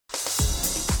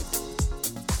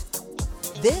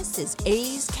This is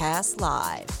A's Cast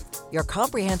Live, your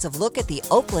comprehensive look at the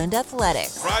Oakland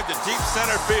Athletics. Drive to deep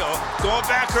center field. Going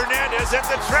back, Hernandez at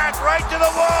the track, right to the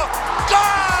wall.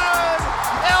 Gone!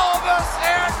 Elvis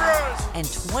Andrus! And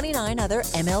 29 other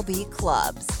MLB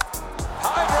clubs.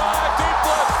 High drive, deep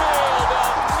left field.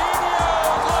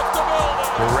 Nino left the building.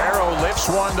 Guerrero lifts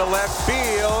one to left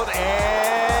field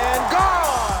and gone!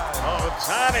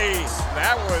 Ohtani,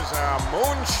 that was a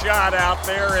moonshot out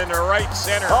there in the right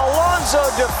center. Alonso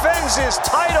defends his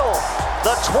title,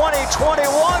 the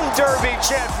 2021 Derby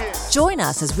champion. Join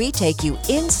us as we take you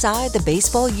inside the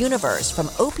baseball universe, from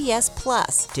OPS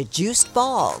Plus to juiced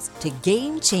balls to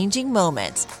game-changing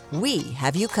moments. We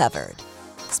have you covered.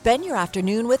 Spend your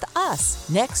afternoon with us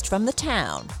next from the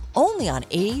town, only on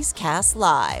A's Cast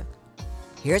Live.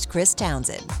 Here's Chris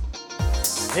Townsend.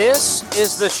 This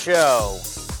is the show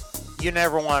you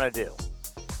never want to do.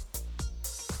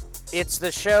 It's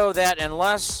the show that,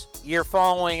 unless you're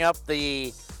following up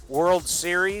the World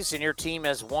Series and your team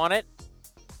has won it,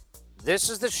 this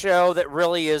is the show that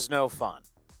really is no fun.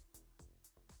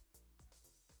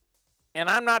 And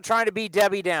I'm not trying to be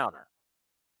Debbie Downer,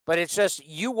 but it's just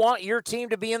you want your team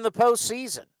to be in the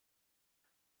postseason.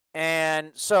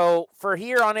 And so for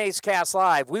here on A's Cast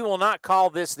Live, we will not call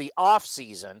this the off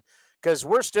season because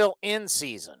we're still in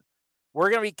season. We're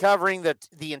going to be covering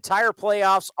the entire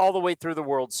playoffs all the way through the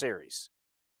World Series.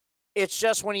 It's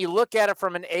just when you look at it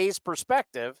from an A's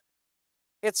perspective,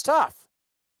 it's tough.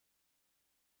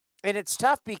 And it's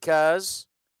tough because,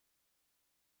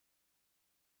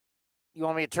 you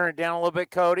want me to turn it down a little bit,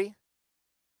 Cody?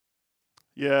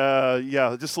 Yeah,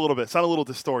 just a little bit. Sound a little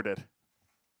distorted.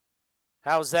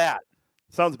 How's that?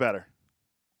 Sounds better.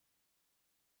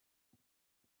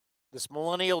 This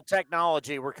millennial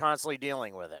technology, we're constantly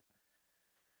dealing with it.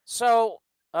 So,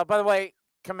 by the way,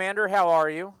 Commander, how are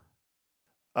you?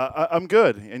 I'm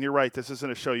good, and you're right. This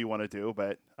isn't a show you want to do,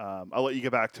 but I'll let you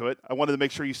get back to it. I wanted to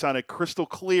make sure you sounded crystal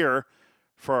clear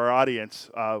for our audience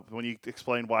when you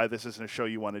explain why this isn't a show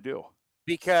you want to do.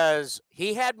 Because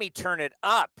he had me turn it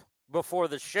up before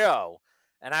the show,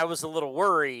 and I was a little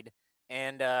worried.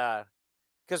 And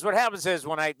because what happens is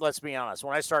let's be honest,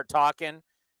 when I start talking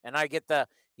and I get the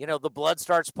blood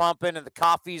starts pumping and the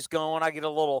coffee's going, I get a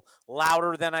little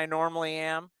louder than I normally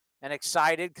am and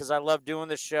excited because I love doing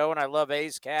the show and I love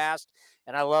A's Cast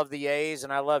and I love the A's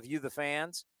and I love you, the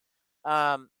fans.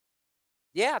 Yeah,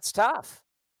 it's tough.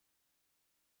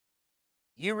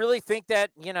 You really think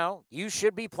that, you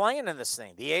should be playing in this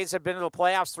thing. The A's have been to the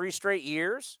playoffs 3 straight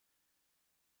years.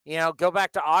 Go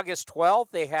back to August 12th.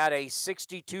 They had a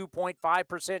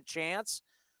 62.5% chance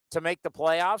to make the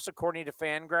playoffs, according to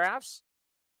Fangraphs.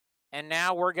 And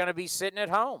now we're going to be sitting at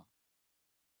home.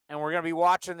 And we're going to be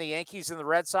watching the Yankees and the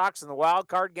Red Sox in the wild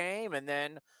card game. And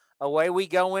then away we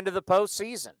go into the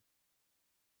postseason.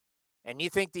 And you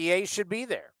think the A's should be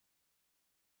there.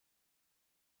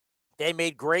 They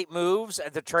made great moves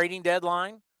at the trading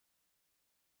deadline.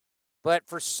 But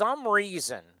for some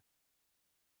reason,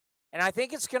 and I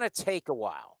think it's going to take a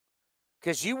while,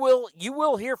 because you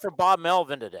will hear from Bob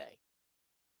Melvin today.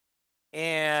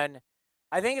 And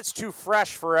I think it's too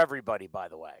fresh for everybody, by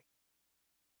the way,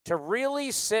 to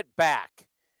really sit back.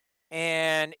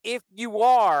 And if you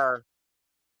are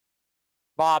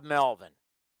Bob Melvin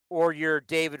or you're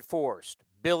David Forst,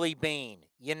 Billy Beane,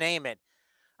 you name it,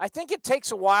 I think it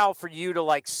takes a while for you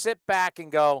to sit back and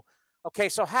go, okay,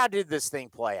 so how did this thing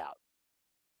play out?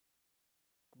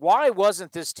 Why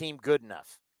wasn't this team good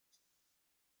enough?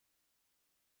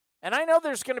 And I know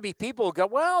there's going to be people who go,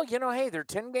 well, hey, they're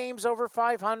 10 games over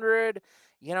 500.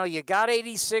 You got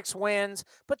 86 wins,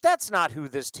 but that's not who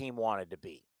this team wanted to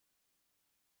be.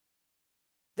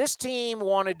 This team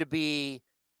wanted to be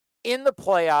in the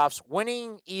playoffs,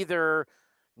 winning either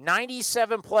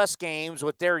 97-plus games,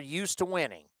 what they're used to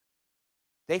winning.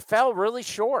 They fell really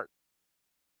short.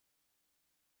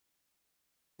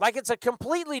 It's a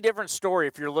completely different story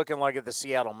if you're looking at the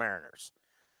Seattle Mariners.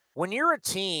 When you're a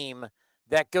team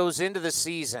that goes into the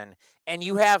season and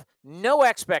you have no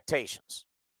expectations,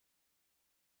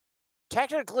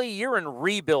 technically you're in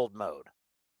rebuild mode.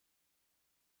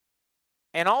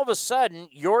 And all of a sudden,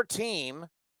 your team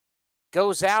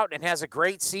goes out and has a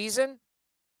great season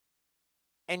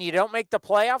and you don't make the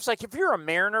playoffs. If you're a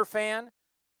Mariner fan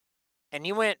and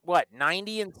you went,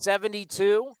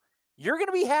 90-72, you're going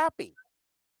to be happy.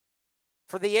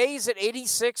 For the A's at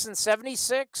 86 and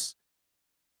 76,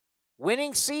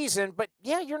 winning season, but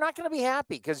yeah, you're not going to be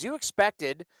happy because you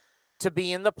expected to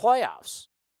be in the playoffs.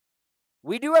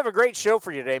 We do have a great show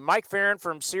for you today. Mike Ferrin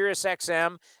from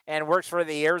SiriusXM and works for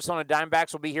the Arizona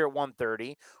Diamondbacks will be here at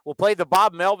 1:30. We'll play the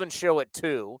Bob Melvin Show at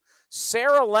 2.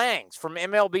 Sarah Langs from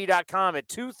MLB.com at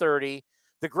 2:30.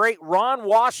 The great Ron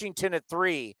Washington at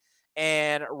 3.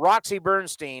 And Roxy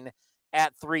Bernstein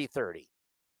at 3:30.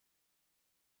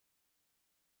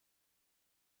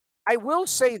 I will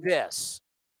say this,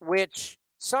 which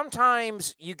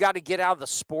sometimes you got to get out of the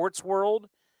sports world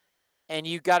and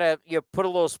you got to put a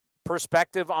little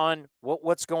perspective on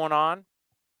what's going on.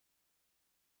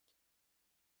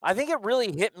 I think it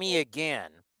really hit me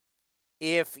again.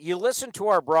 If you listen to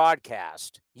our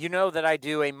broadcast, you know that I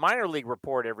do a minor league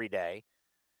report every day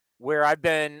where I've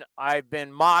been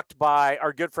mocked by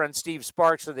our good friend Steve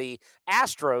Sparks of the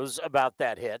Astros about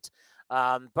that hit.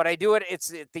 But I do it,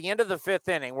 it's at the end of the 5th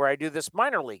inning where I do this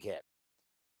minor league hit.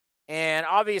 And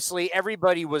obviously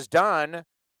everybody was done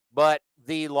but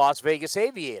the Las Vegas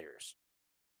Aviators.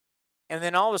 And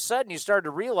then all of a sudden you started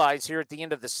to realize here at the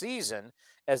end of the season,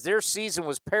 as their season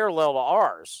was parallel to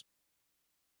ours,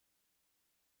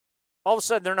 all of a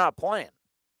sudden they're not playing.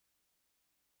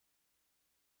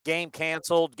 Game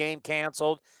canceled.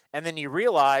 And then you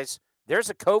realize there's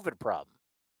a COVID problem.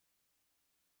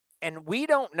 And we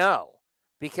don't know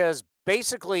because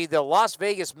basically the Las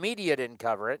Vegas media didn't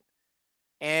cover it.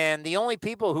 And the only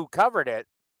people who covered it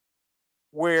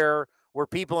were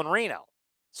people in Reno.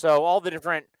 So all the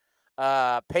different,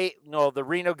 the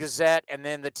Reno Gazette and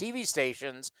then the TV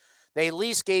stations, they at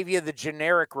least gave you the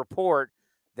generic report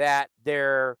that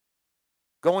they're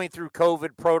going through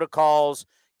COVID protocols,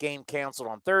 game canceled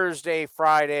on Thursday,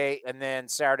 Friday, and then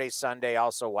Saturday, Sunday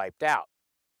also wiped out.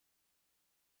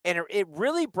 And it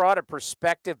really brought a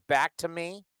perspective back to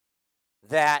me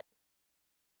that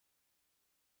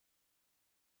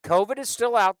COVID is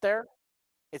still out there.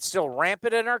 It's still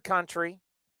rampant in our country.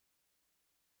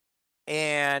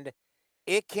 And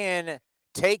it can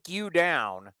take you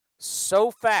down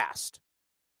so fast.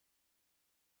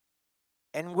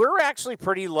 And we're actually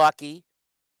pretty lucky.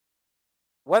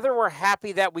 Whether we're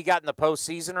happy that we got in the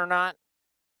postseason or not,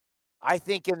 I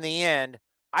think in the end,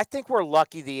 I think we're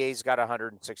lucky the A's got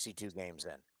 162 games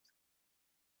in.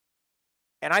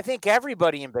 And I think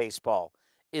everybody in baseball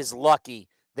is lucky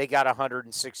they got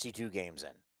 162 games in.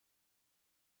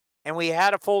 And we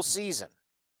had a full season.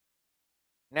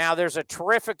 Now, there's a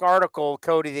terrific article,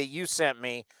 Cody, that you sent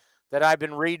me that I've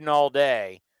been reading all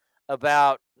day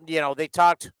about, they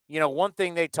talked, one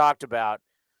thing they talked about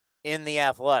in The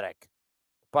Athletic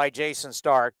by Jason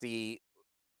Stark, the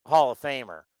Hall of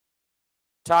Famer,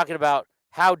 talking about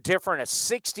how different a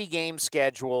 60-game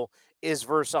schedule is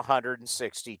versus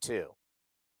 162.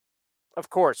 Of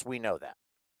course, we know that.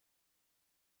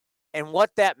 And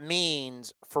what that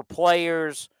means for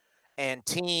players and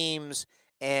teams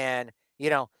and,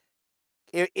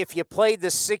 if you played the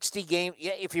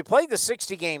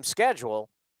 60-game schedule,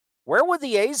 where would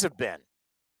the A's have been?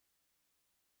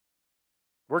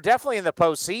 We're definitely in the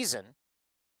postseason,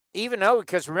 even though,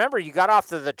 because remember, you got off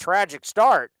to the tragic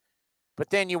start, but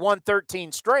then you won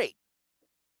 13 straight.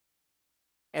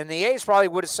 And the A's probably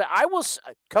would have said,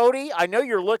 Cody, I know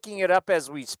you're looking it up as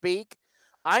we speak.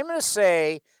 I'm going to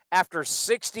say after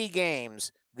 60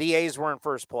 games, the A's were in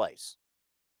first place.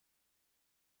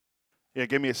 Yeah,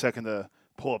 give me a second to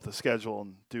pull up the schedule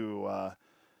and do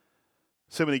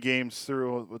so many games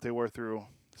through what they were through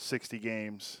 60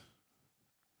 games.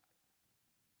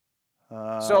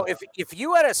 So if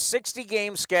you had a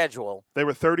 60-game schedule. They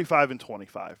were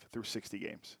 35-25 through 60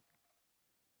 games.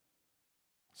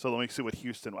 So let me see what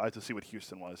Houston – I have to see what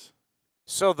Houston was.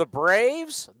 So the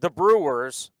Braves, the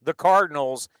Brewers, the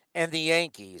Cardinals, and the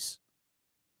Yankees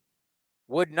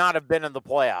would not have been in the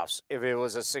playoffs if it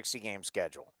was a 60-game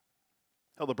schedule.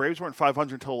 Hell, the Braves weren't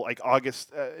 500 until like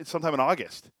August, sometime in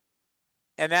August.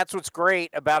 And that's what's great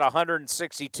about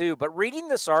 162. But reading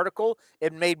this article,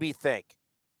 it made me think,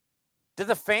 do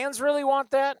the fans really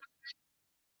want that?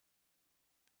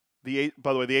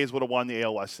 By the way, the A's would have won the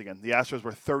AL West again. The Astros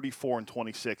were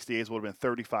 34-26. The A's would have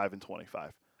been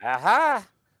 35-25. Aha.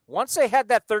 Once they had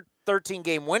that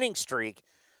 13-game winning streak,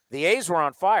 the A's were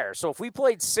on fire. So if we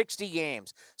played 60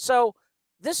 games. So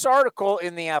this article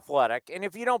in The Athletic, and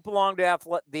if you don't belong to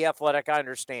The Athletic, I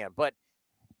understand. But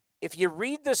if you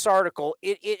read this article,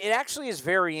 it actually is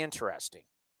very interesting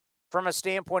from a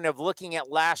standpoint of looking at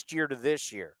last year to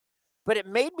this year. But it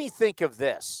made me think of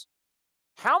this.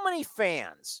 How many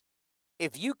fans,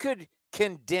 if you could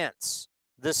condense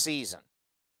the season,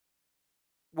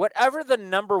 whatever the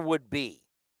number would be,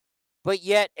 but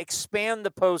yet expand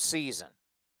the postseason,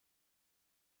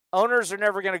 owners are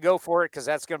never going to go for it because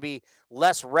that's going to be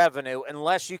less revenue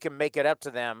unless you can make it up to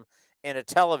them in a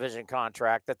television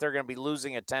contract that they're going to be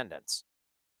losing attendance.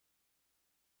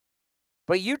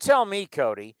 But you tell me,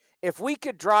 Cody, if we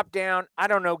could drop down, I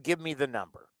don't know, give me the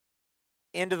number,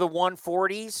 into the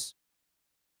 140s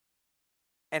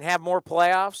and have more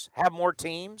playoffs, have more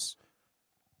teams,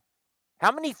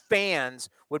 how many fans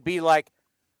would be like,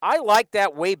 I like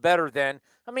that way better than,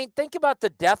 I mean, think about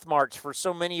the death march for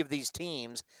so many of these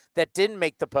teams that didn't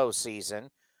make the postseason,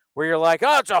 where you're like,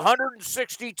 oh, it's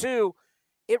 162.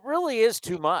 It really is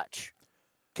too much.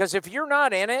 Because if you're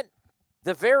not in it,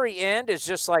 the very end is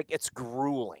just like, it's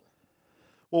grueling.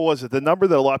 What was it? The number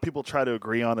that a lot of people try to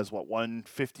agree on is what,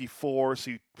 154?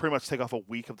 So you pretty much take off a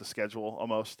week of the schedule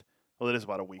almost. Well, it is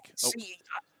about a week. See,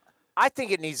 I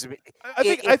think it needs to be. I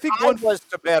think if I was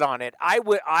to bet on it, I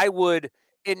would.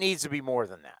 It needs to be more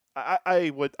than that.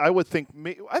 I would think.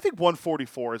 I think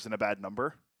 144 isn't a bad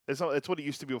number. It's what it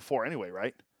used to be before anyway,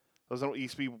 right? Doesn't it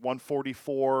used to be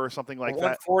 144 or something like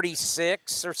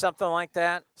 146 or something like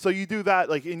that? So you do that,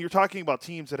 like, and you're talking about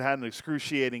teams that had an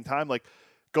excruciating time. Like,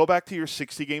 go back to your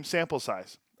 60-game sample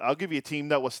size. I'll give you a team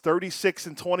that was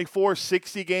 36-24,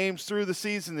 60 games through the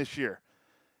season this year.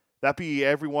 That'd be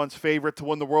everyone's favorite to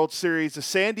win the World Series, the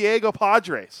San Diego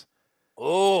Padres.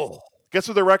 Oh. Guess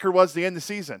what their record was at the end of the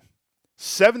season?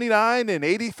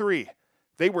 79-83.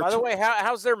 They were. By the way,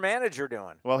 how's their manager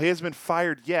doing? Well, he hasn't been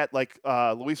fired yet. Like,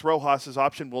 Luis Rojas'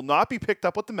 option will not be picked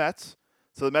up with the Mets,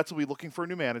 so the Mets will be looking for a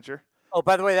new manager. Oh,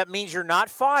 by the way, that means you're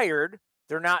not fired.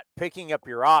 They're not picking up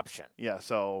your option. Yeah,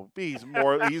 so he's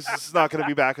not going to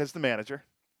be back as the manager.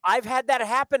 I've had that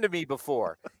happen to me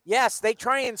before. Yes, they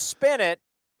try and spin it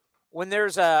when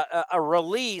there's a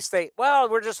release.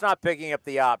 We're just not picking up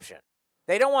the option.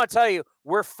 They don't want to tell you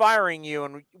we're firing you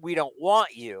and we don't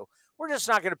want you. We're just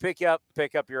not going to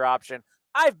pick up your option.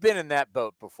 I've been in that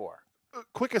boat before.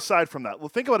 Quick aside from that, well,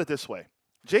 think about it this way.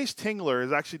 Jace Tingler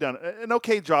has actually done an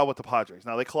okay job with the Padres.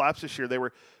 Now, they collapsed this year.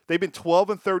 They've been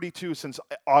 12-32 since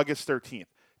August 13th.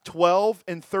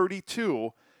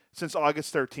 12-32 since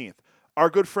August 13th. Our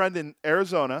good friend in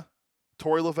Arizona,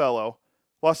 Torey Lovello,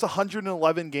 lost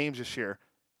 111 games this year.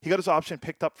 He got his option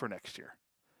picked up for next year.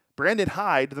 Brandon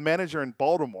Hyde, the manager in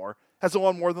Baltimore, hasn't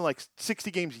won more than like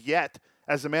 60 games yet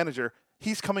as the manager.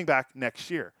 He's coming back next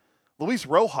year. Luis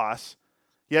Rojas,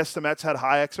 yes, the Mets had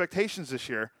high expectations this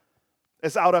year,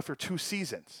 is out after 2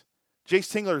 seasons.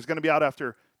 Jace Tingler is going to be out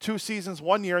after 2 seasons,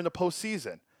 1 year in the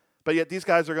postseason. But yet these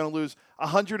guys are going to lose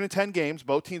 110 games.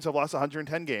 Both teams have lost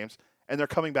 110 games, and they're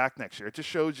coming back next year. It just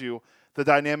shows you the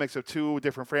dynamics of 4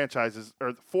 different franchises,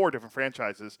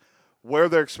 where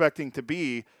they're expecting to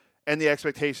be and the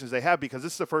expectations they have, because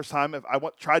this is the first time,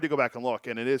 tried to go back and look,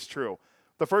 and it is true,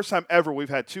 the first time ever we've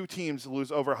had 2 teams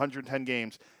lose over 110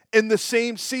 games in the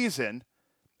same season,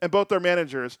 and both their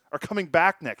managers are coming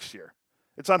back next year.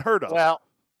 It's unheard of.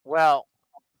 Well,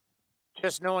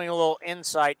 just knowing a little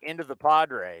insight into the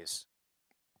Padres,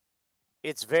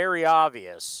 it's very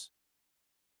obvious,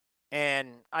 and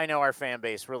I know our fan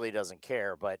base really doesn't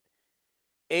care, but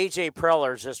A.J.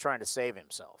 Preller is just trying to save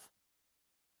himself.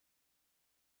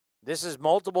 This is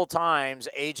multiple times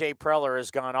A.J. Preller has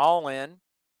gone all in.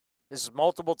 This is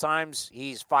multiple times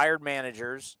he's fired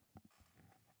managers.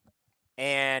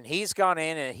 And he's gone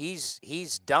in and he's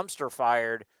dumpster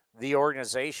fired the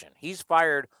organization. He's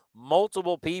fired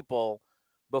multiple people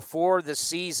before the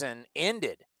season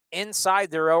ended inside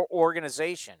their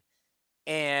organization.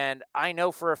 And I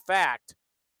know for a fact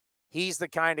he's the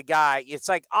kind of guy, it's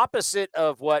like opposite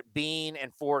of what Bean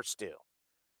and Force do,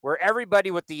 where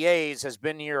everybody with the A's has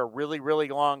been here a really, really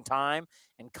long time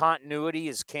and continuity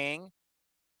is king.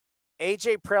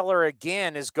 A.J. Preller,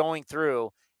 again, is going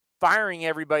through, firing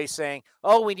everybody, saying,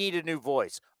 oh, we need a new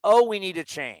voice. Oh, we need a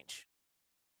change.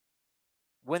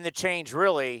 When the change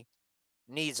really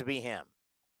needs to be him.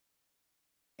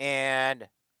 And,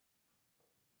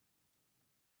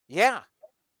 yeah,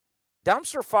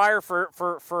 dumpster fire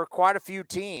for quite a few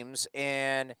teams.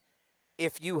 And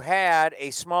if you had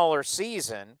a smaller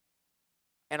season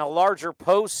and a larger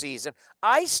postseason,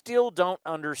 I still don't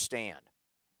understand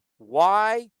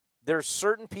why there's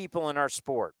certain people in our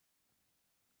sport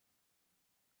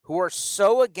who are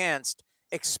so against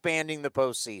expanding the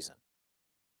postseason.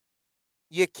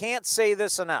 You can't say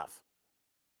this enough.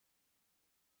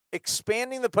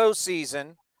 Expanding the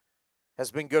postseason has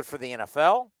been good for the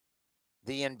NFL,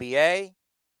 the NBA,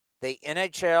 the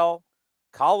NHL,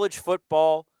 college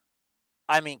football,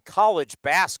 college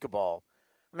basketball.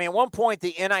 At one point,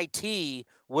 the NIT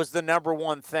was the number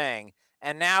one thing.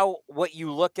 And now what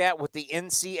you look at with the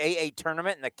NCAA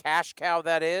tournament and the cash cow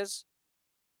that is,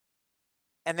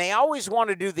 and they always want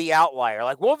to do the outlier.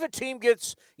 Like, what if a team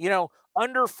gets,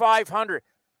 under 500?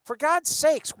 For God's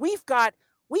sakes, we've got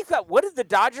what did the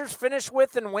Dodgers finish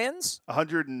with in wins?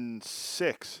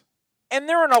 106. And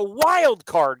they're in a wild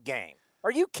card game.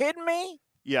 Are you kidding me?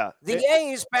 Yeah. The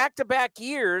A's back-to-back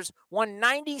years won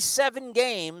 97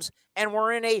 games and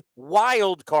were in a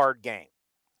wild card game.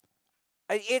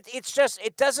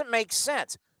 It doesn't make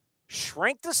sense.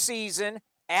 Shrink the season,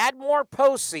 add more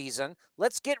postseason.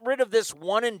 Let's get rid of this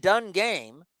one-and-done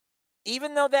game,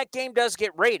 even though that game does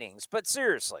get ratings. But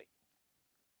seriously,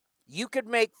 you could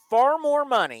make far more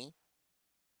money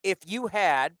if you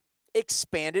had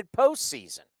expanded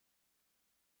postseason.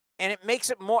 And it makes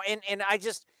it more, and I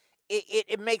just,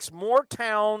 it makes more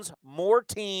towns, more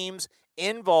teams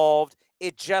involved.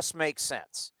 It just makes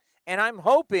sense. And I'm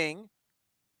hoping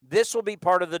this will be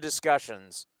part of the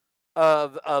discussions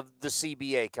of the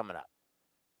CBA coming up.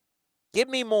 Give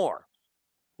me more.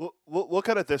 Look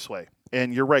at it this way,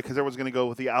 and you're right, because everyone's going to go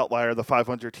with the outlier, the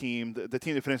 500 team, the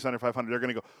team that finished under 500. They're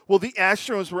going to go, well, the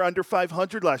Astros were under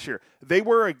 500 last year. They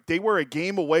were a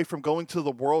game away from going to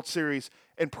the World Series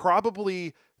and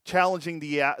probably challenging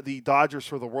the Dodgers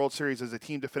for the World Series as a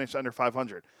team to finish under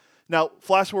 500. Now,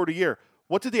 flash forward a year.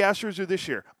 What did the Astros do this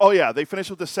year? Oh, yeah, they finished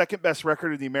with the second best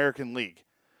record in the American League.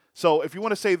 So if you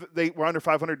want to say that they were under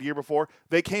 500 the year before,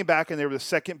 they came back and they were the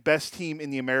second best team in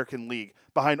the American League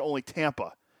behind only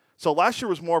Tampa. So last year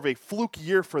was more of a fluke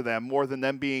year for them more than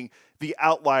them being the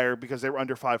outlier because they were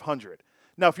under 500.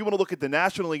 Now, if you want to look at the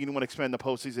National League and you want to expand the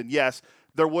postseason, yes,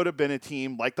 there would have been a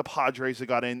team like the Padres that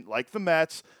got in, like the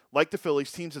Mets, like the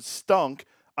Phillies, teams that stunk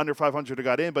under 500 that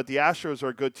got in, but the Astros are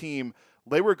a good team.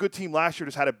 They were a good team last year,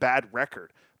 just had a bad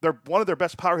record. One of their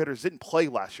best power hitters didn't play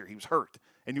last year. He was hurt,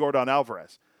 and Yordan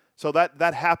Alvarez. So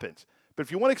that happens. But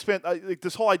if you want to expand,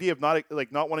 this whole idea of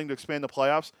not wanting to expand the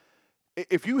playoffs,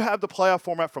 if you have the playoff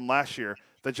format from last year,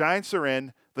 the Giants are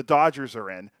in, the Dodgers are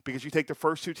in, because you take the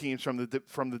first two teams from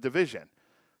the division.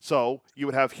 So you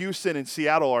would have Houston and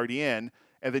Seattle already in,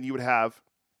 and then you would have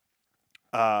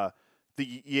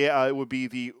it would be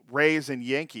the Rays and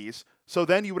Yankees. So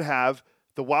then you would have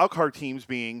the wild card teams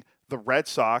being the Red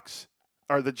Sox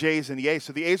or the Jays and the A's.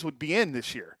 So the A's would be in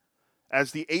this year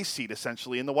as the ace seed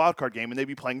essentially in the wild card game, and they'd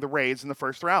be playing the Rays in the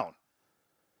first round.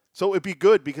 So it'd be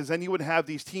good because then you would have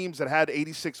these teams that had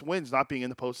 86 wins not being in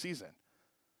the postseason.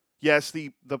 Yes,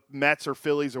 the Mets or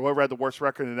Phillies or whoever had the worst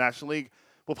record in the National League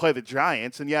will play the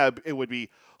Giants, and yeah, it would be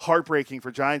heartbreaking for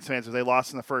Giants fans if they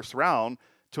lost in the first round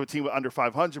to a team under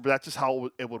 500, but that's just how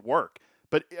it would work.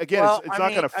 But again, it's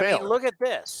not going to fail. I mean, look at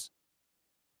this.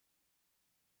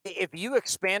 If you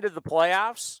expanded the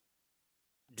playoffs,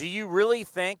 do you really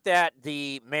think that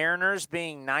the Mariners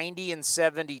being 90 and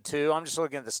 72, I'm just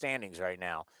looking at the standings right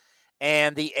now,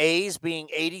 and the A's being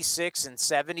 86 and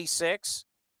 76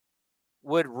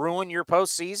 would ruin your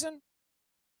postseason?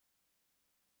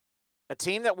 A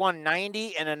team that won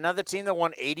 90 and another team that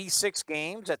won 86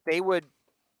 games, if they would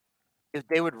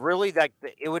really, like,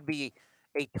 it would be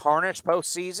a tarnished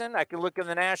postseason. I could look in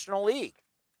the National League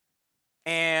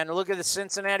and look at the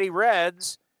Cincinnati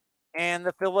Reds and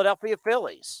the Philadelphia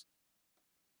Phillies.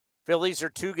 Phillies are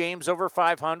 2 games over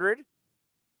 500.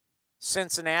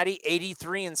 Cincinnati,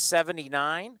 83 and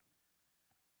 79.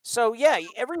 So, yeah,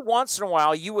 every once in a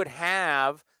while you would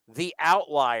have the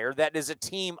outlier that is a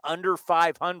team under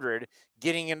 500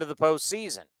 getting into the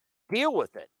postseason. Deal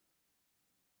with it.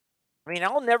 I mean,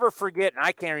 I'll never forget, and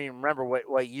I can't even remember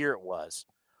what year it was,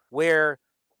 where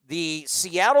the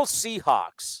Seattle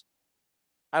Seahawks,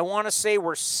 I want to say,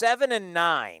 were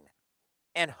 7-9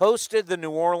 and hosted the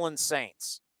New Orleans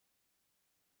Saints.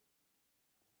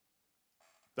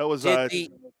 That was that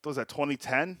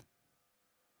 2010?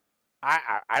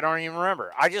 I don't even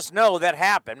remember. I just know that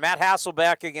happened. Matt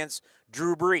Hasselbeck against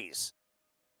Drew Brees.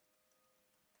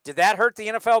 Did that hurt the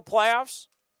NFL playoffs?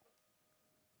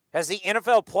 Has the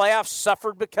NFL playoffs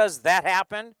suffered because that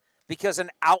happened? Because an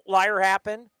outlier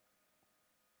happened?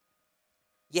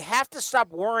 You have to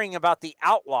stop worrying about the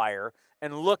outlier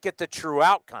and look at the true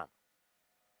outcome.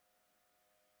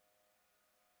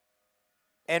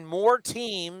 And more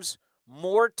teams,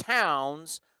 more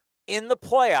towns in the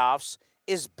playoffs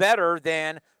is better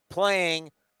than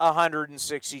playing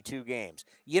 162 games.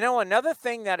 You know, another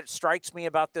thing that it strikes me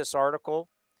about this article,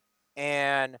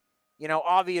 and, you know,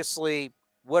 obviously,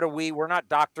 what are we? We're not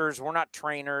doctors. We're not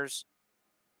trainers.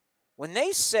 When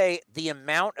they say the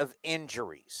amount of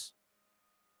injuries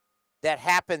that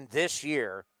happened this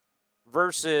year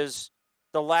versus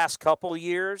the last couple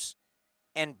years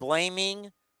and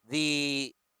blaming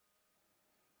the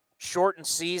shortened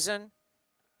season,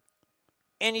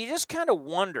 and you just kind of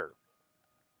wonder,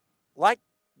 like,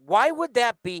 why would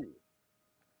that be?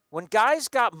 When guys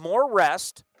got more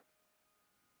rest,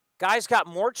 guys got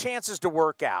more chances to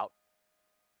work out,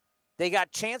 They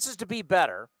got chances to be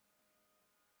better.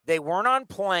 They weren't on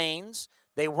planes.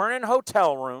 They weren't in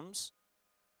hotel rooms.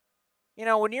 You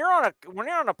know, when you're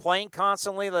on a plane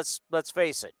constantly, let's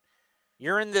face it,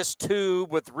 you're in this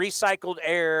tube with recycled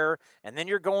air, and then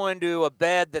you're going to a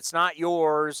bed that's not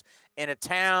yours in a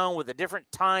town with a different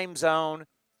time zone.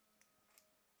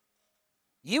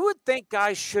 You would think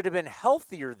guys should have been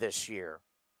healthier this year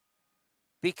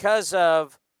because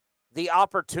of the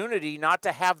opportunity not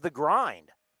to have the grind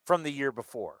from the year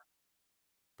before.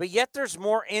 But yet there's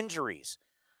more injuries.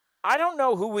 I don't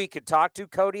know who we could talk to,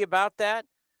 Cody, about that.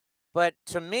 But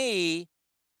to me,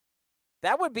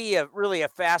 that would be really a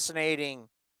fascinating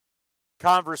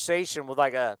conversation with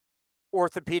like a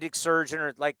orthopedic surgeon,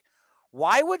 or like,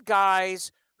 why would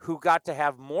guys who got to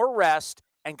have more rest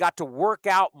and got to work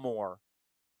out more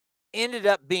ended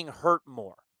up being hurt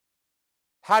more?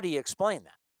 How do you explain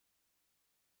that?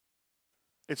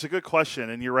 It's a good question,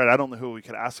 and you're right. I don't know who we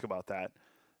could ask about that.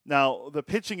 Now, the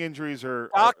pitching injuries are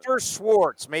Dr.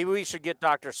 Schwartz. Maybe we should get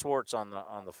Dr. Schwartz on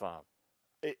the phone.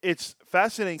 It's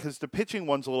fascinating because the pitching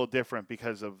one's a little different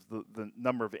because of the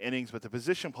number of innings, but the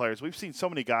position players, we've seen so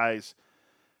many guys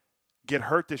get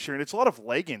hurt this year, and it's a lot of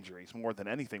leg injuries more than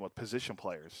anything with position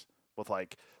players. With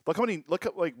look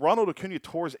at Ronald Acuna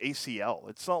tore his ACL.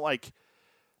 It's not like,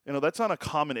 that's not a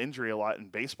common injury a lot in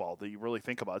baseball that you really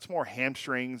think about. It's more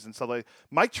hamstrings and stuff like.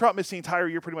 Mike Trout missed the entire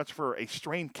year pretty much for a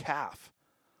strained calf.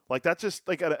 Like that's just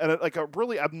like a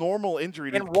really abnormal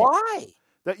injury. And why?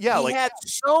 He had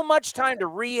so much time to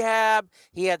rehab.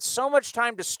 He had so much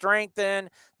time to strengthen.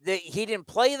 That he didn't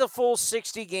play the full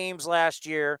 60 games last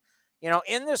year.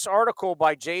 In this article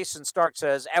by Jason Stark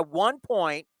says, at one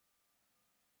point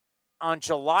on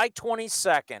July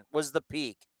 22nd was the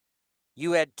peak.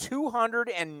 You had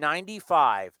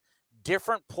 295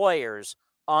 different players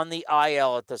on the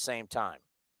IL at the same time.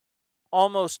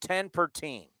 Almost 10 per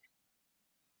team.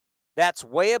 That's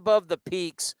way above the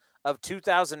peaks of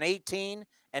 2018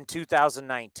 and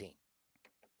 2019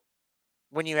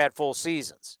 when you had full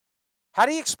seasons. How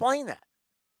do you explain that?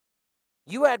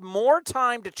 You had more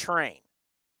time to train.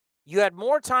 You had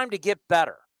more time to get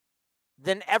better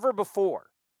than ever before.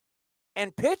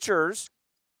 And pitchers,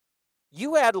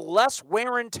 you had less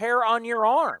wear and tear on your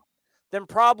arm than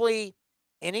probably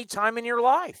any time in your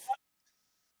life.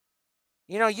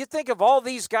 You think of all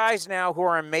these guys now who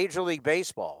are in Major League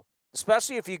Baseball,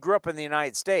 especially if you grew up in the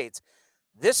United States.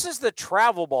 This is the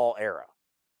travel ball era.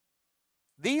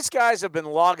 These guys have been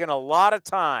logging a lot of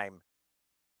time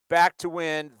back to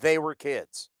when they were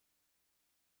kids.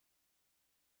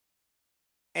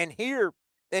 And here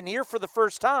for the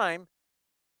first time,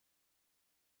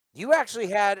 you actually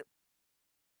had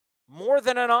more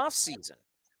than an off season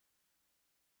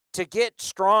to get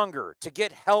stronger, to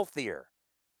get healthier.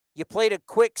 You played a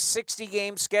quick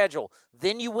 60-game schedule.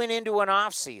 Then you went into an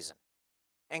off season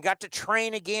and got to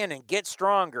train again and get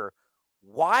stronger.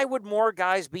 Why would more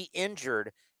guys be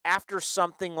injured after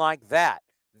something like that?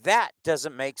 That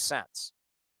doesn't make sense.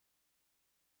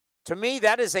 To me,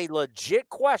 that is a legit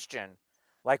question.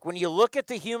 Like when you look at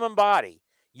the human body,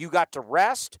 you got to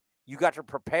rest, you got to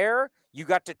prepare, you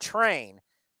got to train,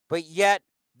 but yet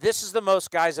this is the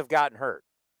most guys have gotten hurt.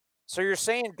 So you're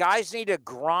saying guys need to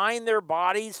grind their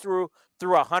bodies through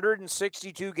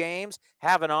 162 games,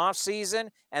 have an off season,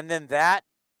 and then that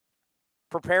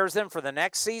prepares them for the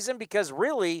next season? Because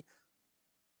really,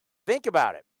 think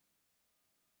about it.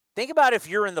 Think about if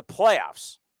you're in the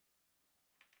playoffs.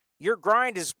 Your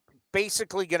grind is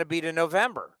basically going to be to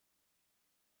November.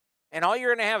 And all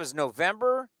you're going to have is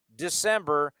November,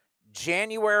 December,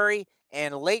 January,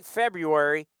 and late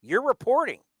February. You're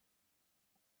reporting.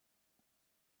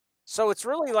 So it's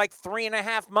really like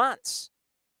 3.5 months.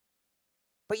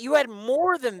 But you had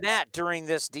more than that during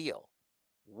this deal.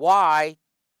 Why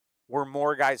were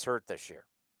more guys hurt this year?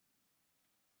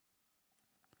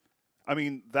 I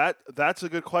mean, that's a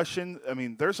good question. I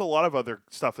mean, there's a lot of other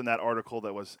stuff in that article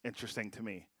that was interesting to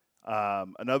me.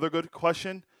 Another good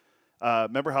question.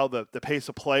 Remember how the pace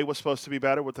of play was supposed to be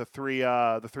better with the three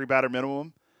batter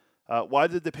minimum? Why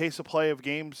did the pace of play of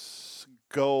games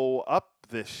go up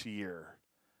this year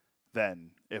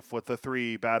then, if with the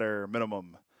 3 batter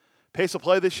minimum? Pace of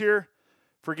play this year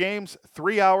for games,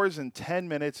 3 hours and 10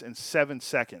 minutes and 7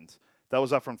 seconds. That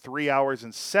was up from 3 hours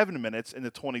and 7 minutes in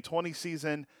the 2020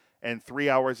 season and 3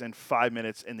 hours and 5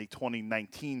 minutes in the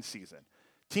 2019 season.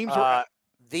 Teams were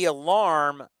the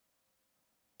alarm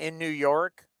in New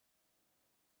York,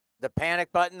 the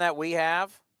panic button that we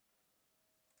have.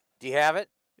 Do you have it?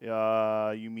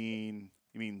 You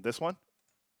mean this one?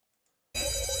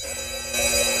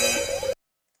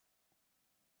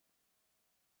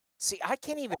 See, I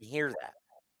can't even hear that.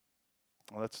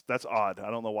 Well, that's odd. I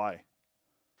don't know why.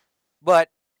 But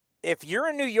if you're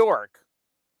in New York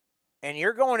and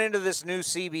you're going into this new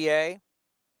CBA,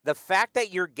 the fact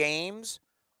that your games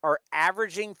are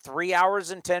averaging 3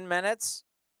 hours and 10 minutes,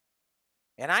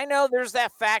 and I know there's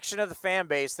that faction of the fan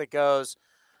base that goes,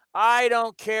 I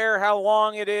don't care how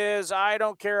long it is. I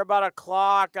don't care about a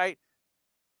clock. The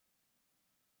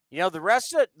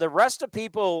rest of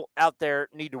people out there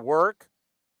need to work.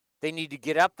 They need to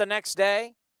get up the next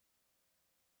day.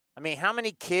 I mean, how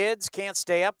many kids can't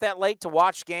stay up that late to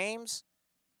watch games,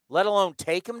 let alone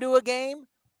take them to a game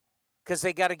because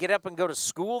they got to get up and go to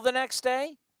school the next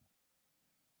day?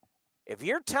 If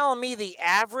you're telling me the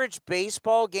average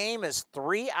baseball game is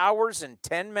 3 hours and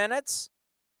 10 minutes,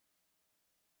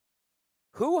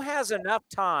 who has enough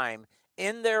time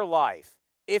in their life,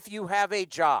 if you have a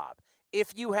job,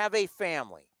 if you have a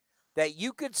family, that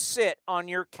you could sit on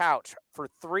your couch for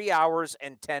 3 hours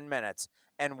and 10 minutes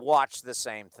and watch the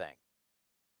same thing?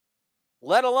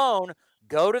 Let alone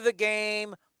go to the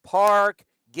game, park,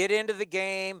 get into the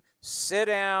game, sit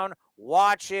down,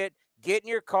 watch it, get in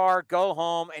your car, go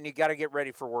home, and you got to get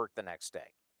ready for work the next day.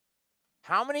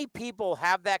 How many people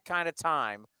have that kind of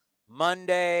time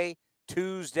Monday,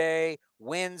 Tuesday,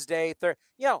 Wednesday, Thursday?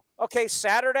 Okay,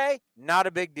 Saturday, not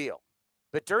a big deal.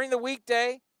 But during the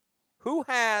weekday, who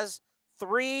has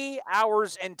 3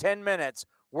 hours and 10 minutes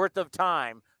worth of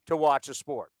time to watch a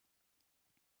sport?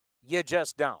 You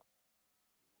just don't.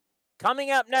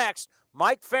 Coming up next,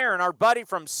 Mike Ferrin, our buddy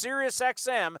from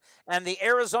SiriusXM and the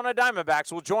Arizona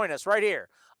Diamondbacks, will join us right here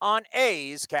on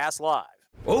A's Cast Live.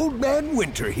 Old Man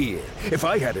Winter here. If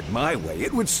I had it my way,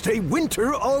 it would stay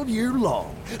winter all year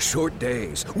long. Short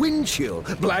days, wind chill,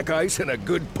 black ice, and a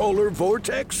good polar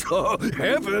vortex. Oh,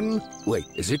 heaven. Wait,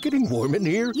 is it getting warm in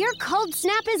here? Your cold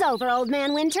snap is over, Old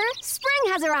Man Winter.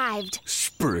 Spring has arrived.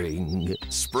 Spring.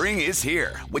 Spring is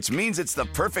here, which means it's the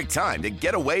perfect time to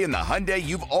get away in the Hyundai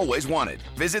you've always wanted.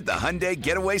 Visit the Hyundai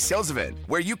Getaway Sales Event,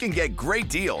 where you can get great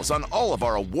deals on all of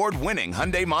our award-winning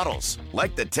Hyundai models,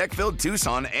 like the tech-filled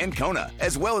Tucson and Kona,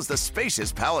 as well as the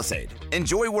spacious Palisade.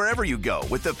 Enjoy wherever you go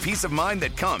with the peace of mind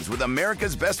that comes with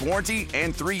America's best warranty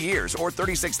and 3 years or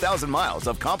 36,000 miles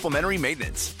of complimentary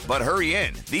maintenance. But hurry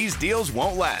in, these deals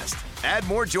won't last. Add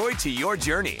more joy to your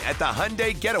journey at the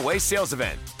Hyundai Getaway Sales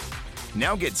Event.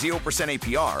 Now get 0%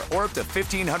 APR or up to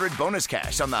 $1,500 bonus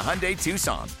cash on the Hyundai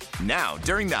Tucson. Now,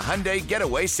 during the Hyundai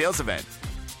Getaway Sales Event.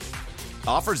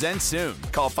 Offers end soon.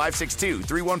 Call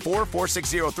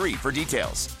 562-314-4603 for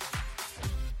details.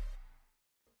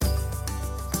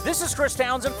 This is Chris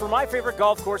Townsend for my favorite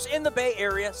golf course in the Bay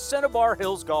Area, Cinnabar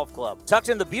Hills Golf Club. Tucked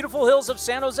in the beautiful hills of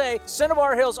San Jose,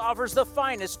 Cinnabar Hills offers the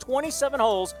finest 27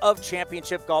 holes of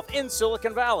championship golf in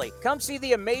Silicon Valley. Come see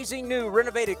the amazing new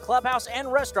renovated clubhouse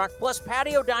and restaurant, plus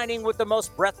patio dining with the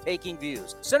most breathtaking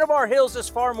views. Cinnabar Hills is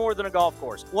far more than a golf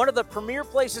course, one of the premier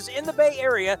places in the Bay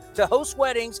Area to host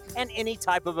weddings and any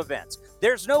type of events.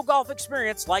 There's no golf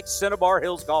experience like Cinnabar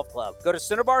Hills Golf Club. Go to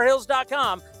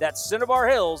CinnabarHills.com. That's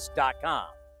CinnabarHills.com.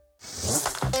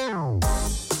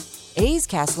 A's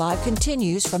Cast Live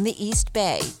continues from the East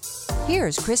Bay.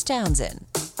 Here's Chris Townsend.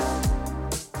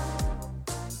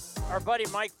 Our buddy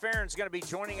Mike Ferrin is going to be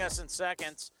joining us in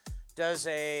seconds. Does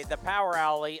the Power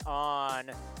Alley on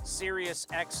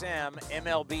SiriusXM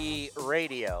MLB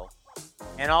Radio,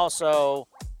 and also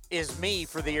is me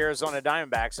for the Arizona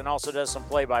Diamondbacks, and also does some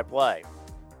play-by-play.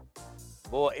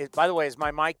 Boy, by the way, is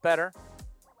my mic better?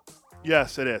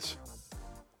 Yes, it is.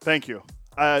 Thank you.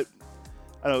 I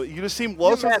don't know. You just seem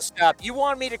low. You messed up. You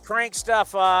wanted me to crank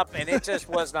stuff up, and it just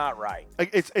was not right.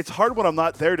 It's hard when I'm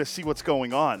not there to see what's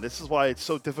going on. This is why it's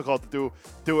so difficult to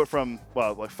do it from,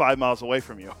 like 5 miles away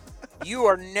from you. You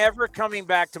are never coming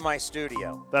back to my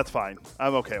studio. That's fine.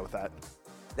 I'm okay with that.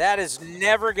 That is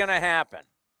never going to happen.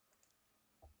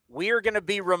 We are going to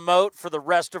be remote for the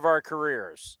rest of our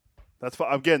careers. That's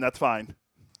fine. Again, that's fine.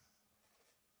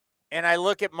 And I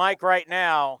look at Mike right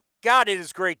now. God, it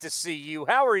is great to see you.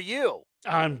 How are you?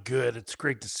 I'm good. It's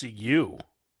great to see you.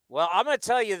 Well, I'm going to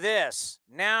tell you this.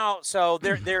 Now, so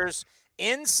there's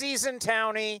in-season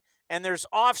townie and there's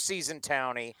off-season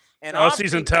townie. And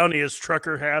off-season townie is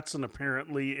trucker hats and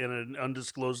apparently in an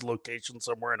undisclosed location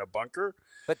somewhere in a bunker.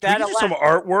 But that some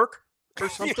artwork or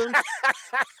something.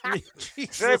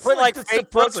 Should I put like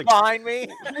fake books behind me?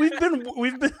 We've been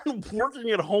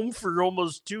working at home for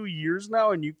almost 2 years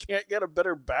now, and you can't get a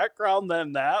better background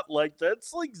than that. Like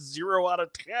that's like 0 out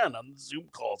of 10 on the Zoom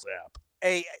calls app.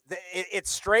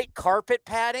 It's straight carpet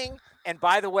padding, and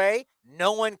by the way,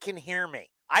 no one can hear me.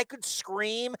 I could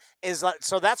scream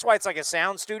so that's why it's like a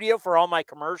sound studio for all my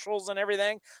commercials and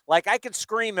everything. Like I could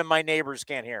scream and my neighbors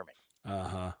can't hear me.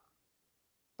 Uh-huh.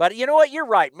 But you know what? You're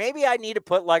right. Maybe I need to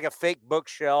put like a fake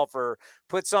bookshelf or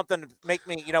put something to make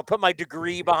me, put my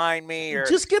degree behind me, or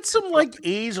just get some like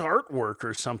A's artwork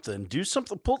or something. Do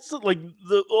something. Put some, like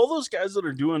all those guys that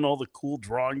are doing all the cool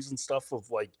drawings and stuff of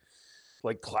like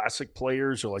classic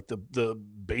players or like the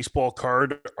baseball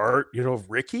card art,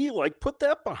 of Ricky. Like put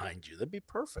that behind you. That'd be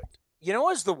perfect. You know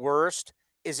what's the worst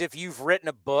is if you've written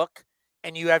a book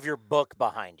and you have your book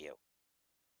behind you.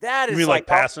 That is you mean like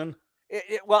passing.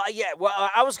 Well, yeah. Well,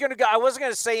 I wasn't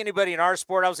going to say anybody in our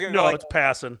sport. I was going to go it's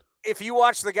passing. If you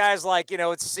watch the guys like,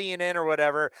 it's CNN or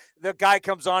whatever, the guy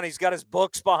comes on, he's got his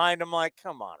books behind him. Like,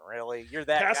 come on, really? You're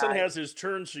that Passing guy. has his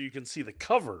turn so you can see the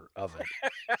cover of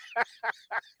it.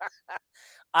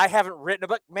 I haven't written a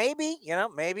book. Maybe,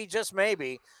 maybe, just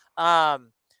maybe. What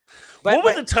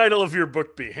would the title of your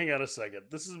book be? Hang on a second.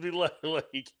 This is be like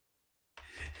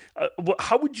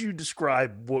how would you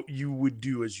describe what you would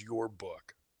do as your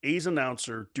book? A's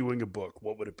announcer doing a book.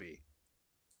 What would it be?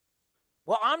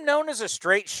 Well, I'm known as a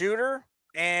straight shooter,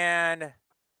 and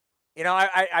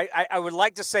I would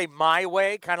like to say my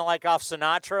way, kind of like off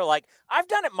Sinatra. Like, I've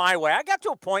done it my way. I got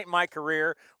to a point in my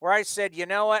career where I said, you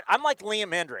know what? I'm like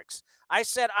Liam Hendricks. I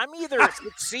said, I'm either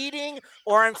succeeding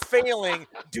or I'm failing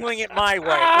doing it my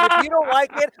way. And if you don't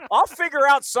like it, I'll figure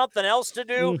out something else to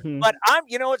do. Mm-hmm. But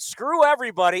screw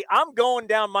everybody. I'm going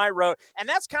down my road. And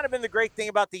that's kind of been the great thing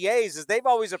about the A's is they've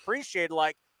always appreciated,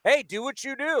 like, hey, do what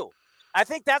you do. I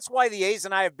think that's why the A's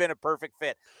and I have been a perfect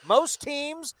fit. Most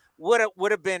teams would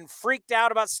have been freaked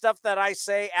out about stuff that I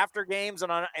say after games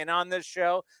and on this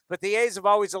show, but the A's have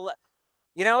always,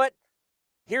 you know what?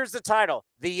 Here's the title.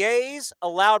 The A's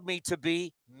allowed me to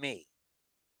be me.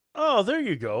 Oh, there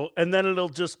you go. And then it'll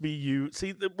just be you.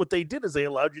 See, what they did is they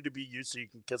allowed you to be you so you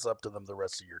can kiss up to them the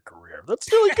rest of your career.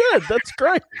 That's really good. That's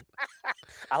great.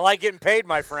 I like getting paid,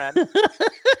 my friend.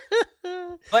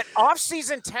 But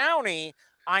off-season townie,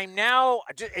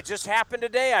 it just happened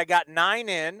today. I got 9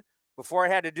 in before I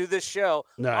had to do this show.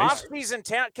 Nice. Off-season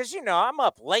town, because, I'm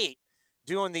up late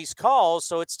doing these calls,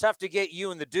 so it's tough to get you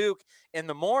and the Duke in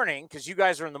the morning because you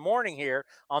guys are in the morning here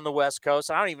on the West Coast.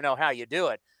 I don't even know how you do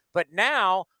it. But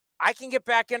now I can get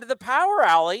back into the power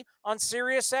alley on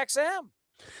Sirius XM.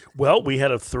 Well, we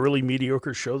had a thoroughly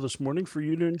mediocre show this morning for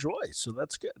you to enjoy, so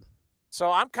that's good.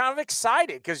 So I'm kind of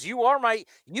excited because you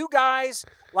guys,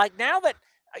 like now that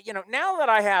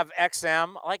I have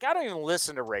XM, like I don't even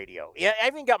listen to radio. Yeah, I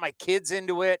even got my kids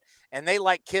into it, and they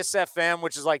like Kiss FM,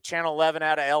 which is like Channel 11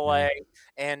 out of LA.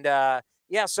 And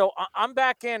so I'm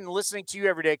back in listening to you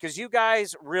every day because you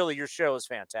guys really, your show is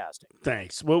fantastic.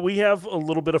 Thanks. Well, we have a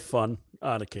little bit of fun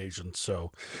on occasion.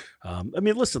 So,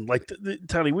 listen, like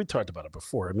Tony, we talked about it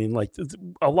before. I mean, like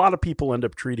a lot of people end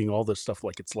up treating all this stuff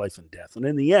like it's life and death. And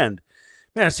in the end,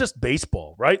 man, it's just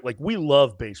baseball, right? Like we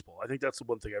love baseball. I think that's the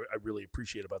one thing I really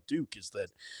appreciate about Duke is that,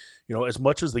 as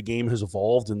much as the game has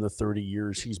evolved in the 30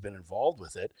 years he's been involved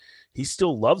with it, he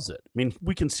still loves it. I mean,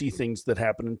 we can see things that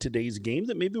happen in today's game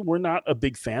that maybe we're not a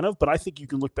big fan of, but I think you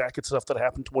can look back at stuff that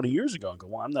happened 20 years ago and go,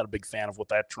 well, I'm not a big fan of what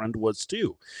that trend was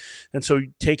too. And so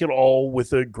you take it all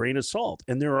with a grain of salt.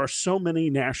 And there are so many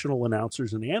national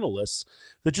announcers and analysts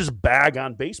that just bag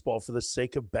on baseball for the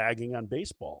sake of bagging on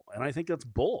baseball. And I think that's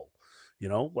bull.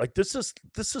 Like this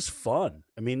is fun.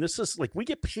 I mean, this is like we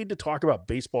get paid to talk about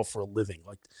baseball for a living.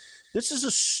 Like this is a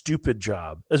stupid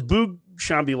job. As Boog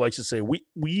Shambi likes to say,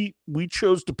 we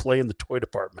chose to play in the toy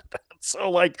department. So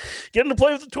like getting to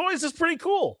play with the toys is pretty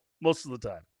cool most of the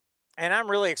time. And I'm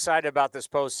really excited about this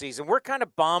postseason. We're kind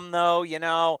of bummed though,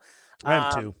 I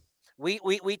am too.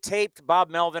 We taped Bob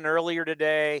Melvin earlier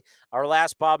today, our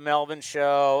last Bob Melvin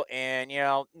show. And,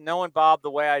 knowing Bob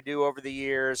the way I do over the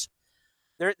years,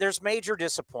 there's major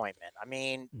disappointment. I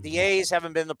mean, the A's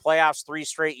haven't been in the playoffs 3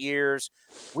 straight years.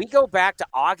 We go back to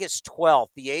August 12th.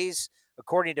 The A's,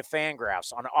 according to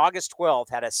Fangraphs, on August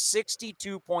 12th had a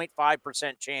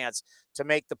 62.5% chance to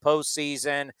make the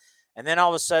postseason. And then all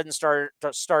of a sudden started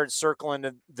circling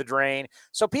the drain.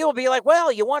 So people be like,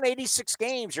 well, you won 86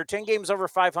 games. You're 10 games over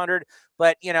 500.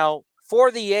 But, for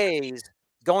the A's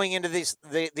going into the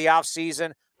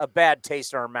offseason, a bad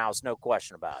taste in our mouths, no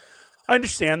question about it. I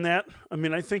understand that. I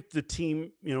mean, I think the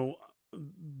team,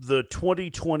 the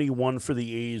 2021 for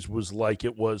the A's was like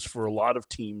it was for a lot of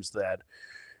teams that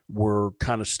were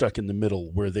kind of stuck in the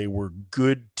middle where they were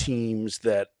good teams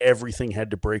that everything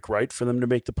had to break right for them to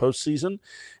make the postseason.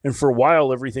 And for a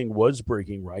while, everything was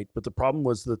breaking right. But the problem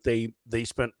was that they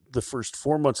spent the first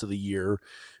 4 months of the year.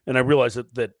 And I realized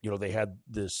that they had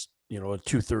this, a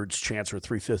 2/3 chance or a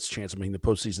 3/5 chance of making the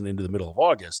postseason into the middle of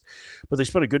August. But they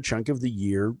spent a good chunk of the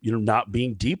year, not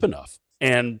being deep enough.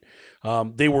 And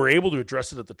they were able to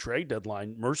address it at the trade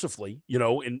deadline mercifully,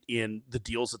 in the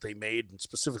deals that they made, and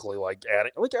specifically like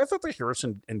adding, like I thought the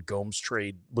Harrison and Gomes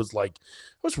trade was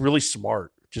really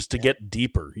smart just to get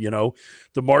deeper,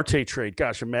 the Marte trade.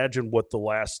 Gosh, imagine what the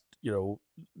last,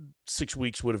 6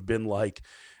 weeks would have been like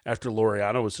after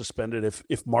Laureano was suspended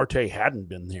if Marte hadn't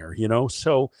been there,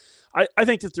 So I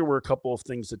think that there were a couple of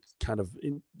things that kind of,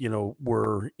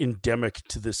 were endemic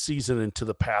to this season and to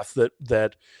the path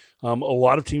that a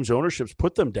lot of teams' ownerships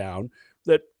put them down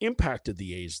that impacted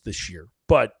the A's this year.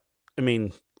 But, I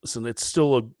mean, listen, it's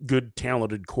still a good,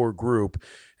 talented core group,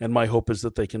 and my hope is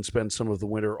that they can spend some of the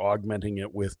winter augmenting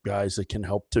it with guys that can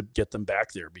help to get them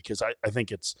back there, because I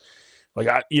think it's like,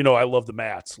 I love the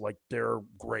Mats. Like, they're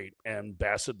great. And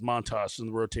Bassett, Montas in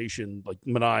the rotation, like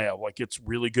Manaea, like it's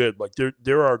really good. Like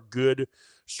there are good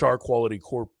star quality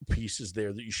core pieces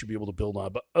there that you should be able to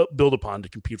build upon to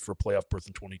compete for a playoff berth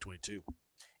in 2022.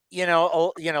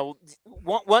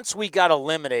 Once we got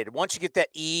eliminated, once you get that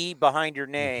E behind your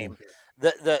name,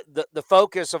 the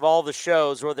focus of all the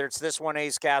shows, whether it's this one,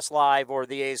 A's Cast Live, or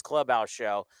the A's Clubhouse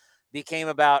show, became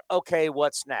about, okay,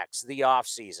 what's next? The off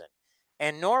season.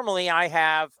 And normally I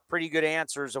have pretty good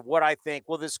answers of what I think.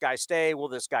 Will this guy stay? Will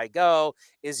this guy go?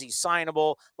 Is he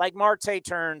signable? Like Marte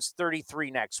turns 33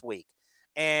 next week.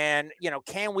 And,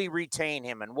 can we retain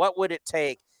him? And what would it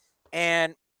take?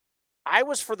 And I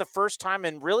was, for the first time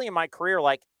and really in my career,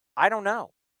 like, I don't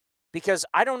know. Because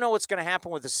I don't know what's going to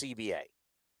happen with the CBA.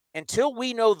 Until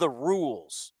we know the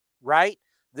rules, right?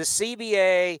 The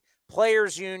CBA,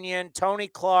 Players Union, Tony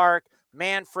Clark,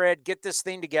 Manfred, get this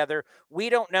thing together. We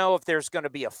don't know if there's going to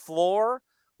be a floor.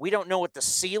 We don't know what the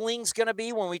ceiling's going to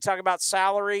be when we talk about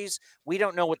salaries. We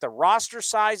don't know what the roster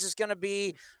size is going to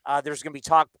be. There's going to be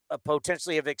talk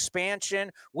potentially of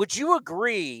expansion. Would you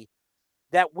agree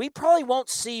that we probably won't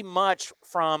see much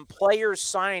from players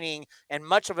signing and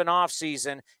much of an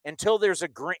offseason until there's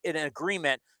an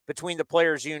agreement between the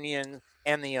Players Union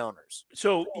and the owners?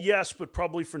 So, yes, but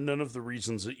probably for none of the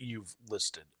reasons that you've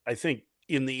listed. I think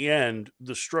in the end,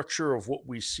 the structure of what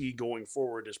we see going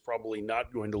forward is probably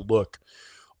not going to look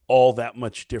all that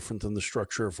much different than the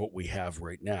structure of what we have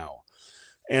right now.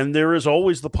 And there is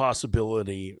always the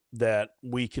possibility that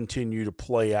we continue to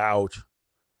play out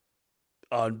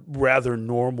a rather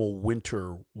normal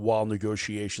winter while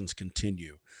negotiations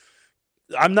continue.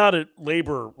 I'm not a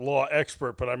labor law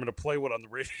expert, but I'm going to play one on the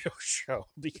radio show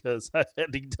because I've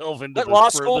had to delve into what law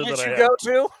school did you go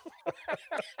to?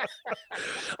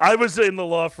 I was in the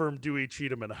law firm Dewey,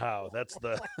 Cheatham and Howe. That's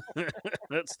the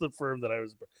that's the firm that I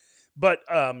was. But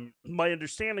my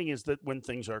understanding is that when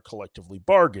things are collectively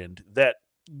bargained, that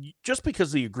just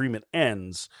because the agreement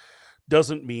ends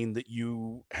doesn't mean that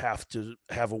you have to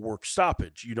have a work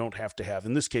stoppage. You don't have to have,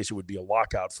 in this case, it would be a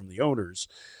lockout from the owners,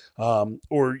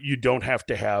 or you don't have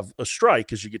to have a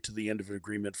strike as you get to the end of an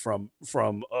agreement from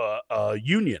a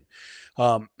union.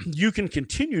 You can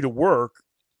continue to work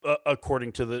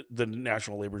according to the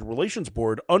National Labor Relations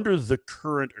Board under the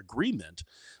current agreement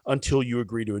until you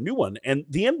agree to a new one. And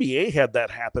the NBA had that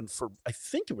happen for, I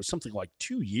think it was something like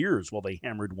 2 years while they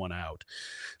hammered one out,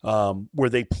 where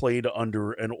they played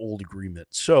under an old agreement.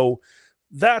 So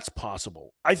that's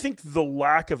possible. I think the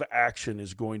lack of action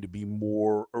is going to be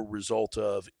more a result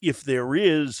of, if there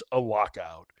is a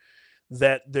lockout,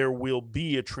 that there will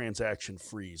be a transaction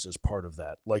freeze as part of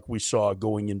that, like we saw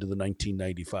going into the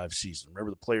 1995 season.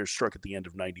 Remember, the players struck at the end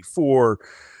of 94.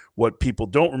 What people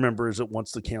don't remember is that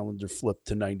once the calendar flipped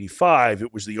to 95,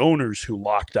 it was the owners who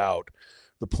locked out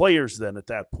the players then at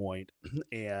that point,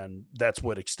 and that's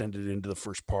what extended into the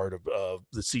first part of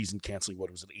the season, canceling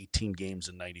what was it, 18 games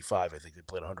in 95. I think they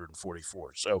played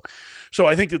 144. So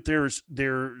I think that there's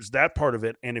that part of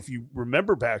it. And if you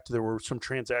remember back, there were some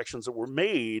transactions that were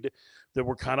made that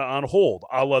were kind of on hold,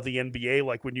 a la the NBA,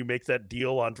 like when you make that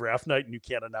deal on draft night and you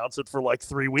can't announce it for like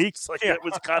 3 weeks. Like that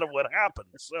was kind of what happened.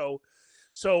 So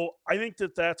I think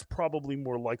that that's probably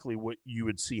more likely what you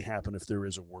would see happen if there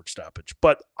is a work stoppage.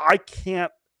 But I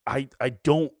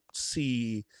don't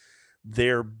see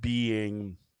there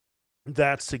being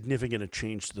that significant a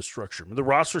change to the structure. I mean, the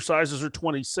roster sizes are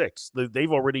 26.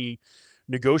 They've already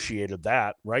negotiated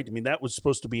that, right? I mean, that was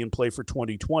supposed to be in play for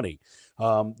 2020.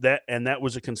 That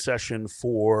was a concession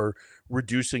for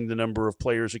reducing the number of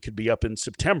players that could be up in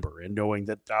September, and knowing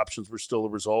that the options were still a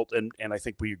result. And I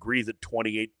think we agree that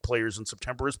 28 players in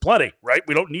September is plenty, right?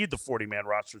 We don't need the 40-man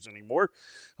rosters anymore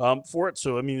for it.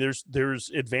 So, I mean,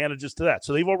 there's advantages to that.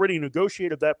 So they've already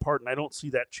negotiated that part, and I don't see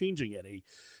that changing any.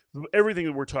 everything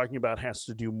that we're talking about has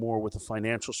to do more with the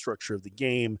financial structure of the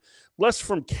game, less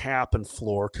from cap and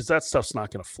floor, because that stuff's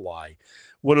not going to fly.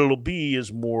 What it'll be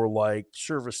is more like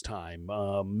service time,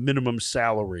 minimum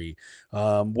salary,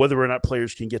 whether or not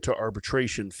players can get to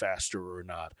arbitration faster or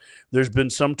not. There's been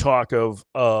some talk of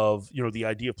the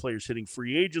idea of players hitting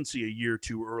free agency a year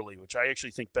too early, which I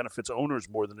actually think benefits owners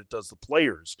more than it does the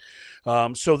players.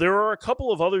 So there are a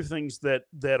couple of other things that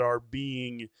are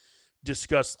being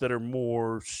discussed that are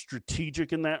more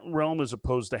strategic in that realm, as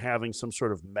opposed to having some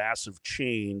sort of massive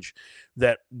change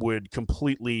that would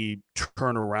completely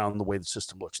turn around the way the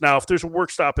system looks. Now, if there's a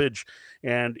work stoppage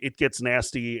and it gets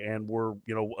nasty and we're,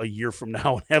 a year from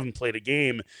now and haven't played a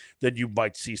game, then you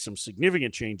might see some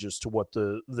significant changes to what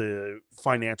the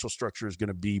financial structure is going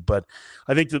to be. But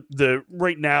I think that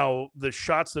right now, the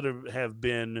shots that have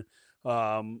been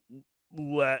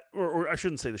or I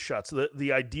shouldn't say the shots.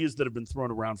 The ideas that have been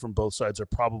thrown around from both sides are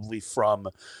probably from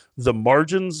the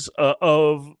margins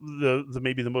of the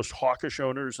maybe the most hawkish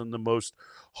owners and the most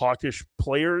hawkish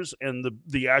players, and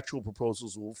the actual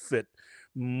proposals will fit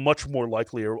much more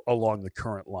likely along the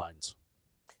current lines.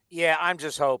 Yeah, I'm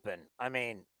just hoping. I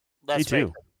mean, Me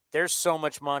too. There's so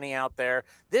much money out there.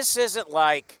 This isn't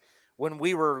like when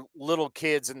we were little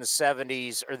kids in the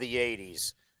 70s or the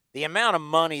 80s. The amount of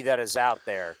money that is out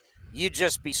there. You'd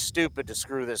just be stupid to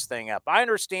screw this thing up. I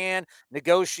understand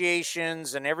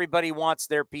negotiations and everybody wants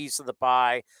their piece of the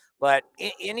pie, but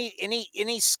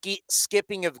any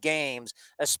skipping of games,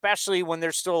 especially when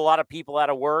there's still a lot of people out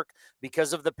of work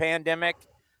because of the pandemic,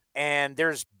 and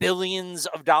there's billions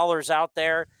of dollars out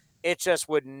there, it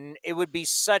would be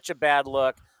such a bad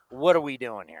look. What are we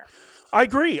doing here? I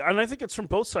agree, and I think it's from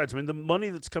both sides. I mean, the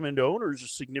money that's come into owners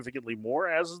is significantly more,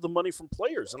 as is the money from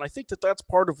players. And I think that that's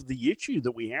part of the issue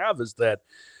that we have, is that,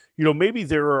 maybe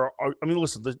there are, I mean,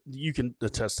 listen, you can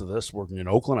attest to this working in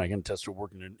Oakland. I can attest to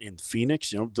working in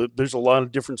Phoenix. There's a lot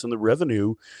of difference in the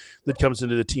revenue that comes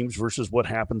into the teams versus what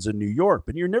happens in New York.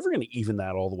 But you're never going to even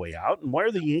that all the way out. And why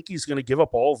are the Yankees going to give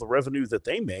up all of the revenue that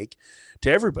they make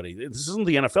to everybody? This isn't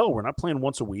the NFL. We're not playing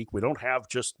once a week. We don't have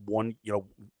just one,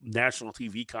 national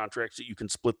TV contracts that you can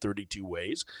split 32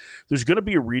 ways. There's going to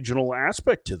be a regional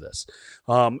aspect to this.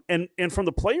 And from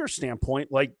the player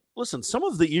standpoint, like, listen, some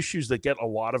of the issues that get a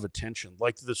lot of attention,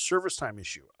 like the service time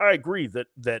issue, I agree that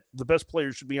the best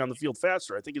players should be on the field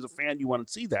faster. I think as a fan, you want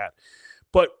to see that.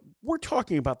 But we're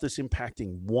talking about this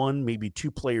impacting one, maybe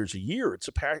two players a year. It's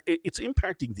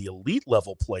impacting the elite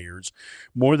level players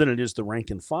more than it is the rank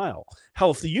and file.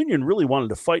 Hell, if the union really wanted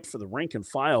to fight for the rank and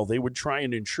file, they would try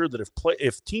and ensure that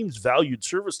if teams valued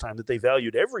service time, that they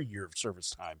valued every year of service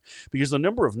time, because the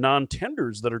number of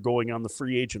non-tenders that are going on the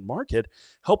free agent market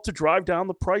help to drive down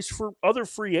the price for other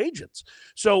free agents.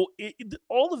 So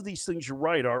all of these things, you're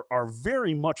right, are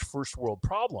very much first world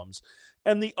problems.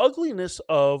 And the ugliness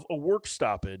of a work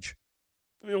stoppage,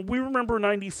 we remember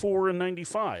 94 and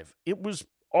 95. It was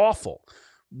awful.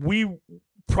 We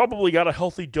probably got a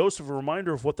healthy dose of a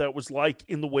reminder of what that was like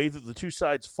in the way that the two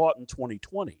sides fought in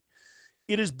 2020.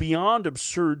 It is beyond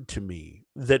absurd to me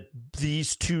that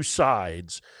these two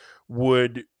sides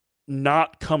would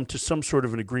not come to some sort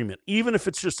of an agreement, even if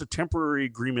it's just a temporary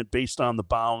agreement based on the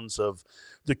bounds of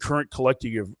the current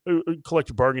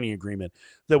collective bargaining agreement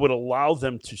that would allow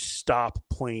them to stop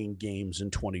playing games in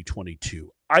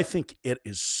 2022. I think it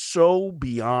is so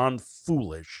beyond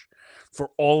foolish for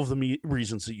all of the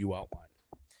reasons that you outlined.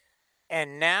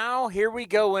 And now here we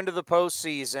go into the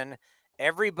postseason.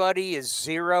 Everybody is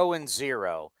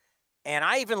 0-0. And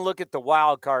I even look at the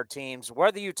wild card teams,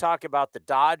 whether you talk about the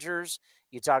Dodgers,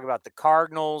 you talk about the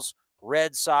Cardinals,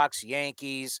 Red Sox,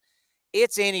 Yankees,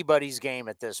 it's anybody's game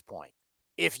at this point.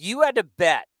 If you had to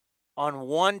bet on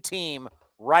one team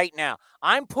right now,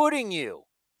 I'm putting you,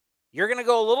 you're going to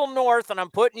go a little north, and I'm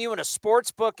putting you in a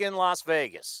sports book in Las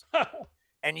Vegas.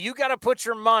 And you got to put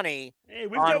your money. Hey,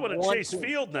 we've got one at Chase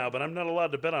Field now, but I'm not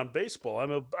allowed to bet on baseball.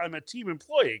 I'm a team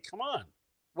employee. Come on.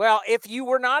 Well, if you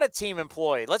were not a team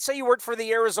employee, let's say you worked for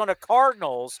the Arizona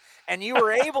Cardinals and you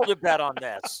were able to bet on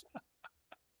this,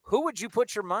 who would you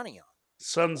put your money on?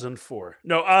 Suns and 4.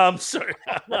 No, sorry.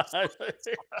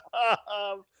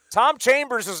 Tom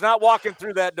Chambers is not walking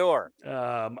through that door.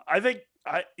 I think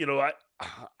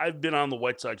I've been on the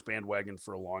White Sox bandwagon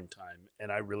for a long time,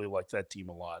 and I really like that team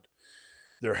a lot.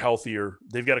 They're healthier.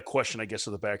 They've got a question, I guess,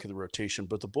 at the back of the rotation,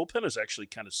 but the bullpen is actually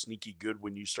kind of sneaky good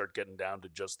when you start getting down to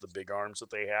just the big arms that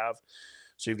they have.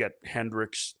 So you've got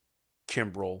Hendricks,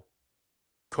 Kimbrel,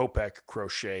 Kopech,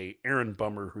 Crochet, Aaron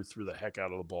Bummer, who threw the heck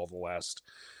out of the ball the last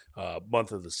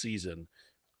month of the season.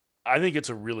 I think it's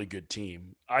a really good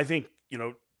team. I think,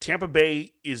 Tampa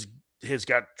Bay is has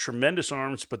got tremendous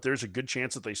arms, but there's a good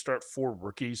chance that they start 4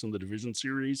 rookies in the division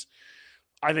series.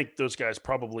 I think those guys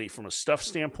probably, from a stuff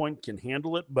standpoint, can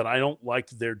handle it, but I don't like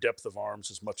their depth of arms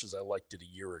as much as I liked it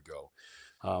a year ago.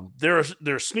 They're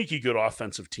a sneaky good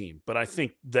offensive team, but I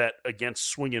think that against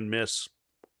swing and miss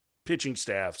pitching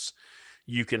staffs,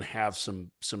 you can have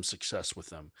some success with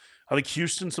them. I think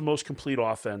Houston's the most complete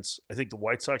offense. I think the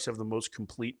White Sox have the most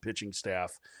complete pitching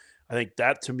staff. I think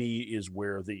that, to me, is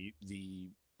where the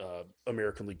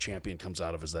American League champion comes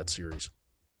out of, is that series.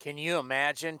 Can you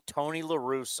imagine Tony La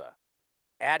Russa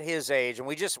at his age? And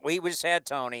we just had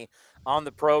Tony on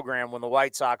the program when the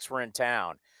White Sox were in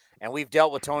town. And we've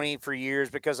dealt with Tony for years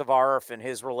because of Arf and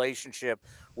his relationship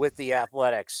with the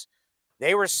Athletics.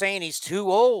 They were saying he's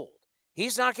too old.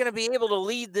 He's not going to be able to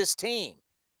lead this team.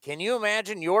 Can you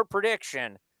imagine your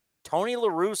prediction? Tony La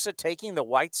Russa taking the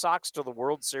White Sox to the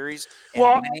World Series?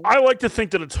 Well, I like to think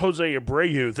that it's Jose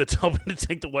Abreu that's helping to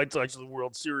take the White Sox to the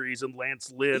World Series, and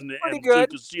Lance Lynn and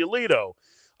Lucas Giolito.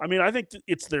 I mean, I think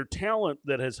it's their talent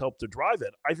that has helped to drive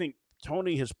it. I think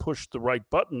Tony has pushed the right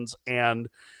buttons, and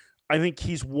I think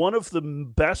he's one of the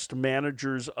best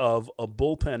managers of a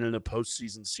bullpen in a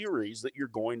postseason series that you're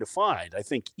going to find. I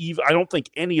don't think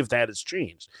any of that has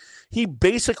changed. He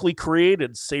basically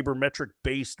created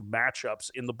sabermetric-based matchups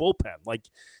in the bullpen. Like,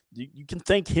 you can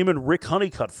thank him and Rick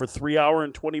Honeycutt for 3-hour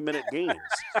and 20-minute games.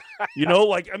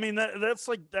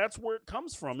 That's where it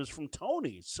comes from, is from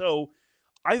Tony. So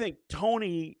I think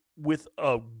Tony, with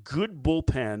a good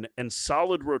bullpen and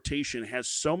solid rotation, has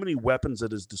so many weapons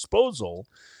at his disposal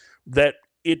that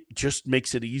it just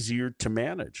makes it easier to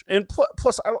manage. And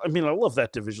plus, I love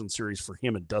that division series for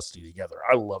him and Dusty together.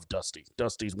 I love Dusty.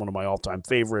 Dusty's one of my all-time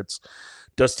favorites.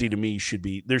 Dusty, to me,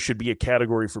 there should be a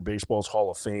category for baseball's Hall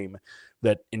of Fame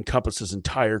that encompasses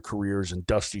entire careers, and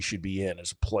Dusty should be in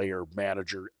as a player,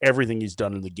 manager. Everything he's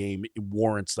done in the game, it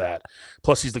warrants that.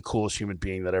 Plus, he's the coolest human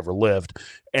being that ever lived.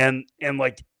 And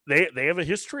they have a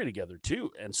history together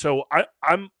too. And so I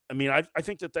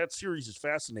think that series is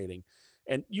fascinating.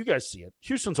 And you guys see it.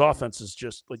 Houston's offense is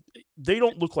just like, they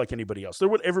don't look like anybody else. They're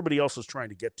what everybody else is trying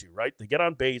to get to, right? They get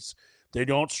on base, they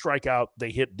don't strike out, they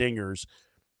hit dingers.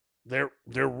 They're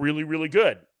really, really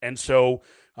good. And so,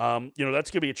 that's going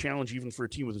to be a challenge even for a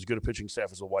team with as good a pitching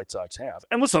staff as the White Sox have.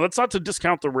 And listen, that's not to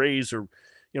discount the Rays or,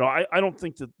 I don't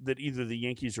think that either the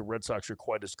Yankees or Red Sox are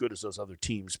quite as good as those other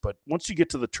teams. But once you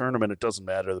get to the tournament, it doesn't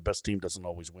matter. The best team doesn't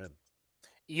always win.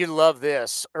 You love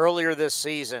this. Earlier this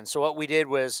season, so what we did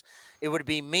was, it would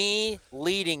be me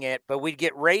leading it, but we'd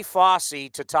get Ray Fosse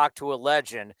to talk to a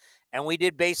legend, and we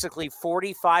did basically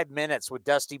 45 minutes with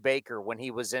Dusty Baker when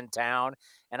he was in town.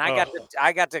 And I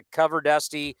got to cover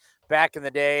Dusty back in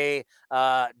the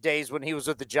days when he was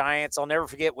with the Giants. I'll never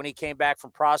forget when he came back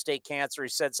from prostate cancer. He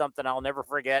said something I'll never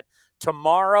forget.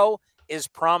 Tomorrow is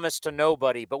promised to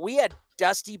nobody, but we had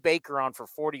Dusty Baker on for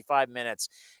 45 minutes.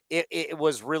 It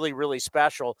was really, really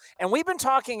special. And we've been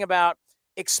talking about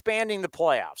expanding the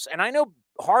playoffs. And I know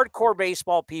hardcore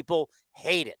baseball people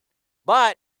hate it.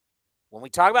 But when we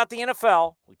talk about the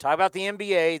NFL, we talk about the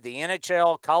NBA, the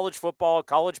NHL, college football,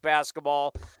 college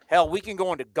basketball, hell, we can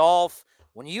go into golf.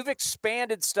 When you've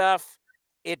expanded stuff,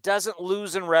 it doesn't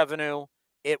lose in revenue.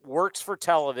 It works for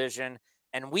television.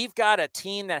 And we've got a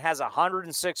team that has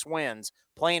 106 wins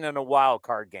playing in a wild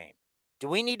card game. Do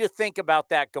we need to think about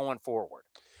that going forward?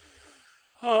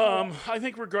 I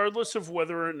think regardless of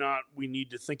whether or not we need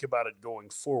to think about it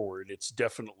going forward, it's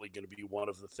definitely going to be one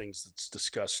of the things that's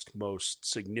discussed most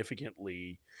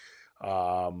significantly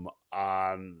in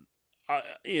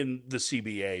the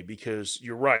CBA, because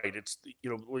you're right. It's,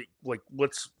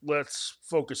 let's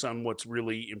focus on what's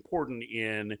really important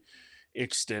in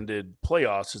extended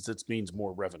playoffs, is it means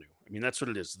more revenue. I mean, that's what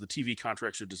it is. The TV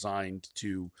contracts are designed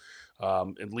to,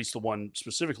 at least the one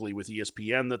specifically with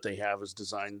ESPN that they have, is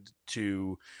designed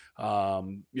to,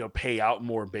 pay out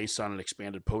more based on an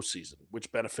expanded postseason, which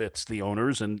benefits the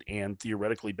owners and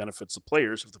theoretically benefits the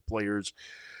players if the players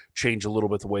change a little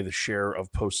bit the way the share of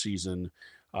postseason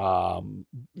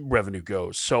revenue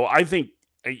goes. So I think,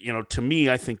 to me,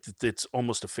 I think that it's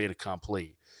almost a fait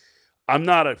accompli. I'm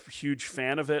not a huge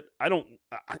fan of it. I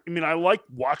like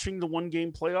watching the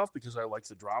one-game playoff because I like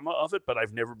the drama of it, but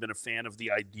I've never been a fan of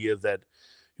the idea that,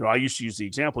 I used to use the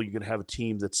example, you could have a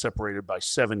team that's separated by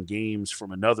 7 games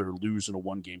from another lose in a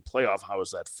one-game playoff. How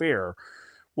is that fair?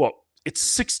 Well, it's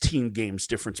 16 games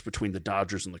difference between the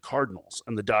Dodgers and the Cardinals,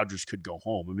 and the Dodgers could go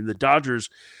home. I mean, the Dodgers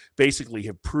basically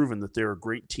have proven that they're a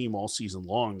great team all season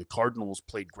long. The Cardinals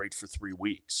played great for 3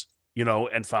 weeks.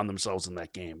 And found themselves in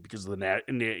that game because of the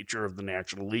nature of the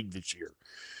National League this year.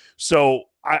 So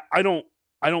I don't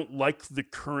I don't like the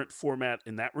current format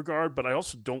in that regard, but I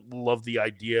also don't love the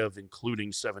idea of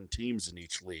including 7 teams in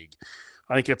each league.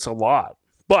 I think it's a lot.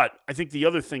 But I think the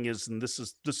other thing is, and this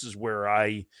is where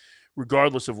I,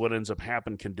 regardless of what ends up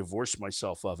happening, can divorce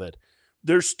myself of it.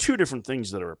 There's 2 different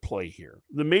things that are at play here.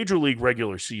 The Major League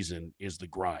regular season is the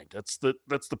grind. That's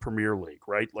the Premier League,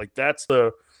 right? Like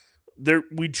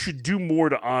we should do more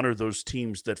to honor those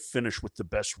teams that finish with the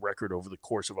best record over the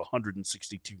course of a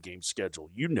 162 game schedule.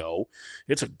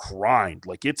 It's a grind.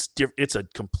 Like it's a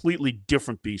completely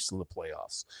different beast than the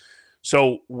playoffs.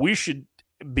 So we should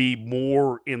be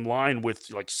more in line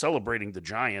with like celebrating the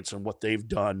Giants and what they've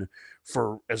done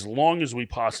for as long as we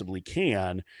possibly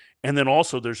can. And then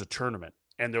also there's a tournament,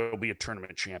 and there will be a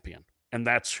tournament champion, and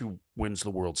that's who wins the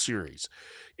World Series.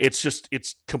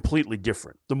 It's completely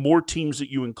different. The more teams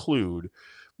that you include,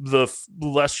 the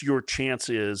less your chance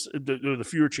is, the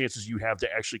fewer chances you have to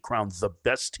actually crown the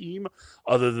best team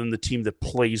other than the team that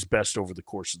plays best over the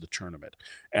course of the tournament.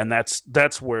 And that's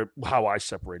how I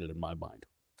separate it in my mind.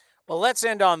 Well, let's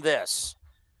end on this.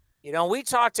 We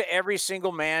talk to every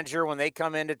single manager when they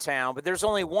come into town, but there's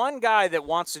only one guy that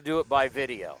wants to do it by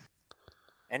video,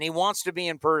 and he wants to be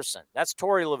in person. That's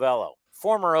Torey Lovullo,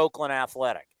 former Oakland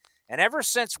Athletic. And ever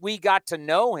since we got to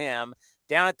know him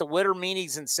down at the winter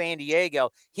meetings in San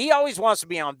Diego, he always wants to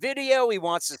be on video. He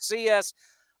wants to see us.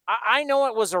 I know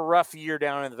it was a rough year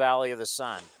down in the Valley of the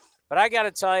Sun, but I got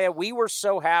to tell you, we were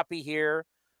so happy here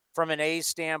from an A's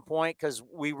standpoint because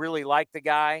we really like the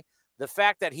guy. The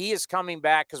fact that he is coming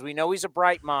back, because we know he's a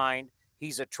bright mind,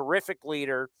 he's a terrific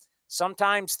leader.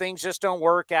 Sometimes things just don't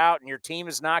work out and your team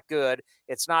is not good.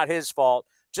 It's not his fault.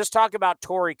 Just talk about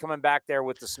Torey coming back there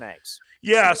with the Snakes.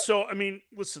 Yeah, so, I mean,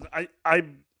 listen,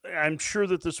 I'm sure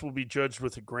that this will be judged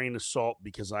with a grain of salt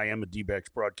because I am a D-backs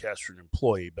broadcaster and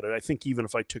employee, but I think even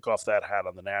if I took off that hat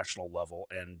on the national level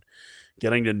and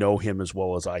getting to know him as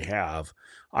well as I have,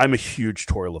 I'm a huge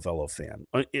Torey Lovullo fan.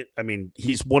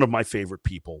 He's one of my favorite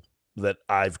people that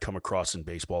I've come across in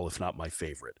baseball, if not my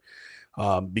favorite,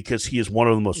 because he is one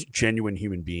of the most genuine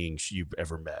human beings you've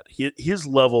ever met. His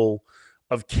level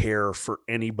of care for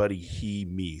anybody he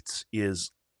meets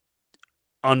is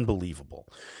unbelievable.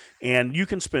 And you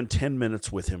can spend 10 minutes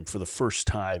with him for the first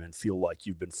time and feel like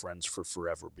you've been friends for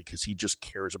forever because he just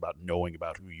cares about knowing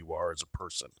about who you are as a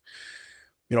person.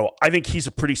 I think he's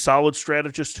a pretty solid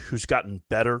strategist who's gotten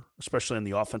better, especially on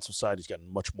the offensive side. He's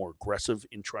gotten much more aggressive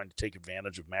in trying to take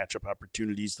advantage of matchup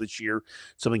opportunities this year,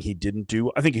 something he didn't do.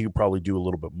 I think he could probably do a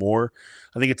little bit more.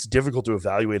 I think it's difficult to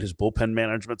evaluate his bullpen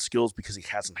management skills because he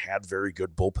hasn't had very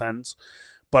good bullpens.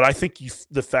 But I think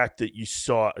the fact that you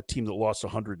saw a team that lost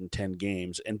 110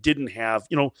 games and didn't have,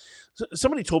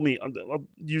 somebody told me, I'll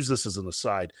use this as an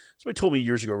aside. Somebody told me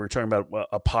years ago, we were talking about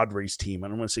a Padres team,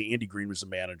 and I want to say Andy Green was the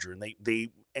manager, and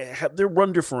they had, their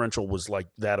run differential was like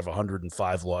that of a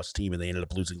 105 loss team, and they ended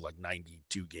up losing like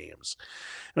 92 games.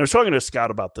 And I was talking to a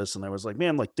scout about this, and I was like,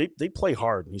 man, like they play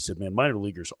hard. And he said, man, minor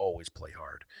leaguers always play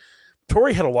hard.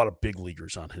 Torey had a lot of big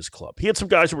leaguers on his club. He had some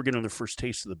guys that were getting their first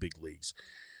taste of the big leagues.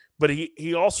 But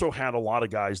he also had a lot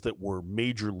of guys that were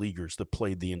major leaguers that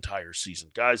played the entire season,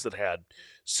 guys that had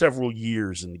several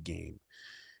years in the game.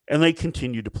 And they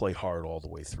continued to play hard all the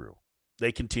way through.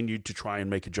 They continued to try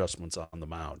and make adjustments on the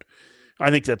mound.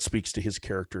 I think that speaks to his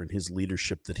character and his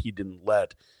leadership that he didn't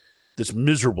let this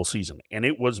miserable season, and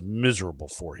it was miserable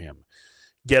for him,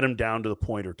 get him down to the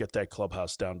point or get that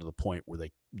clubhouse down to the point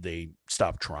where they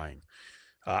stopped trying.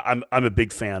 I'm a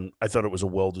big fan. I thought it was a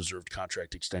well-deserved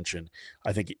contract extension.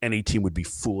 I think any team would be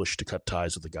foolish to cut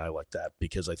ties with a guy like that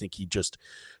because I think he just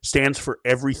stands for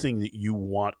everything that you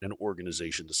want an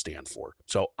organization to stand for.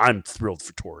 So I'm thrilled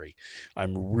for Torey.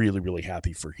 I'm really, really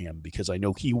happy for him because I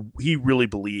know he really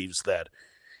believes that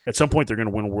at some point they're going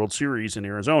to win a World Series in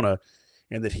Arizona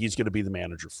and that he's going to be the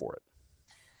manager for it.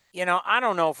 I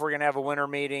don't know if we're going to have a winter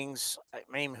meetings. I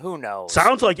mean, who knows?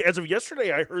 Sounds like as of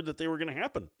yesterday, I heard that they were going to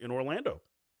happen in Orlando.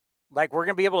 Like we're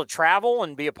going to be able to travel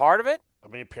and be a part of it? I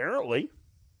mean, apparently.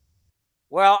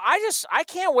 Well, I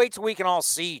can't wait till we can all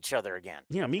see each other again.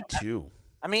 Yeah, me too.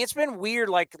 I mean, it's been weird.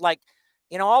 Like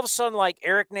all of a sudden, like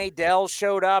Eric Nadel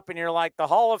showed up and you're like the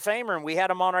Hall of Famer. And we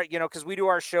had him on our, because we do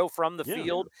our show from the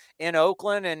field in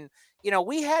Oakland. And,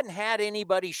 we hadn't had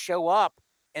anybody show up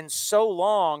in so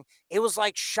long. It was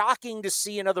like shocking to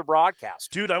see another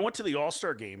broadcast. Dude, I went to the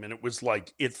All-Star game and it was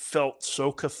like, it felt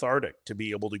so cathartic to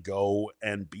be able to go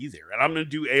and be there. And I'm going to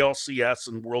do ALCS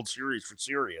and World Series for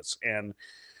Sirius. And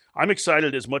I'm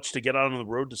excited as much to get out on the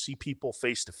road to see people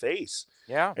face to face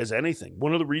as anything.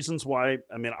 One of the reasons why,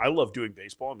 I mean, I love doing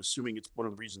baseball. I'm assuming it's one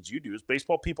of the reasons you do is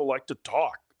baseball people like to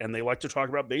talk and they like to talk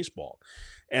about baseball.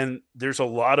 And there's a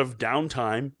lot of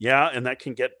downtime. Yeah. And that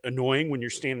can get annoying when you're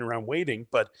standing around waiting,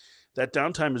 but that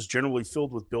downtime is generally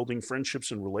filled with building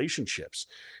friendships and relationships.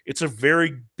 It's a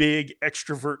very big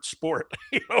extrovert sport,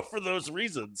 for those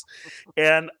reasons.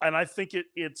 And I think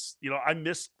it's, I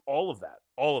miss all of that.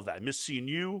 All of that. I miss seeing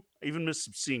you. I even miss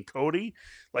seeing Cody.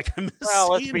 Like I miss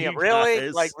seeing you really?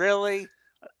 guys. Like really?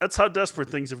 That's how desperate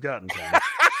things have gotten, Tom.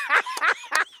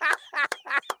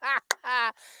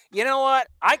 You know what?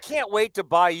 I can't wait to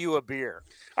buy you a beer.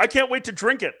 I can't wait to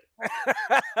drink it.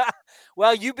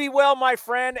 Well, you be well, my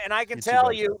friend, and I can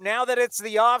tell you, now that it's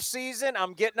the off season,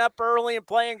 I'm getting up early and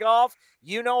playing golf.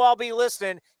 I'll be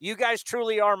listening. You guys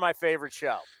truly are my favorite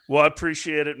show. Well, I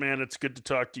appreciate it, man. It's good to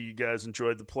talk to you guys.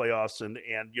 Enjoyed the playoffs, and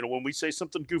when we say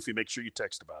something goofy, make sure you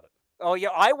text about it. Oh yeah,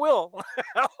 I will.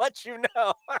 I'll let you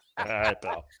know. All right,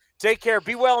 pal. Take care.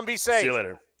 Be well and be safe. See you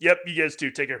later. Yep, you guys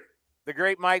too. Take care. The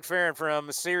great Mike Ferrin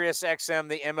from Sirius XM,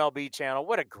 the MLB channel.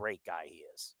 What a great guy he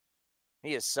is.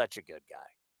 He is such a good guy.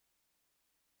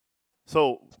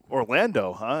 So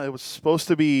Orlando, huh? It was supposed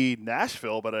to be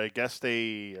Nashville, but I guess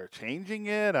they are changing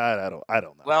it. I don't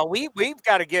know. Well, we've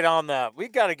got to get on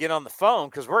the phone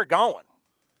because we're going.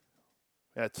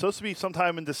 Yeah, it's supposed to be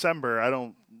sometime in December. I've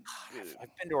been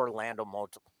to Orlando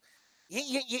multiple.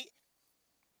 We're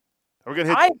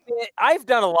gonna hit. I've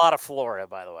done a lot of Florida,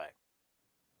 by the way.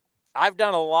 I've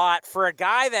done a lot for a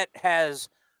guy that has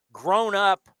grown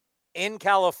up in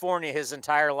California his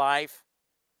entire life.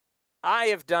 I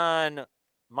have done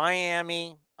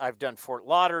Miami. I've done Fort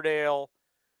Lauderdale,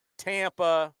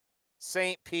 Tampa,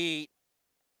 St. Pete,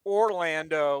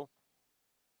 Orlando,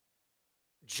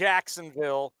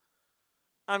 Jacksonville.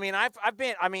 I mean, I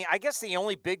guess the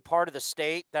only big part of the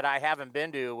state that I haven't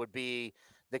been to would be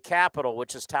the capital,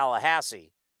 which is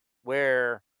Tallahassee,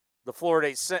 where the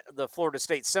Florida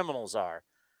State Seminoles are.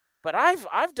 But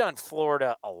I've done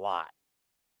Florida a lot.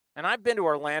 And I've been to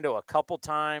Orlando a couple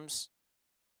times.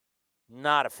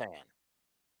 Not a fan.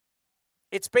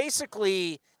 It's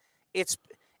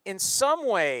in some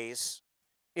ways,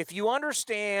 if you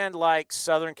understand like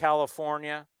Southern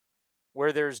California,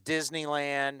 where there's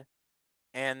Disneyland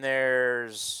and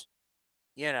there's,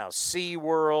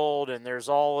 SeaWorld and there's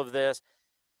all of this,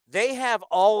 they have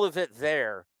all of it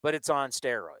there, but it's on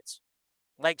steroids.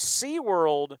 Like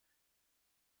SeaWorld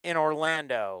in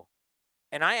Orlando,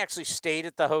 and I actually stayed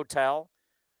at the hotel.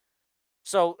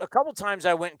 So a couple times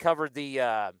I went and covered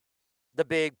the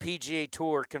big PGA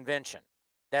Tour convention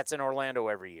that's in Orlando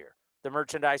every year, the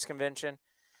merchandise convention.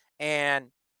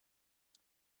 And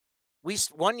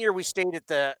one year we stayed at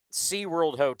the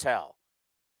SeaWorld Hotel.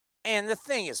 And the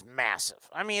thing is massive.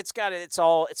 I mean, it's got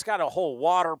a whole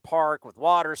water park with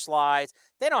water slides.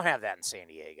 They don't have that in San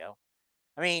Diego.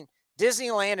 I mean,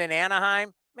 Disneyland in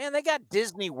Anaheim, man, they got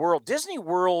Disney World. Disney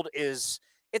World it's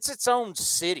its own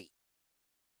city.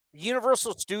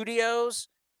 Universal Studios,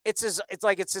 it's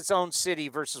its own city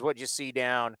versus what you see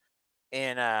down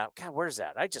in where's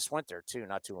that? I just went there too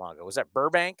not too long ago. Was that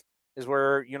Burbank? Is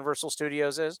where Universal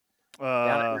Studios is?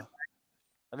 I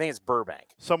think it's Burbank.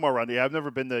 Somewhere around. Yeah, I've never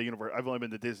been to I've only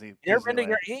been to Disney.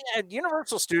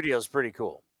 Universal Studios is pretty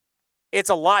cool. It's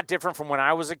a lot different from when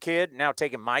I was a kid. Now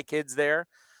taking my kids there,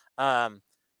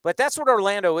 but that's what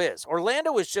Orlando is.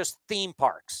 Orlando is just theme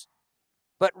parks,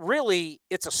 but really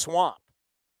it's a swamp.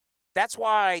 That's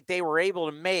why they were able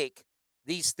to make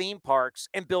these theme parks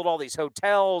and build all these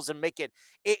hotels and make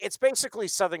it's basically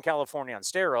Southern California on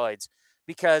steroids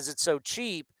because it's so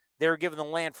cheap. They were given the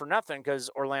land for nothing because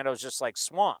Orlando is just like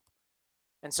swamp.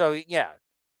 And so, yeah,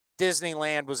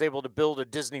 Disneyland was able to build a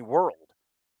Disney World.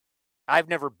 I've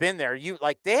never been there.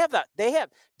 They have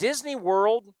Disney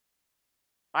World.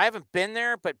 I haven't been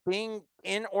there, but being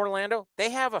in Orlando,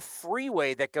 they have a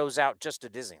freeway that goes out just to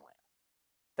Disneyland.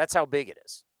 That's how big it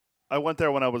is. I went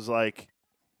there when I was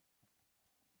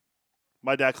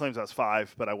my dad claims I was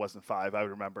 5, but I wasn't 5. I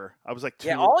remember I was like 2.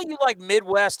 Yeah, all you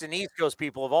Midwest and East Coast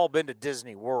people have all been to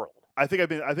Disney World. I think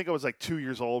I was 2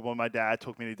 years old when my dad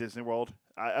took me to Disney World.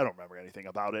 I don't remember anything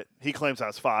about it. He claims I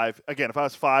was 5. Again, if I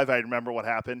was 5, I remember what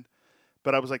happened.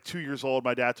 But I was 2 years old.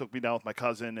 My dad took me down with my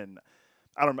cousin, and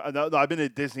I don't know. I've been to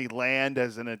Disneyland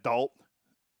as an adult,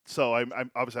 so I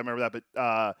obviously I remember that. But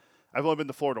I've only been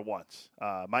to Florida once.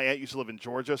 My aunt used to live in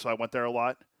Georgia, so I went there a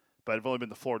lot. But I've only been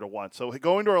to Florida once. So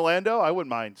going to Orlando, I wouldn't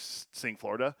mind seeing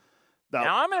Florida.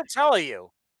 Now I'm going to tell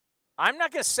you, I'm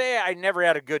not going to say I never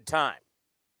had a good time.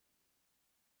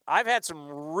 I've had some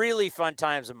really fun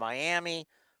times in Miami.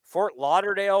 Fort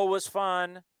Lauderdale was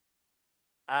fun.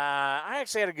 I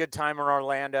actually had a good time in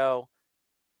Orlando.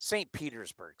 St.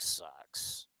 Petersburg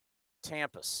sucks.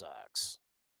 Tampa sucks.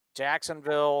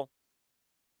 Jacksonville,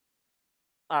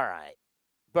 all right.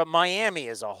 But Miami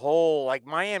as a whole, like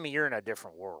Miami, you're in a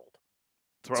different world.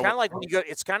 It's kind of like when you go.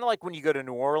 It's kind of like when you go to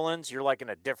New Orleans, you're like in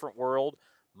a different world.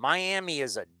 Miami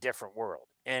is a different world,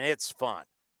 and it's fun.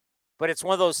 But it's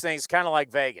one of those things, kind of like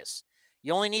Vegas.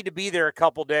 You only need to be there a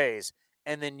couple days,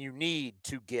 and then you need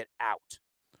to get out.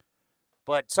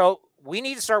 But so we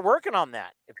need to start working on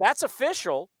that. If that's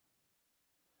official,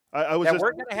 we're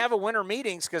going to have a winter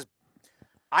meetings, because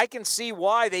I can see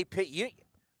why they pick you.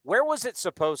 Where was it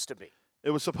supposed to be?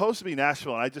 It was supposed to be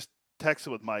Nashville, and I just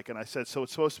texted with Mike, and I said, so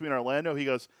it's supposed to be in Orlando? He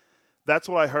goes, that's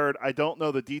what I heard. I don't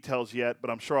know the details yet, but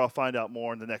I'm sure I'll find out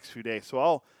more in the next few days.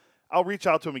 So I'll reach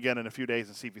out to him again in a few days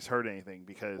and see if he's heard anything.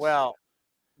 Because, well,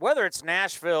 whether it's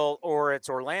Nashville or it's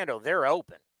Orlando, they're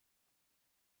open.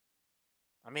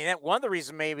 I mean, one of the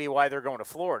reasons maybe why they're going to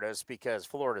Florida is because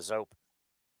Florida's open.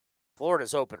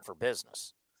 Florida's open for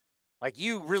business. Like,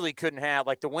 you really couldn't have,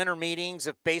 like, the winter meetings,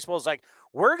 if baseball's like,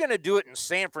 we're going to do it in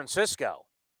San Francisco.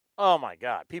 Oh, my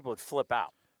God. People would flip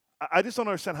out. I just don't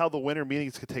understand how the winter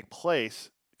meetings could take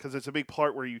place, because it's a big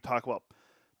part where you talk about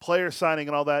players signing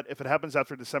and all that, if it happens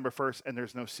after December 1st and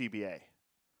there's no CBA.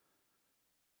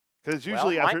 Because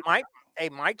usually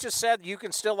Mike just said you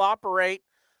can still operate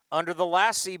under the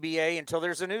last CBA until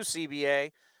there's a new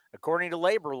CBA, according to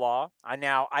labor law.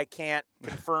 I can't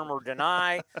confirm or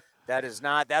deny.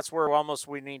 That's where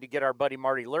we need to get our buddy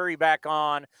Marty Lurie back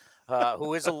on,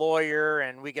 who is a lawyer,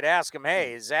 and we could ask him,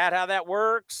 hey, is that how that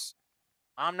works?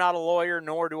 I'm not a lawyer,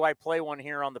 nor do I play one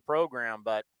here on the program,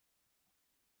 but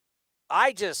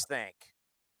I just think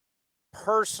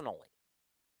personally,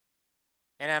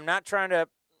 and I'm not trying to,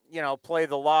 play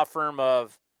the law firm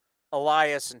of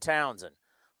Elias and Townsend,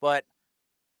 but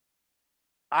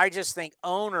I just think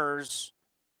owners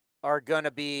are going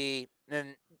to be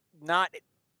I'm not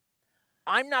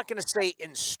going to say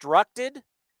instructed.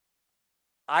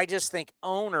 I just think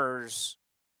owners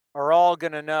are all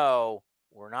going to know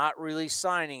we're not really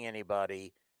signing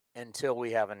anybody until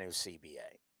we have a new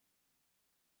CBA.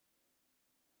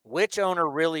 Which owner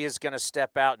really is going to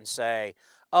step out and say,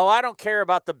 oh, I don't care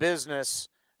about the business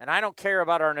and I don't care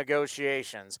about our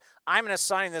negotiations. I'm going to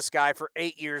sign this guy for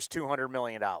 8 years, $200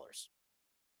 million.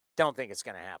 Don't think it's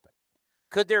going to happen.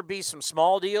 Could there be some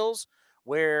small deals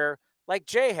where, like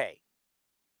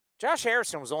Josh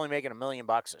Harrison was only making $1 million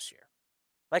this year.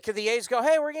 Like, could the A's go,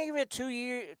 hey, we're going to give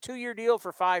you a two-year deal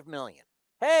for $5 million?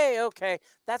 Hey, okay,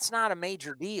 that's not a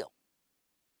major deal.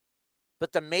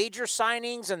 But the major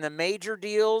signings and the major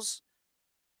deals,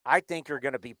 I think, are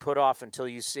going to be put off until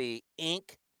you see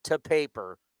ink to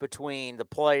paper between the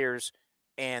players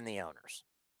and the owners.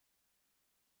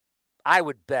 I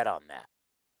would bet on that.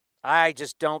 I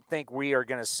just don't think we are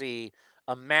going to see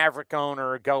a Maverick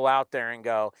owner go out there and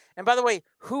go, and by the way,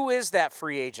 who is that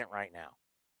free agent right now?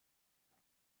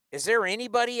 Is there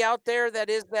anybody out there that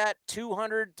is that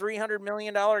 $200, $300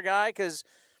 million guy? Because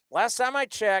last time I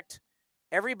checked,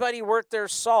 everybody worth their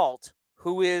salt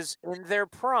who is in their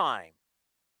prime.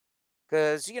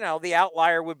 Because, the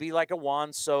outlier would be like a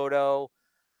Juan Soto,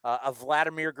 a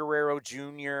Vladimir Guerrero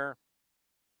Jr.,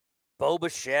 Bo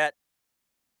Bichette.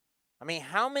 I mean,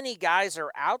 how many guys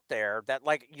are out there that,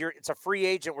 like, it's a free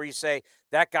agent where you say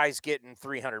that guy's getting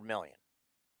 $300 million?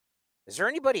 Is there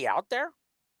anybody out there?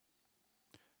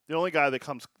 The only guy that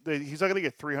he's not going to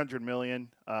get $300 million,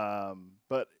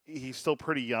 but he's still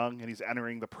pretty young and he's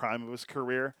entering the prime of his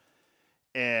career.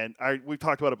 And we've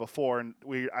talked about it before, and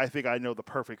I think I know the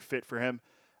perfect fit for him.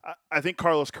 I think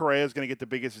Carlos Correa is going to get the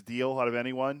biggest deal out of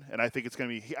anyone, and I think it's going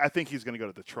to be. I think he's going to go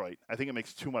to Detroit. I think it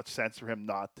makes too much sense for him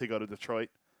not to go to Detroit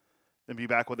and be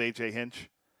back with AJ Hinch.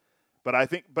 But I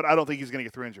don't think he's going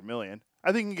to get $300 million.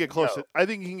 I think he can get close. I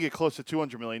think he can get close to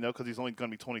 $200 million though, because he's only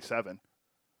going to be 27.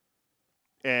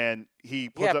 And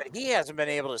but he hasn't been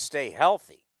able to stay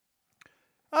healthy.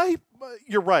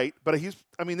 You're right, but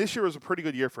this year was a pretty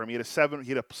good year for him. He had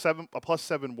a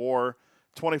 +7 WAR,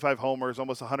 25 homers,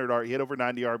 almost 100 He had over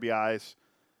 90 RBIs,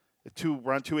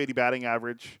 around 280 batting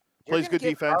average. Plays good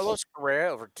defense. Carlos Correa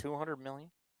over $200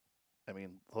 million.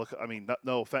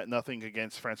 Nothing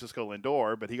against Francisco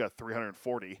Lindor, but he got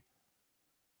 340.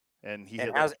 And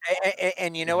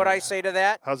and you know what I say to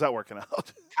that? How's that working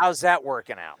out? How's that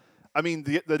working out? I mean,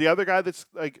 the other guy that's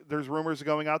like, there's rumors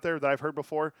going out there that I've heard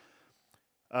before,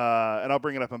 and I'll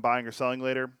bring it up in buying or selling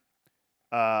later.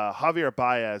 Javier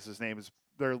Baez, his name is.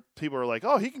 People are like,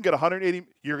 oh, he can get 180.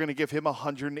 You're going to give him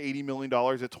 $180 million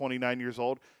at 29 years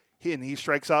old, he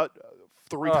strikes out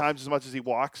three times as much as he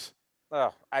walks.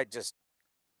 Oh,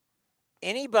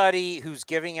 Anybody who's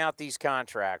giving out these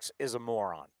contracts is a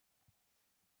moron.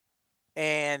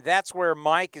 And that's where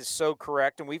Mike is so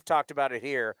correct, and we've talked about it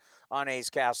here on A's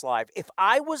Cast Live. If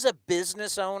I was a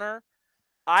business owner,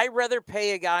 I'd rather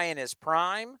pay a guy in his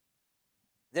prime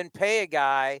than pay a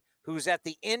guy who's at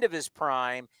the end of his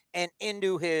prime and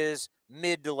into his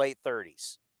mid to late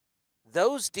 30s.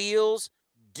 Those deals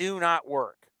do not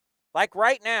work. Like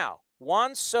right now,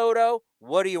 Juan Soto,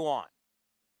 what do you want?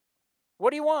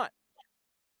 What do you want?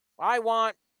 I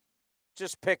want,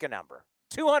 just pick a number,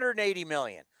 $280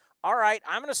 million. All right,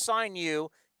 I'm going to sign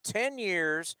you 10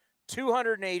 years,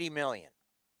 $280 million.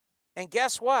 And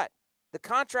guess what? The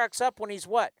contract's up when he's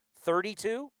what,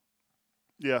 32?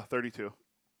 Yeah, 32.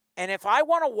 And if I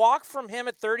want to walk from him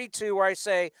at 32, where I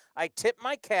say, I tip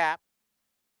my cap,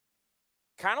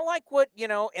 kind of like what,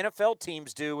 NFL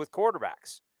teams do with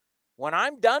quarterbacks. When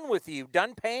I'm done with you,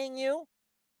 done paying you,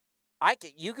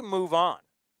 you can move on.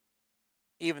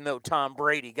 Even though Tom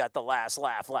Brady got the last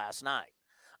laugh last night.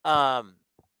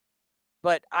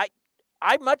 But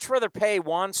I'd much rather pay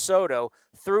Juan Soto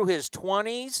through his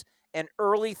 20s and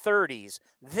early 30s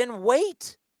than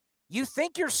wait. You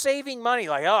think you're saving money,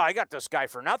 like, oh, I got this guy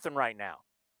for nothing right now.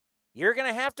 You're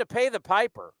going to have to pay the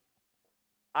piper.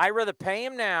 I'd rather pay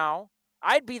him now.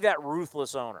 I'd be that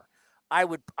ruthless owner. I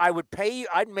would pay you.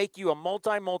 I'd make you a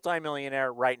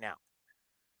multi-millionaire right now.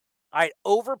 I'd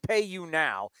overpay you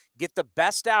now, get the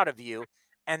best out of you,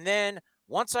 and then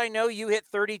once I know you hit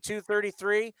 32,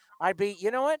 33, I'd be, you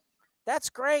know what? That's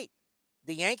great.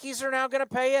 The Yankees are now going to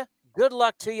pay you. Good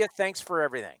luck to you. Thanks for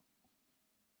everything.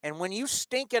 And when you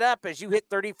stink it up as you hit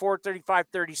 34, 35,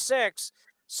 36,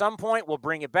 some point we'll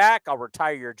bring you back. I'll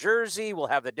retire your jersey. We'll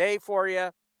have the day for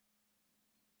you.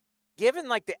 Given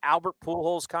like the Albert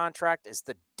Pujols contract is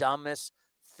the dumbest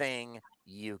thing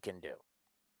you can do.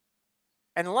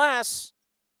 Unless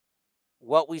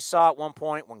what we saw at one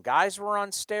point when guys were on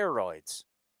steroids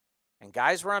and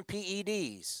guys were on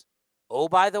PEDs, oh,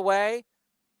 by the way,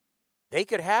 they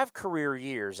could have career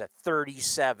years at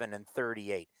 37 and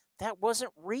 38. That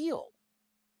wasn't real.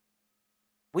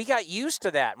 We got used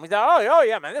to that. And we thought, oh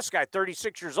yeah, man, this guy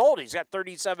 36 years old. He's got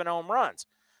 37 home runs.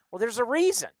 Well, there's a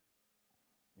reason.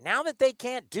 Now that they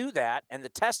can't do that and the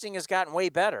testing has gotten way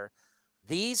better,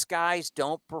 these guys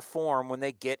don't perform when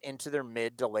they get into their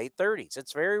mid to late 30s.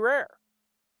 It's very rare.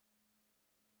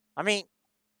 I mean,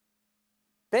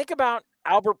 think about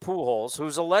Albert Pujols,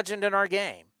 who's a legend in our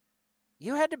game.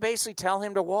 You had to basically tell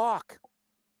him to walk.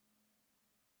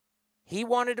 He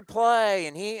wanted to play,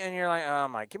 and you're like, oh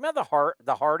my, give me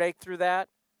the heartache through that.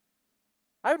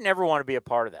 I would never want to be a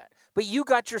part of that. But you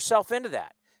got yourself into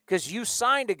that because you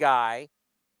signed a guy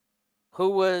who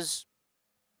was,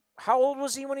 how old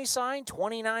was he when he signed?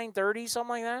 29, 30,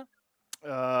 something like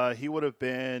that? He would have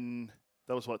been,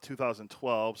 that was what,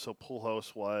 2012. So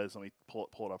Pujols was, let me pull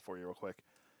it up for you real quick.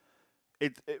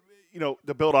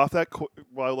 To build off that,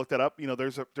 while I looked that up,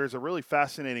 there's a really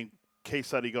fascinating case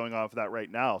study going on for that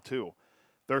right now, too.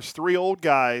 There's 3 old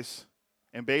guys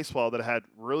in baseball that had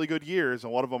really good years,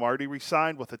 and one of them already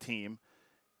re-signed with a team,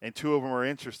 and 2 of them are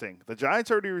interesting. The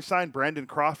Giants already re-signed Brandon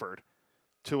Crawford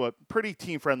to a pretty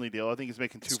team-friendly deal. I think he's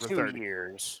making 2 for 30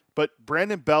 years. But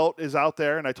Brandon Belt is out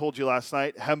there, and I told you last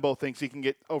night, Hembo thinks he can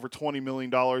get over $20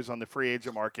 million on the free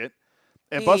agent market.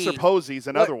 And Buster Posey's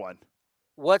another one.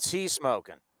 What's he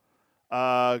smoking?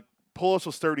 Pujols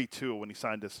was 32 when he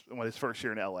signed his first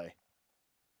year in L.A.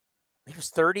 He was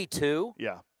 32?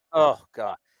 Yeah. Oh,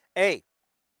 God. Hey,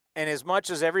 and as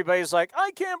much as everybody's like, I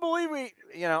can't believe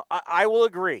I will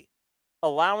agree.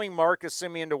 Allowing Marcus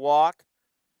Semien to walk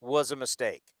was a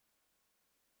mistake.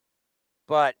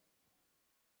 But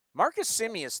Marcus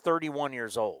Semien is 31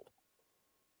 years old.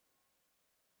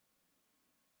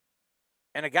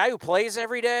 And a guy who plays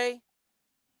every day,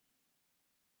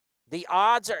 the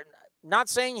odds are, not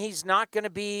saying he's not going to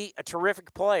be a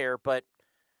terrific player, but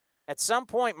at some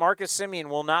point, Marcus Semien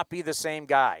will not be the same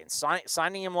guy. And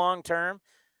signing him long-term,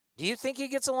 do you think he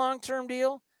gets a long-term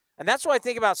deal? And that's what I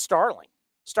think about Starling.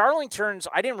 Starling turns,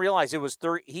 I didn't realize it was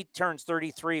he turns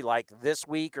 33 like this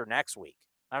week or next week.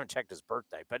 I haven't checked his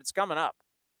birthday, but it's coming up.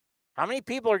 How many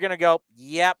people are going to go,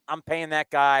 yep, I'm paying that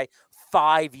guy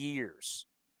 5 years?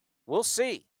 We'll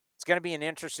see. It's going to be an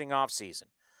interesting offseason.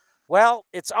 Well,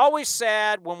 it's always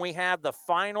sad when we have the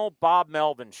final Bob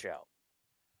Melvin show.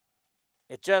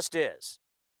 It just is.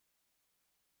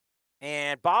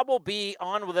 And Bob will be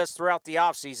on with us throughout the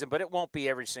offseason, but it won't be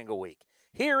every single week.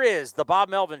 Here is the Bob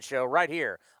Melvin Show right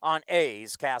here on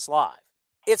A's Cast Live.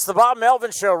 It's the Bob Melvin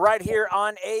Show right here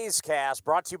on A's Cast,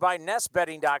 brought to you by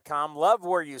NestBetting.com. Love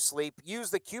where you sleep.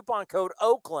 Use the coupon code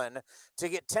Oakland to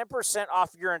get 10%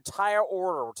 off your entire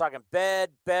order. We're talking bed,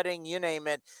 bedding, you name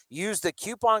it. Use the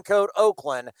coupon code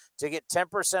Oakland to get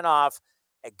 10% off.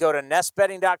 Go to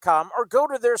NestBetting.com or go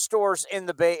to their stores in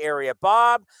the Bay Area.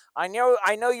 Bob, I know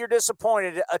you're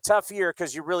disappointed. A tough year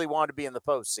because you really wanted to be in the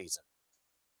postseason.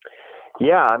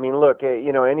 Yeah, I mean, look,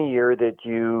 any year that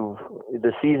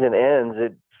the season ends,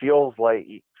 it feels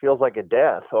like a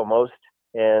death almost.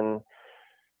 And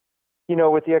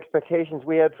with the expectations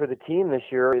we had for the team this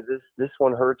year, this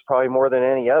one hurts probably more than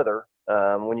any other.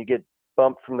 When you get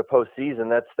bumped from the postseason,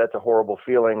 that's a horrible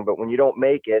feeling. But when you don't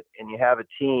make it and you have a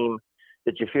team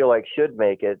that you feel like should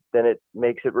make it, then it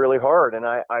makes it really hard. And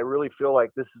I really feel like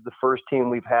this is the first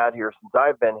team we've had here since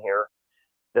I've been here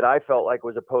that I felt like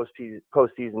was a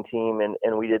postseason team,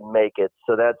 and we didn't make it.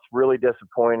 So that's really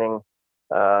disappointing.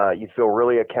 You feel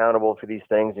really accountable for these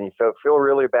things, and you feel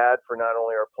really bad for not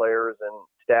only our players and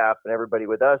staff and everybody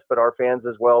with us, but our fans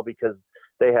as well, because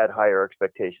they had higher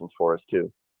expectations for us too.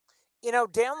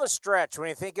 Down the stretch, when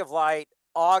you think of like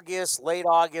August, late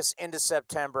August into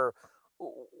September,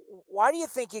 why do you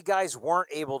think you guys weren't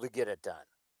able to get it done?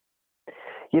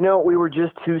 We were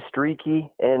just too streaky,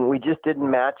 and we just didn't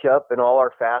match up in all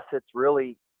our facets,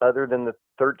 really, other than the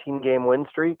 13-game win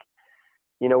streak.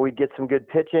 We'd get some good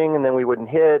pitching, and then we wouldn't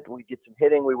hit. We'd get some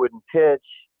hitting, we wouldn't pitch.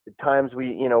 At times,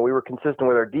 we were consistent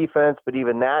with our defense, but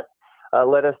even that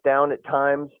let us down at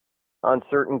times on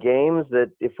certain games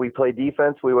that if we played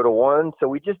defense, we would have won. So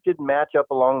we just didn't match up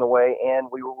along the way, and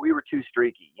we were too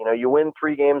streaky. You win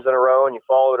 3 games in a row, and you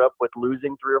follow it up with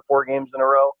losing 3 or 4 games in a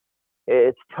row.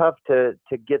 It's tough to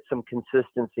get some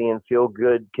consistency and feel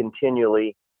good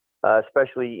continually,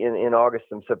 especially in August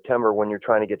and September when you're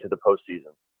trying to get to the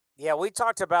postseason. Yeah, we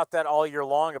talked about that all year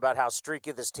long, about how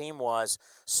streaky this team was.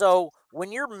 So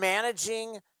when you're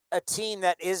managing a team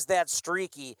that is that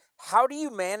streaky, how do you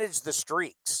manage the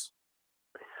streaks?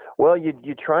 Well,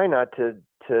 you try not to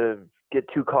get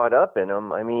too caught up in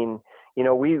them. I mean,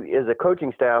 we as a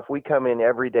coaching staff, we come in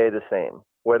every day the same.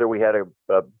 Whether we had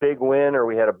a big win or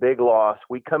we had a big loss,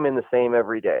 we come in the same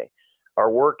every day. Our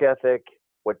work ethic,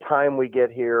 what time we get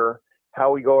here,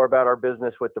 how we go about our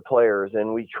business with the players,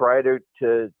 and we try to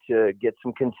get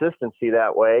some consistency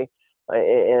that way.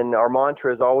 And our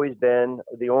mantra has always been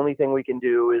the only thing we can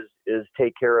do is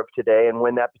take care of today and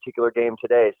win that particular game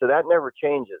today. So that never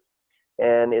changes.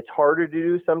 And it's harder to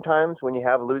do sometimes when you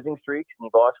have losing streaks and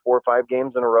you've lost 4 or 5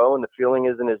 games in a row and the feeling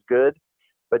isn't as good.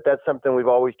 But that's something we've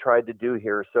always tried to do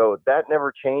here. So that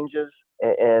never changes.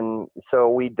 And so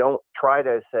we don't try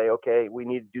to say, okay, we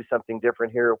need to do something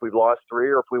different here if we've lost 3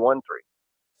 or if we won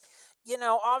 3.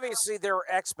 Obviously there are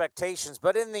expectations,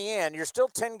 but in the end, you're still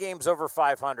 10 games over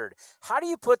 500. How do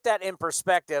you put that in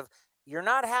perspective? You're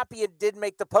not happy you did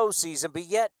make the postseason, but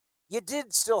yet you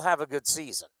did still have a good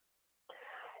season.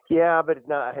 Yeah, but it's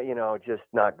not, just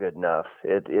not good enough.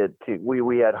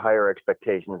 We had higher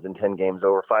expectations than 10 games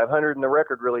over 500, and the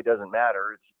record really doesn't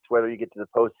matter. It's whether you get to the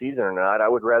postseason or not. I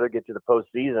would rather get to the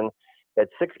postseason at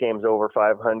 6 games over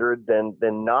 500 than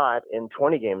not in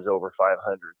 20 games over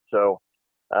 500. So,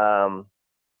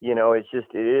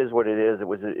 it is what it is. It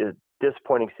was a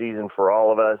disappointing season for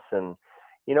all of us, and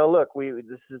look,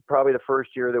 this is probably the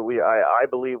first year that I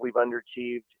believe we've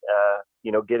underachieved,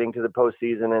 getting to the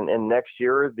postseason. And next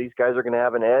year, these guys are going to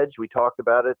have an edge. We talked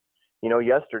about it,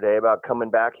 yesterday about coming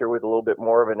back here with a little bit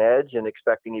more of an edge and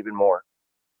expecting even more.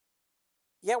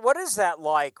 Yeah, what is that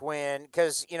like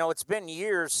because, it's been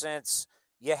years since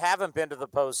you haven't been to the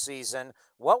postseason.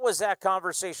 What was that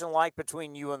conversation like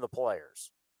between you and the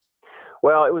players?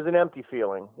 Well, it was an empty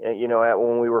feeling,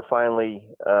 when we were finally,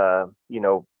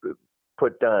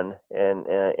 put done,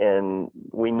 and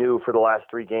we knew for the last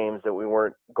 3 games that we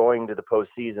weren't going to the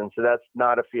postseason. So that's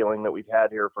not a feeling that we've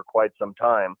had here for quite some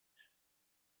time.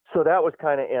 So that was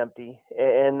kind of empty.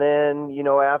 And then,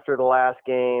 after the last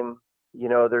game,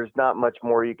 there's not much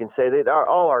more you can say.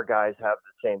 All our guys have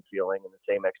the same feeling and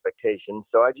the same expectations.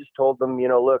 So I just told them,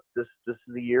 look, this is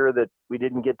the year that we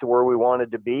didn't get to where we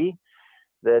wanted to be.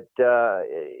 That,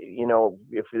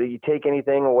 if you take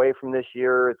anything away from this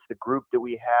year, it's the group that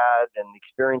we had and the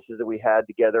experiences that we had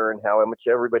together and how much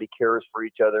everybody cares for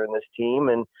each other in this team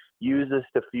and use this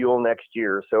to fuel next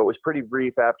year. So it was pretty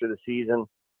brief after the season.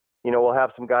 We'll have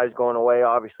some guys going away.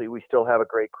 Obviously, we still have a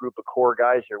great group of core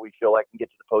guys here we feel like can get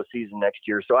to the postseason next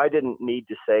year. So I didn't need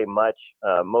to say much.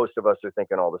 Most of us are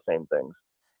thinking all the same things.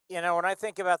 When I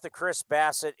think about the Chris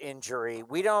Bassett injury,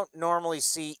 we don't normally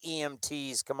see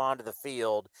EMTs come onto the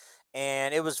field,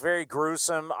 and it was very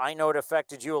gruesome. I know it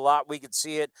affected you a lot. We could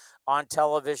see it on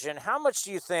television. How much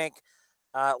do you think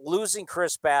losing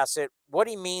Chris Bassett, what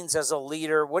he means as a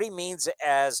leader, what he means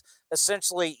as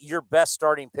essentially your best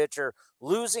starting pitcher,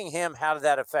 losing him, how did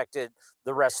that affect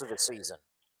the rest of the season?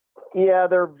 Yeah,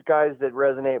 there are guys that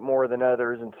resonate more than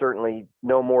others, and certainly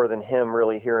no more than him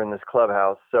really here in this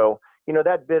clubhouse. So,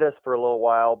 that bit us for a little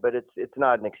while, but it's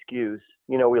not an excuse.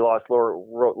 We lost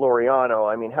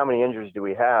Laureano. I mean, how many injuries do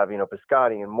we have?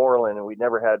 Piscotty and Moreland, and we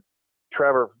never had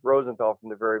Trevor Rosenthal from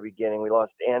the very beginning. We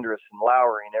lost Andrus and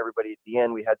Lowry and everybody at the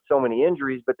end. We had so many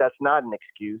injuries, but that's not an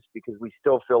excuse because we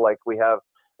still feel like we have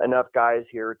enough guys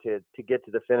here to get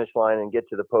to the finish line and get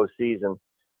to the postseason.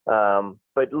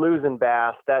 But losing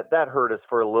Bass, that hurt us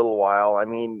for a little while. I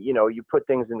mean, you put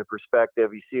things into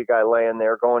perspective. You see a guy laying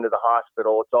there going to the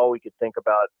hospital. It's all we could think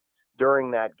about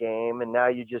during that game. And now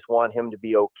you just want him to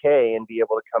be okay and be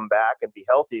able to come back and be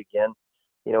healthy again.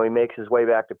 He makes his way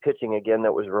back to pitching again.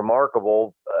 That was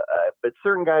remarkable. But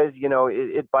certain guys,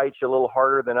 it bites you a little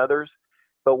harder than others,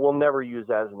 but we'll never use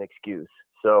that as an excuse.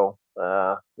 So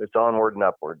it's onward and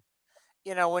upward.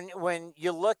 When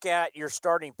you look at your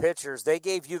starting pitchers, they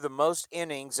gave you the most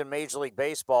innings in Major League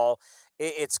Baseball.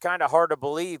 It's kind of hard to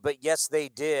believe, but yes, they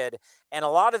did. And a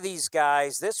lot of these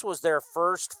guys, this was their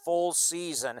first full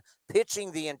season,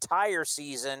 pitching the entire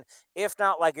season, if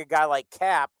not like a guy like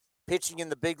Cap, pitching in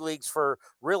the big leagues for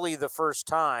really the first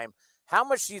time. How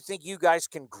much do you think you guys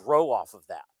can grow off of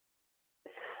that?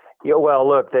 Yeah, well,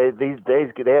 look, these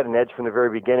days they had an edge from the very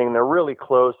beginning. They're really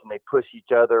close and they push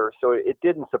each other. So it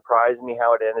didn't surprise me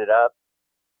how it ended up,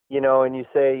 and you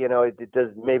say,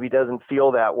 it doesn't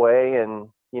feel that way. And,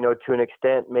 to an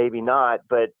extent, maybe not.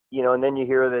 But, and then you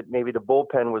hear that maybe the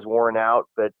bullpen was worn out.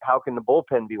 But how can the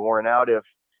bullpen be worn out if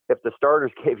the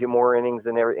starters gave you more innings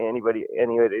than anybody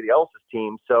else's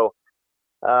team? So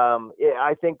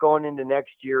I think going into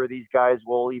next year, these guys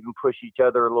will even push each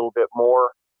other a little bit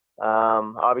more.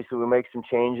 Obviously we make some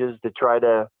changes to try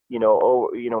to,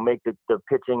 make the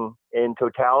pitching in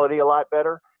totality a lot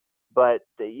better. But,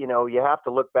 you have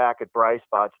to look back at bright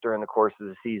spots during the course of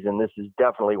the season. This is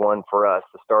definitely one for us.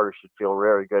 The starters should feel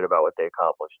very good about what they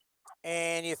accomplished.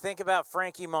 And you think about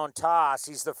Frankie Montas,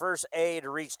 he's the first A to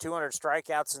reach 200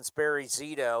 strikeouts since Barry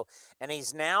Zito, and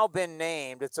he's now been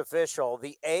named, it's official,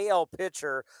 the AL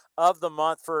pitcher of the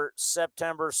month for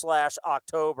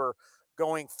September/October,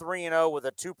 going 3-0 with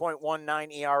a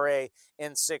 2.19 ERA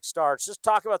in 6 starts. Just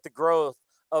talk about the growth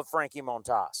of Frankie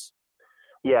Montas.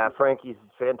 Yeah, Frankie's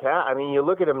fantastic. I mean, you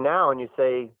look at him now and you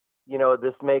say,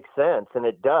 this makes sense, and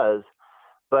it does.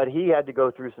 But he had to go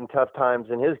through some tough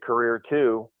times in his career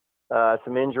too.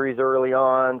 Some injuries early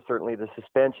on, certainly the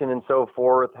suspension and so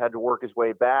forth, had to work his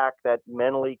way back. That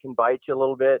mentally can bite you a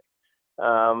little bit.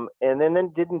 And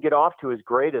then didn't get off to his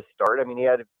greatest start. I mean, he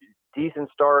had a decent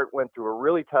start, went through a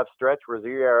really tough stretch where his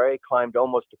ERA climbed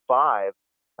almost to 5.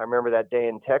 I remember that day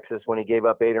in Texas when he gave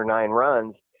up 8 or 9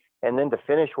 runs. And then to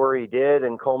finish where he did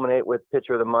and culminate with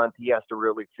pitcher of the month, he has to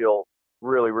really feel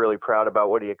really, really proud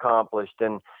about what he accomplished.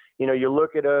 And, you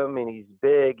look at him and he's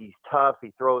big, he's tough,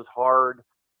 he throws hard.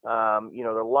 There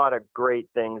are a lot of great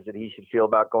things that he should feel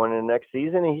about going into next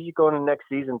season. And he should go into next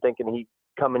season thinking he's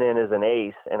coming in as an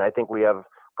ace. And I think we have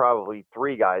probably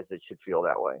 3 guys that should feel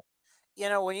that way.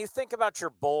 When you think about your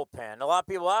bullpen, a lot of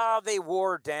people, they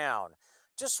wore down.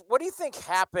 Just what do you think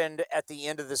happened at the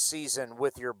end of the season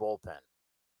with your bullpen?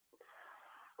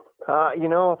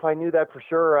 If I knew that for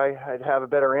sure, I'd have a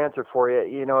better answer for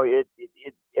you.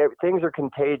 Things are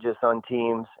contagious on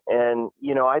teams. And,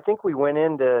 I think we went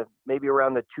into maybe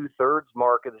around the 2/3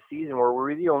 mark of the season where we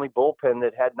were the only bullpen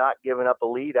that had not given up a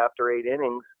lead after 8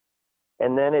 innings.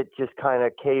 And then it just kind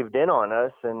of caved in on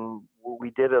us and we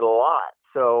did it a lot.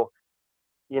 So,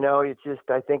 it's just,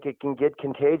 I think it can get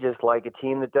contagious, like a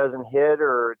team that doesn't hit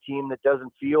or a team that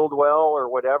doesn't field well or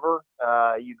whatever.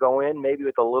 You go in maybe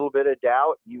with a little bit of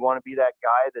doubt. You want to be that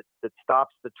guy that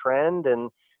stops the trend and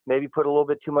maybe put a little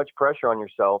bit too much pressure on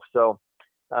yourself. So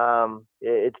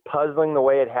it's puzzling the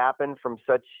way it happened from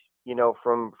such,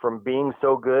 from being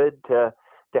so good to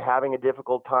having a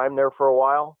difficult time there for a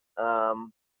while.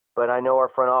 But I know our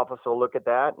front office will look at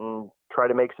that and try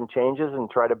to make some changes and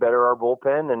try to better our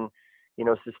bullpen and,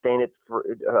 sustain it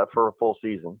for a full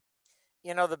season.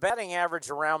 The batting average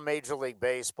around Major League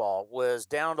Baseball was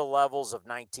down to levels of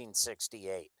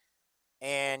 1968.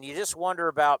 And you just wonder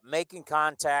about making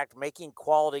contact, making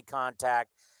quality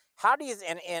contact. How do you,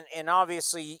 and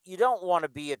obviously you don't want to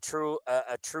be a true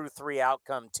 3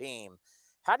 outcome team.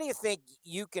 How do you think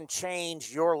you can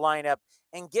change your lineup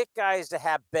and get guys to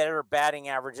have better batting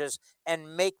averages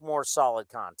and make more solid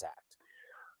contact?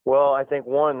 Well, I think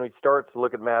we start to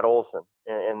look at Matt Olson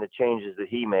and the changes that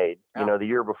he made. The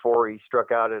year before he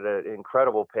struck out at an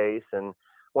incredible pace, and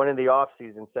went in the off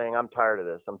season saying, I'm tired of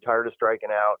this. I'm tired of striking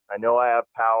out. I know I have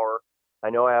power. I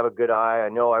know I have a good eye. I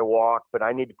know I walk, but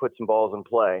I need to put some balls in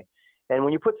play. And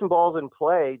when you put some balls in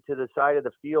play to the side of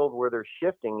the field where they're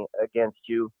shifting against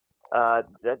you,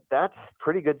 that's a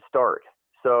pretty good start.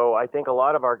 So I think a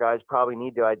lot of our guys probably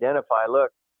need to identify,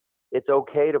 look, it's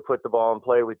okay to put the ball in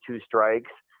play with 2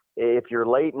 strikes. If you're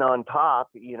late and on top,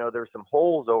 there's some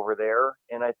holes over there.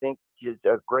 And I think just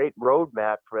a great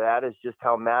roadmap for that is just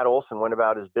how Matt Olson went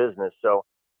about his business. So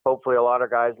hopefully a lot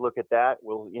of guys look at that.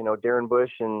 Darren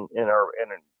Bush and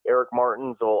Eric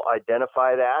Martins will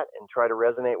identify that and try to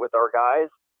resonate with our guys.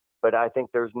 But I think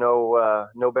there's no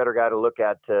better guy to look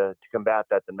at to combat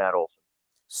that than Matt Olson.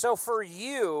 So for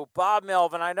you, Bob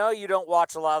Melvin, I know you don't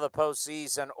watch a lot of the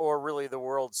postseason or really the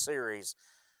World Series.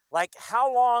 Like,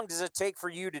 how long does it take for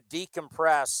you to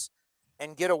decompress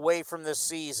and get away from this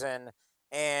season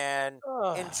and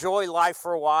enjoy life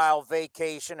for a while,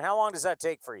 vacation? How long does that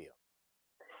take for you?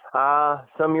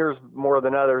 Some years more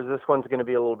than others. This one's going to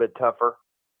be a little bit tougher.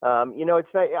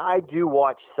 I do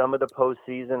watch some of the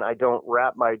postseason. I don't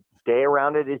wrap my day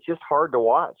around it. It's just hard to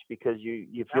watch because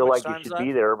you feel like you should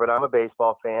be there. But I'm a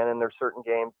baseball fan, and there's certain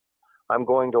games I'm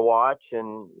going to watch,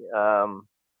 and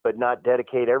but not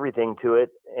dedicate everything to it.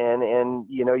 And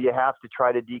you have to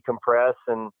try to decompress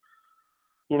and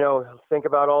think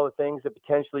about all the things that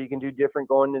potentially you can do different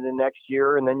going into the next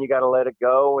year, and then you got to let it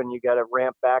go, and you got to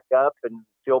ramp back up and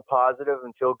feel positive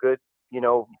and feel good,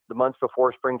 the months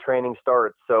before spring training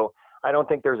starts. So I don't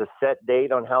think there's a set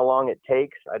date on how long it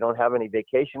takes. I don't have any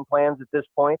vacation plans at this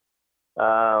point.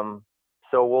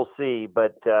 So we'll see,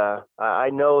 but I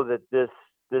know that this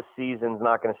season's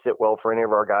not going to sit well for any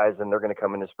of our guys, and they're going to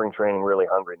come into spring training really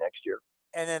hungry next year.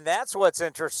 And then that's what's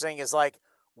interesting is, like,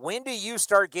 when do you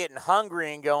start getting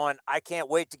hungry and going, I can't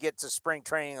wait to get to spring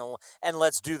training and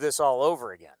let's do this all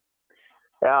over again?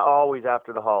 Yeah, always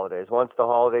after the holidays. Once the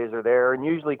holidays are there, and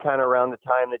usually kind of around the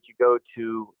time that you go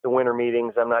to the winter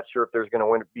meetings. I'm not sure if there's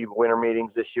going to be winter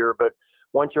meetings this year, but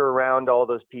once you're around all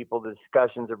those people, the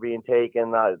discussions are being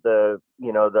taken, the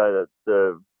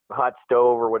hot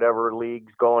stove or whatever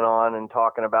league's going on and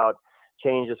talking about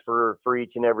changes for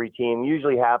each and every team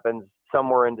usually happens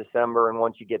somewhere in December. And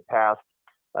once you get past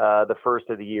the first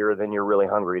of the year, then you're really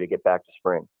hungry to get back to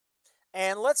spring.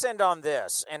 And let's end on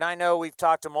this. And I know we've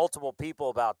talked to multiple people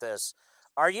about this.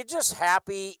 Are you just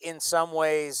happy in some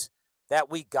ways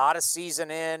that we got a season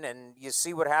in, and you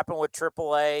see what happened with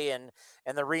AAA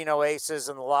and the Reno Aces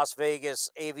and the Las Vegas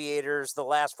Aviators, the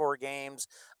last 4 games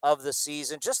of the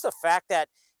season? Just the fact that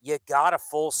you got a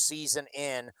full season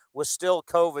in with still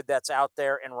COVID that's out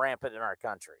there and rampant in our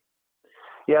country.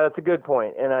 Yeah, that's a good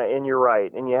point, and you're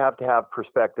right, and you have to have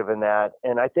perspective in that.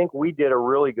 And I think we did a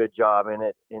really good job in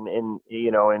it,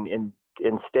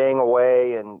 in staying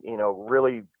away, and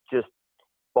really just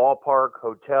ballpark,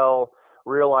 hotel,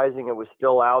 realizing it was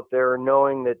still out there,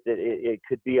 knowing that it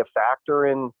could be a factor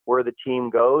in where the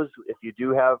team goes if you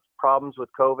do have problems with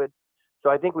COVID. So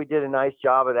I think we did a nice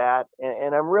job of that,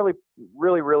 and I'm really,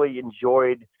 really, really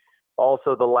enjoyed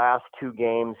also the last 2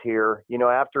 games here,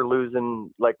 after losing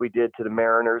like we did to the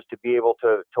Mariners, to be able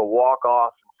to walk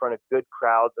off in front of good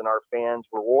crowds and our fans,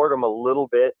 reward them a little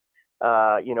bit,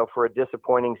 for a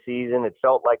disappointing season. It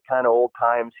felt like kind of old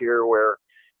times here where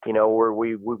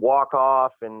we walk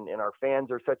off and our fans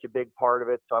are such a big part of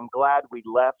it. So I'm glad we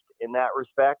left in that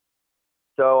respect.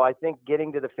 So I think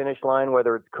getting to the finish line,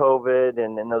 whether it's COVID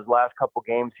and those last couple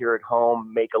games here at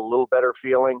home, make a little better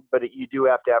feeling. But you do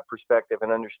have to have perspective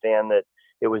and understand that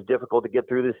it was difficult to get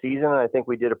through the season. And I think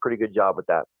we did a pretty good job with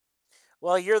that.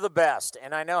 Well, you're the best.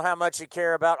 And I know how much you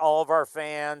care about all of our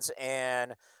fans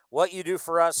and what you do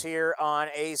for us here on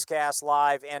A's Cast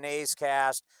Live and A's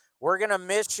Cast. We're going to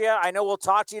miss you. I know we'll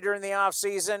talk to you during the off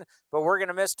season, but we're going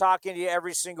to miss talking to you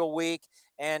every single week.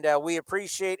 And we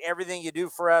appreciate everything you do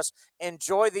for us.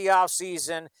 Enjoy the off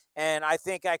season. And I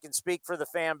think I can speak for the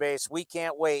fan base. We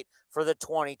can't wait for the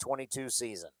 2022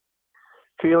 season.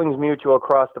 Feelings mutual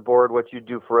across the board, what you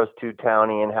do for us too,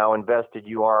 Townie, and how invested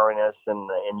you are in us, and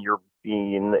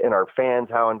in our fans,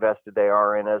 how invested they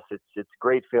are in us. It's a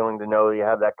great feeling to know you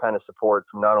have that kind of support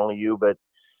from not only you, but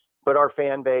our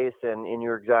fan base, and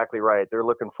you're exactly right. They're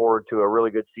looking forward to a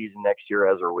really good season next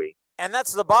year, as are we. And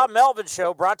that's the Bob Melvin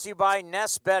Show, brought to you by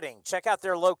Nest Bedding. Check out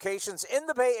their locations in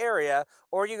the Bay Area,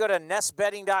 or you go to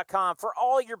nestbedding.com for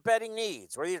all your bedding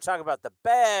needs. Whether you're talking about the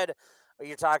bed, or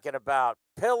you're talking about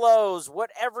pillows,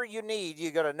 whatever you need, you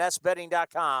go to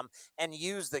nestbedding.com and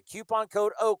use the coupon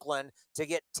code Oakland to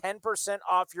get 10%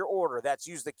 off your order. That's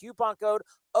use the coupon code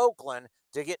Oakland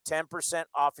to get 10%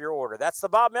 off your order. That's the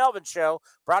Bob Melvin Show,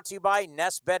 brought to you by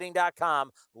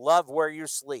nestbedding.com. Love where you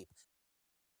sleep.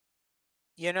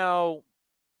 You know,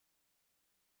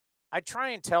 I try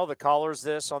and tell the callers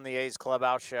this on the A's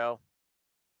Clubhouse show.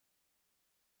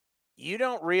 You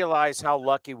don't realize how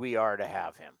lucky we are to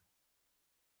have him.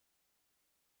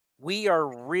 We are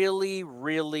really,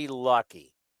 really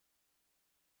lucky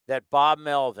that Bob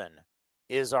Melvin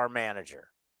is our manager.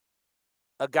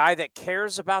 A guy that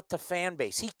cares about the fan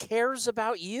base. He cares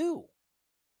about you.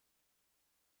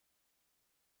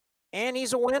 And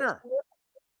he's a winner.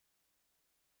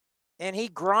 And he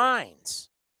grinds.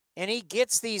 And he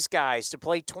gets these guys to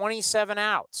play 27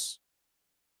 outs.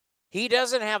 He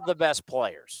doesn't have the best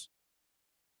players,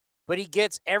 but he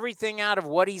gets everything out of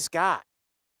what he's got.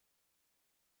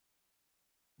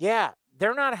 Yeah,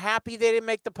 they're not happy they didn't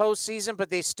make the postseason, but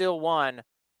they still won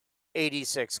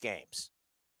 86 games.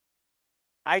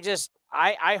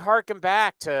 I hearken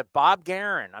back to Bob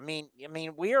Guerin. I mean,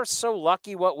 we are so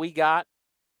lucky what we got.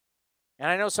 And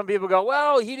I know some people go,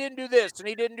 well, he didn't do this and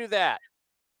he didn't do that.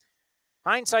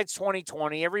 Hindsight's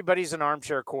 20/20. Everybody's an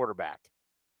armchair quarterback.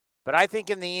 But I think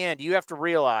in the end, you have to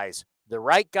realize the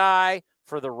right guy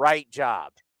for the right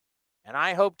job. And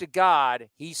I hope to God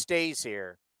he stays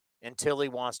here until he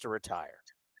wants to retire.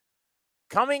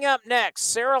 Coming up next,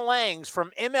 Sarah Langs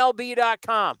from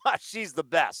MLB.com. She's the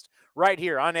best right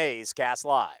here on A's Cast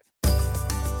Live.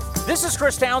 This is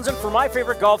Chris Townsend for my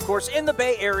favorite golf course in the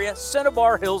Bay Area,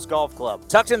 Cinnabar Hills Golf Club.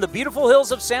 Tucked in the beautiful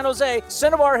hills of San Jose,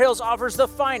 Cinnabar Hills offers the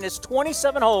finest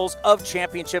 27 holes of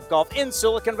championship golf in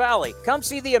Silicon Valley. Come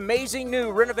see the amazing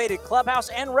new renovated clubhouse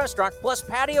and restaurant, plus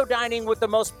patio dining with the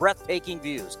most breathtaking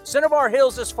views. Cinnabar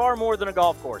Hills is far more than a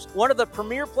golf course, one of the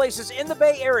premier places in the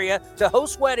Bay Area to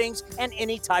host weddings and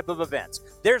any type of events.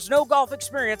 There's no golf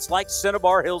experience like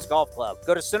Cinnabar Hills Golf Club.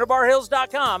 Go to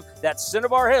CinnabarHills.com. That's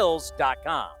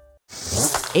CinnabarHills.com.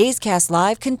 A's Cast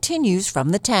Live continues from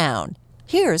the town.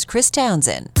 Here's Chris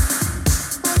Townsend.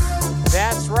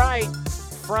 That's right,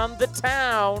 from the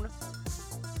town.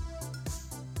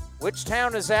 Which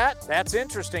town is that? That's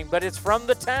interesting, but it's from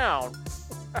the town.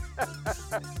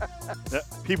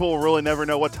 People will really never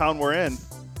know what town we're in.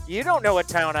 You don't know what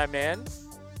town I'm in.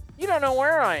 You don't know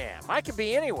where I am. I could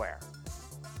be anywhere.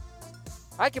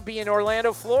 I could be in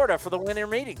Orlando, Florida for the winter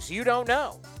meetings. You don't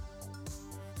know.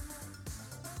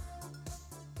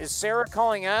 Is Sarah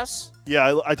calling us?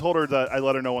 Yeah, I told her that I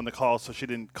let her know on the call so she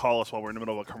didn't call us while we're in the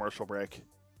middle of a commercial break.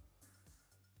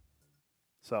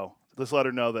 So just let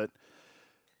her know that.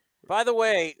 By the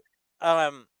way,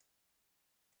 I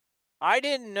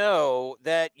didn't know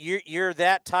that you're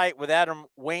that tight with Adam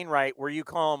Wainwright where you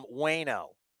call him Wayno.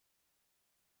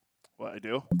 What I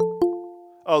do?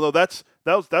 Oh no, that's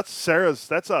Sarah's.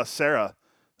 That's Sarah.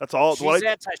 That's all.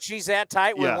 She's that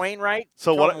tight with Wainwright.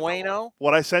 So Wayno.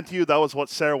 What I sent to you, that was what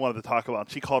Sarah wanted to talk about.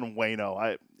 She called him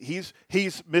Wayno. He's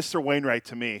Mr. Wainwright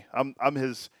to me.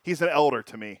 He's an elder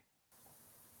to me.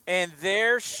 And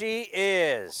there she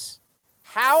is.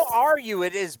 How are you?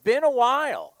 It has been a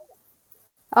while.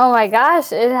 Oh my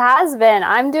gosh, it has been.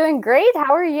 I'm doing great.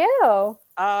 How are you?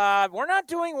 We're not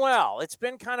doing well. It's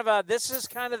been this is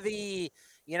kind of the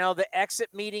exit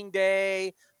meeting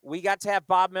day. We got to have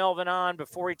Bob Melvin on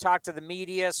before he talked to the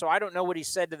media, so I don't know what he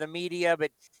said to the media,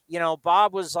 but,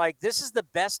 Bob was like, this is the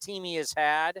best team he has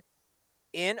had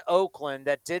in Oakland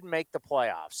that did make the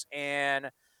playoffs. And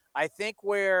I think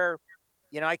where,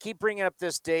 I keep bringing up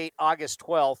this date, August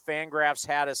 12th, Fangraphs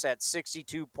had us at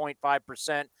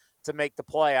 62.5% to make the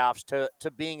playoffs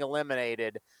to being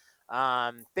eliminated.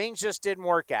 Things just didn't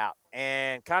work out,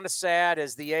 and kind of sad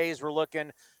as the A's were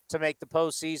looking to make the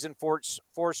postseason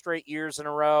four straight years in a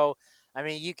row. I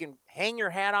mean, you can hang your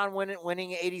hat on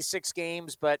winning 86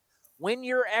 games, but when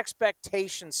your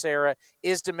expectation, Sarah,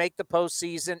 is to make the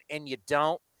postseason and you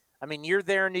don't, I mean, you're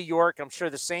there in New York. I'm sure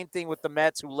the same thing with the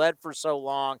Mets who led for so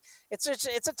long. It's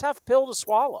a tough pill to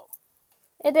swallow.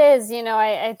 It is,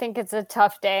 I think it's a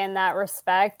tough day in that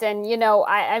respect. And,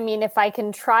 I mean, if I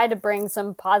can try to bring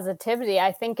some positivity,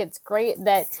 I think it's great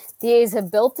that the A's have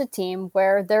built a team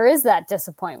where there is that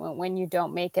disappointment when you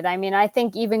don't make it. I mean, I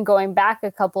think even going back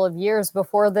a couple of years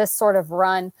before this sort of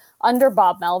run under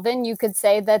Bob Melvin, you could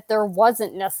say that there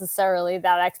wasn't necessarily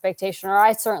that expectation, or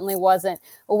I certainly wasn't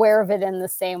aware of it in the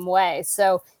same way.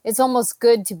 So it's almost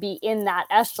good to be in that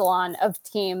echelon of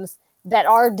teams that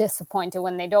are disappointed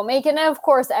when they don't make it. And of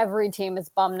course, every team is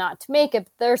bummed not to make it,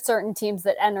 but there are certain teams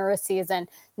that enter a season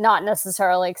not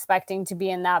necessarily expecting to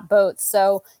be in that boat.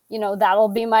 So, that'll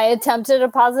be my attempt at a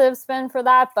positive spin for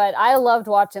that. But I loved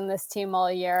watching this team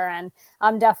all year, and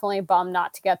I'm definitely bummed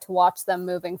not to get to watch them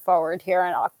moving forward here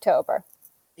in October.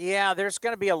 Yeah, there's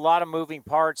going to be a lot of moving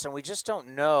parts, and we just don't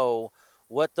know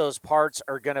what those parts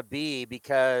are going to be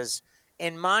because,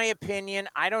 in my opinion,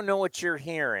 I don't know what you're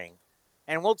hearing.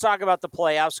 And we'll talk about the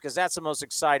playoffs because that's the most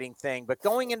exciting thing. But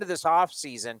going into this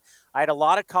offseason, I had a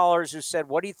lot of callers who said,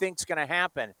 what do you think's going to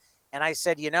happen? And I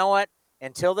said, you know what?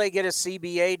 Until they get a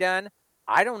CBA done,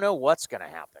 I don't know what's going to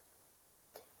happen.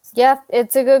 Yeah,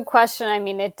 it's a good question. I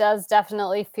mean, it does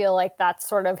definitely feel like that's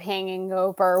sort of hanging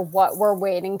over what we're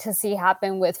waiting to see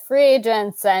happen with free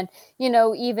agents and,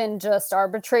 even just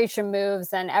arbitration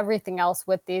moves and everything else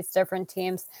with these different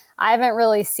teams. I haven't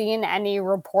really seen any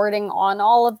reporting on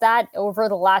all of that over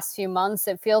the last few months.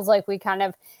 It feels like we kind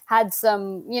of had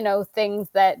some, things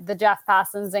that the Jeff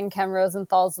Passons and Ken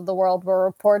Rosenthals of the world were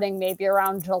reporting maybe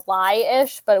around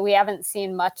July-ish, but we haven't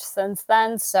seen much since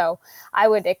then. So I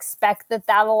would expect that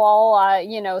that'll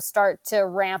all, start to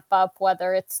ramp up,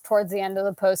 whether it's towards the end of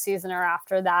the postseason or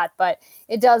after that. But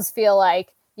it does feel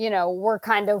like, we're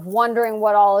kind of wondering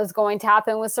what all is going to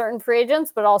happen with certain free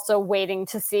agents, but also waiting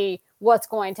to see what's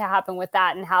going to happen with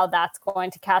that and how that's going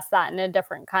to cast that in a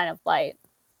different kind of light.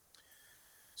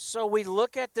 So we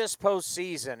look at this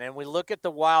postseason and we look at the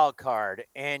wild card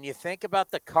and you think about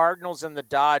the Cardinals and the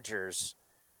Dodgers.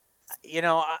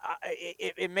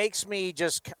 It makes me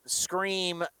just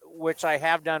scream, which I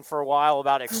have done for a while,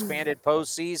 about expanded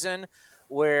postseason,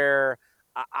 where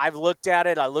I've looked at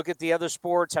it. I look at the other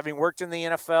sports, having worked in the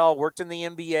NFL, worked in the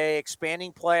NBA.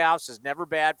 Expanding playoffs is never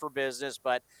bad for business,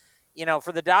 but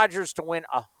for the Dodgers to win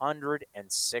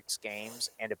 106 games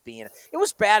and it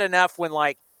was bad enough when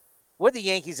what the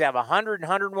Yankees have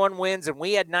 101 wins and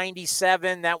we had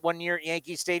 97 that one year at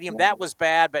Yankee Stadium. That was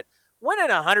bad, but winning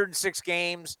 106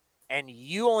 games and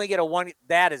you only get a one,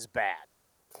 that is bad.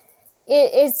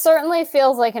 It certainly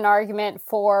feels like an argument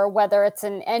for whether it's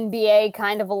an NBA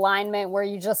kind of alignment where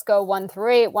you just go 1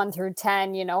 through 8, 1 through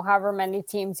 10, however many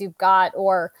teams you've got,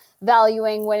 or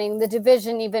valuing winning the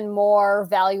division even more,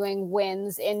 valuing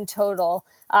wins in total.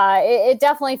 It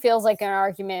definitely feels like an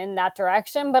argument in that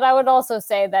direction. But I would also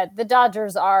say that the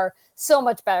Dodgers are so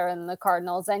much better than the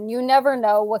Cardinals, and you never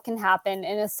know what can happen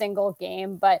in a single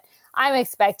game. But I'm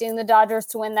expecting the Dodgers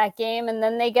to win that game, and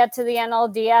then they get to the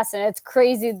NLDS, and it's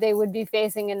crazy they would be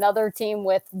facing another team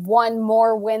with one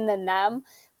more win than them,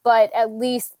 but at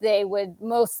least they would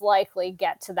most likely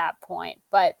get to that point.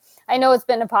 But I know it's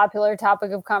been a popular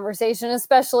topic of conversation,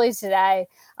 especially today,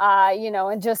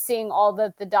 and just seeing all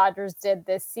that the Dodgers did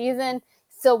this season.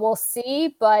 So we'll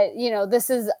see, but, this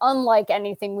is unlike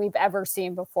anything we've ever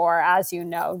seen before, as you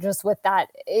know, just with that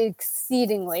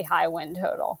exceedingly high win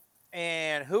total.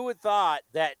 And who would thought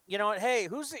that, hey,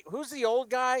 who's the old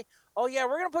guy? Oh, yeah,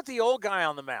 we're going to put the old guy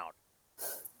on the mound.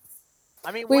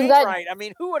 I mean, Wainwright,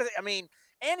 who would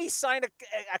and he signed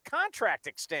a contract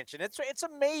extension. It's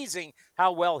amazing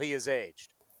how well he has aged.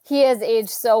 He has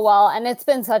aged so well, and it's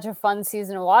been such a fun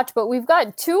season to watch. But we've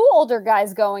got 2 older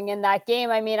guys going in that game.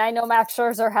 I mean, I know Max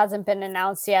Scherzer hasn't been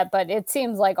announced yet, but it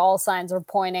seems like all signs are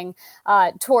pointing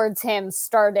towards him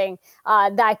starting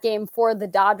that game for the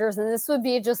Dodgers. And this would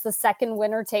be just the second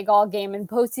winner-take-all game in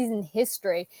postseason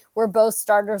history where both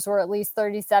starters were at least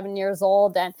 37 years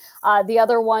old. And the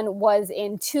other one was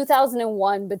in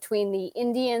 2001 between the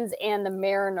Indians and the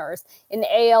Mariners in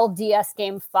ALDS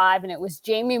Game 5, and it was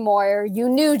Jamie Moyer. You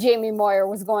knew Jamie Moyer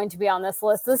was going to be on this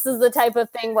list. This is the type of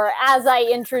thing where as I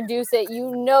introduce it,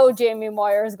 Jamie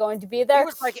Moyer is going to be there. He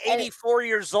was like 84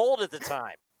 years old at the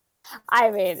time. I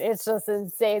mean, it's just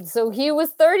insane. So he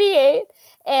was 38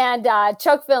 and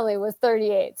Chuck Finley was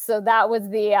 38. So that was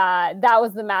the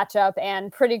matchup, and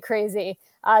pretty crazy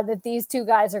that these 2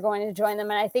 guys are going to join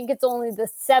them. And I think it's only the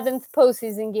 7th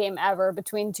postseason game ever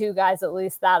between 2 guys at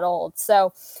least that old.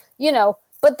 So,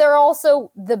 but they're also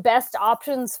the best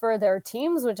options for their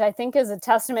teams, which I think is a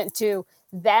testament to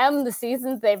them, the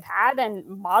seasons they've had, and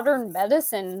modern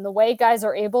medicine, the way guys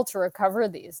are able to recover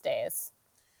these days.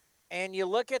 And you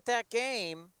look at that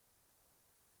game,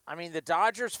 I mean, the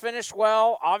Dodgers finished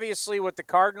well, obviously what the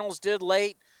Cardinals did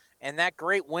late, and that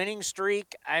great winning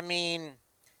streak. I mean,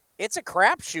 it's a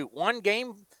crapshoot, one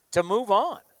game to move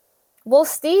on. We'll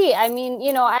see. I mean,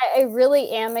 I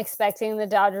really am expecting the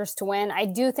Dodgers to win. I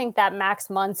do think that Max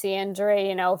Muncy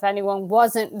injury, if anyone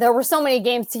wasn't, there were so many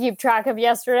games to keep track of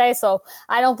yesterday, so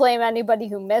I don't blame anybody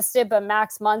who missed it, but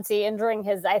Max Muncy injuring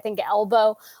his, I think,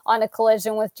 elbow on a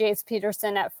collision with Jace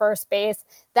Peterson at first base,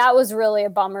 that was really a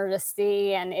bummer to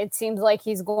see, and it seems like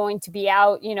he's going to be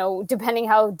out, depending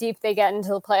how deep they get into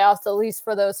the playoffs, at least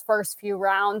for those first few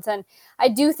rounds, and I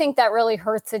do think that really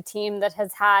hurts a team that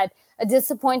has had a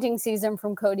disappointing season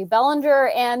from Cody Bellinger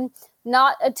and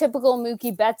not a typical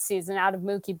Mookie Betts season out of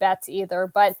Mookie Betts either.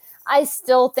 But I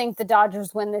still think the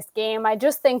Dodgers win this game. I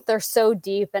just think they're so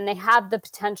deep and they have the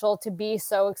potential to be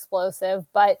so explosive.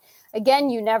 But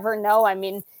again, you never know. I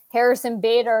mean, Harrison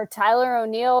Bader, Tyler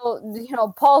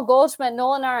O'Neill, Paul Goldschmidt,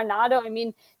 Nolan Arenado. I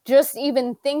mean, just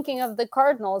even thinking of the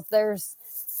Cardinals,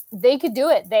 they could do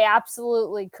it. They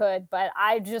absolutely could, but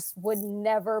I just would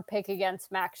never pick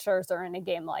against Max Scherzer in a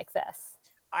game like this.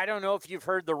 I don't know if you've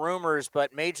heard the rumors,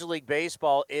 but Major League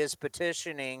Baseball is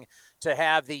petitioning to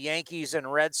have the Yankees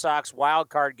and Red Sox wild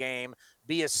card game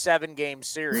be a 7-game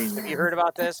series. Have you heard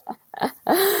about this?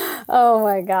 Oh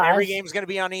my gosh. Every game's going to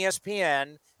be on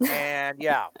ESPN, and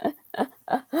yeah.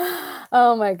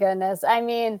 Oh my goodness. I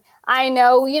mean, I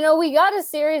know, we got a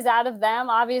series out of them,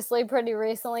 obviously pretty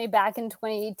recently back in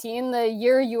 2018, the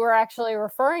year you were actually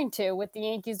referring to, with the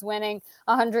Yankees winning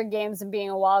 100 games and being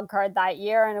a wild card that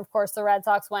year. And of course, the Red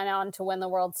Sox went on to win the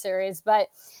World Series, but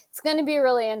it's going to be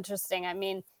really interesting. I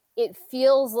mean, it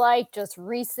feels like just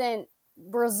recent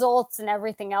results and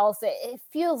everything else, it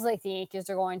feels like the Yankees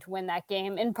are going to win that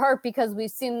game, in part because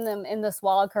we've seen them in this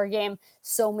wild card game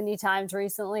so many times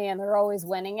recently and they're always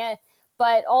winning it,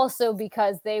 but also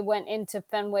because they went into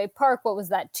Fenway Park, what was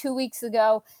that, 2 weeks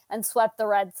ago, and swept the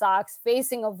Red Sox,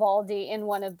 facing Eovaldi in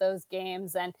one of those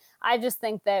games. And I just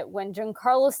think that when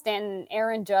Giancarlo Stanton and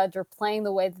Aaron Judge are playing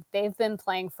the way that they've been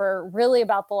playing for really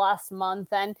about the last month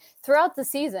and throughout the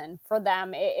season for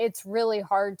them, it's really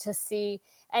hard to see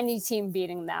any team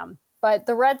beating them. But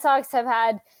the Red Sox have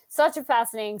had such a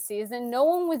fascinating season. No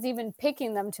one was even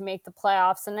picking them to make the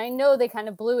playoffs. And I know they kind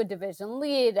of blew a division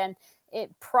lead, and it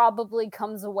probably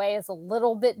comes away as a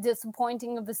little bit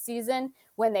disappointing of a season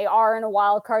when they are in a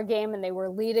wild card game and they were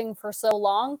leading for so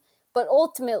long. But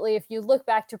ultimately, if you look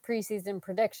back to preseason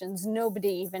predictions, nobody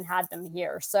even had them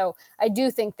here. So I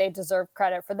do think they deserve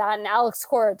credit for that. And Alex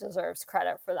Cora deserves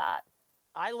credit for that.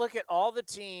 I look at all the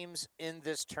teams in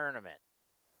this tournament.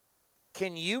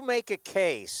 Can you make a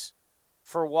case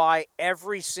for why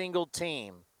every single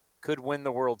team could win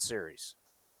the World Series?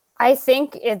 I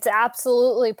think it's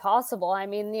absolutely possible. I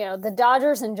mean, the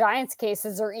Dodgers and Giants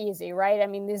cases are easy, right? I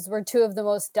mean, these were two of the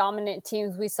most dominant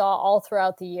teams we saw all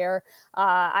throughout the year.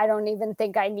 I don't even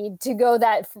think I need to go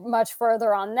that much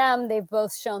further on them. They've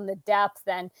both shown the depth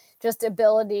and just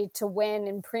ability to win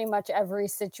in pretty much every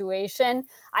situation.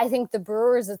 I think the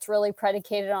Brewers, it's really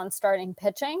predicated on starting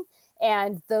pitching.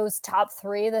 And those top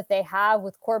three that they have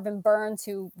with Corbin Burns,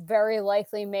 who very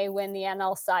likely may win the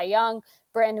NL Cy Young,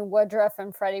 Brandon Woodruff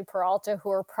and Freddie Peralta,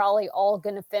 who are probably all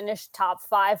going to finish top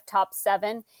 5, top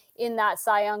 7 in that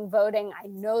Cy Young voting. I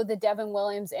know the Devin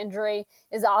Williams injury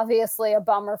is obviously a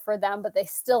bummer for them, but they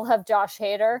still have Josh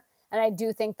Hader. And I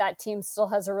do think that team still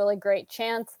has a really great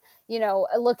chance.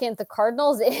 Looking at the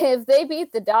Cardinals, if they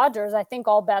beat the Dodgers, I think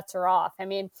all bets are off. I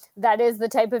mean, that is the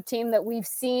type of team that we've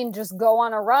seen just go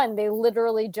on a run. They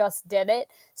literally just did it.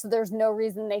 So there's no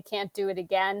reason they can't do it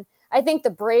again. I think the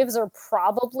Braves are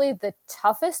probably the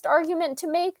toughest argument to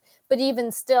make, but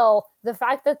even still, the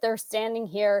fact that they're standing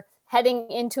here heading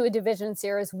into a division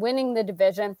series, winning the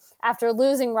division after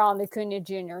losing Ronald Acuna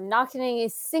Jr., not getting a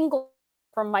single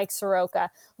from Mike Soroka,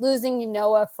 losing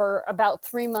Noah for about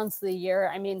 3 months of the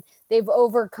year. I mean, they've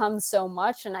overcome so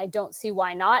much, and I don't see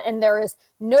why not. And there is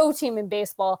no team in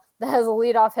baseball that has a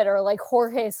leadoff hitter like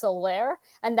Jorge Soler,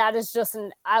 and that is just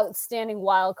an outstanding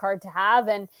wild card to have.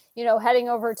 And, heading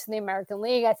over to the American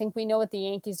League, I think we know what the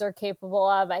Yankees are capable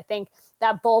of. I think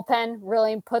that bullpen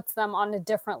really puts them on a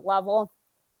different level,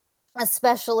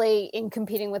 especially in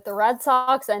competing with the Red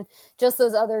Sox and just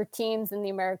those other teams in the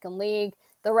American League.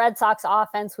 The Red Sox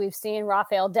offense, we've seen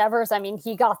Rafael Devers. I mean,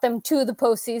 he got them to the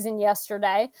postseason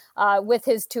yesterday with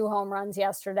his 2 home runs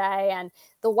yesterday. And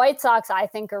the White Sox, I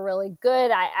think, are really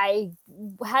good. I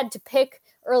had to pick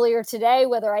earlier today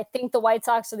whether I think the White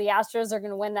Sox or the Astros are going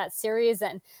to win that series.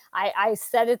 And I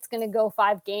said it's going to go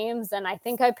 5 games. And I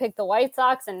think I picked the White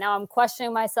Sox. And now I'm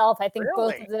questioning myself. I think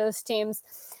both of those teams,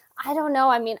 I don't know.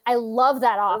 I mean, I love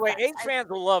that offense. Wait, A's fans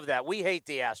will love that. We hate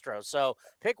the Astros, so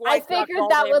pick White Sox. I figured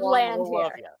that would land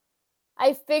here.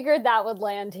 I figured that would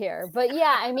land here. But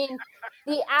yeah, I mean,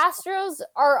 the Astros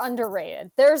are underrated.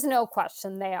 There's no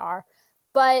question they are.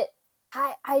 But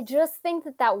I just think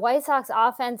that White Sox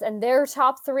offense and their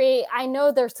top 3, I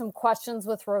know there's some questions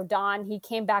with Rodon. He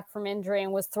came back from injury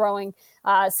and was throwing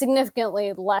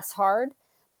significantly less hard.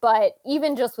 But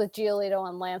even just with Giolito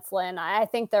and Lance Lynn, I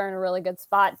think they're in a really good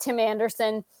spot. Tim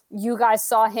Anderson, you guys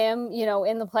saw him,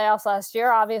 in the playoffs last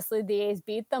year. Obviously, the A's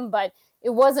beat them, but it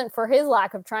wasn't for his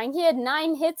lack of trying. He had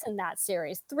 9 hits in that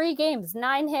series, 3 games,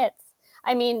 9 hits.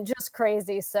 I mean, just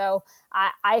crazy. So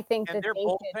I think and their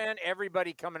bullpen,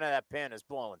 everybody coming to that pen is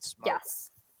blowing smoke.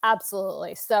 Yes,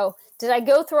 absolutely. So did I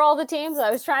go through all the teams? I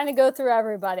was trying to go through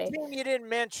everybody. The team you didn't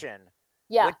mention,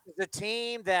 yeah, which is a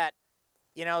team that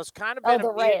it's kind of been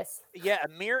the race. A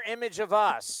mirror image of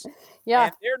us. Yeah.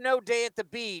 And they're no day at the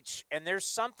beach. And there's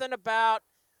something about,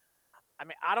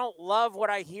 I don't love what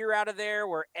I hear out of there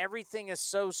where everything is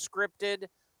so scripted,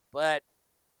 but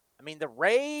the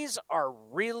Rays are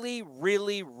really,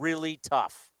 really, really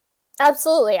tough.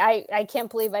 Absolutely. I can't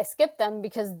believe I skipped them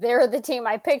because they're the team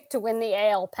I picked to win the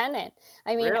AL pennant.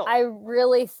 Really? I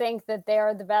really think that they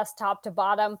are the best top to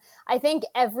bottom. I think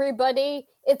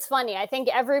it's funny. I think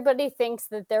everybody thinks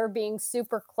that they're being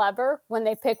super clever when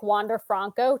they pick Wander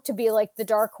Franco to be like the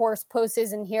dark horse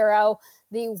postseason hero,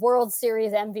 the World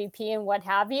Series MVP and what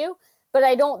have you. But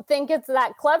I don't think it's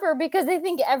that clever because I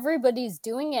think everybody's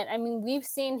doing it. We've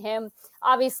seen him.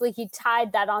 Obviously, he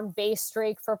tied that on base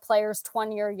streak for players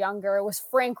 20 or younger. It was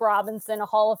Frank Robinson, a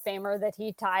Hall of Famer, that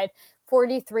he tied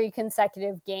 43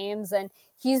 consecutive games. And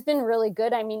he's been really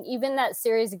good. Even that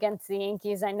series against the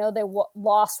Yankees, I know they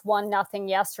lost 1-0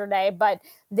 yesterday, but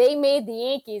they made the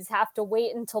Yankees have to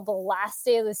wait until the last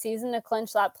day of the season to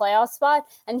clinch that playoff spot.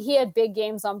 And he had big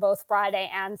games on both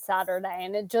Friday and Saturday.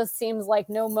 And it just seems like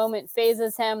no moment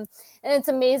phases him. And it's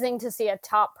amazing to see a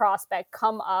top prospect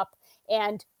come up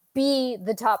and be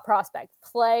the top prospect,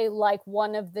 play like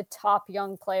one of the top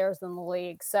young players in the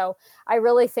league. So I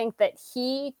really think that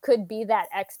he could be that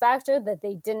X factor that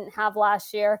they didn't have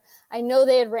last year. I know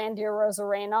they had Randy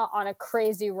Arozarena on a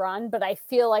crazy run, but I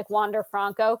feel like Wander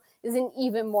Franco is an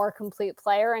even more complete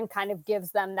player and kind of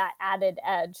gives them that added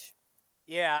edge.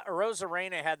 Yeah,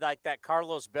 Arozarena had like that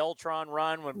Carlos Beltran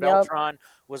run when Beltran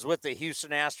was with the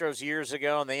Houston Astros years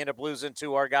ago, and they ended up losing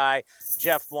to our guy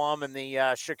Jeff Blum and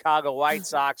the Chicago White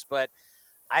Sox. But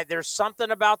there's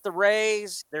something about the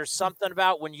Rays. There's something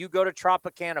about when you go to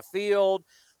Tropicana Field,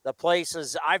 the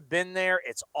places I've been there,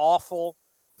 it's awful.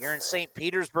 You're in St.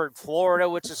 Petersburg, Florida,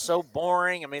 which is so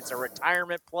boring. It's a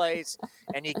retirement place,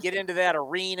 and you get into that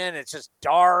arena, and it's just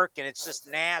dark, and it's just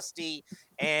nasty,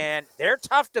 and they're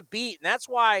tough to beat, and that's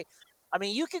why,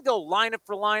 you can go lineup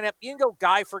for lineup, you can go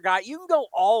guy for guy, you can go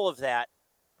all of that,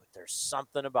 but there's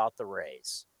something about the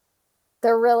Rays.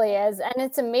 There really is, and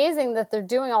it's amazing that they're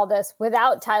doing all this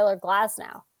without Tyler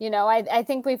Glasnow. I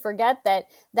think we forget that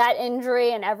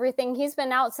injury and everything, he's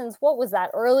been out since, what was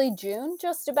that, early June,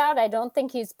 just about? I don't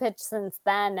think he's pitched since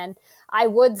then. And I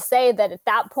would say that at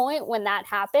that point, when that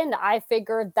happened, I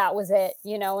figured that was it,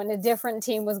 and a different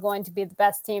team was going to be the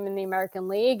best team in the American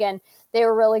League, and they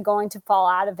were really going to fall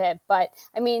out of it. But,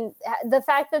 the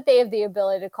fact that they have the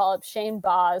ability to call up Shane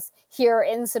Baz here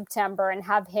in September and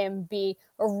have him be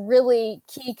a really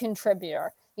key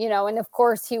contributor, and of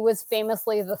course he was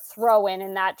famously the throw-in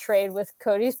in that trade with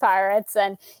Cody's Pirates.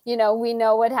 And, we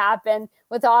know what happened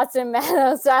with Austin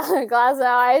Meadows, Tyler Glasnow.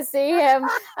 I see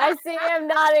him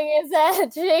nodding his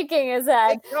head, shaking his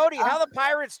head. Hey, Cody, how the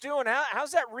Pirates doing?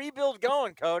 How's that rebuild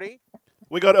going, Cody?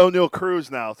 We got O'Neal Cruz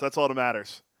now, so that's all that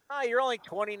matters. Oh, you're only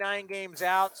 29 games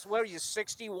out. So what are you,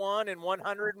 61 and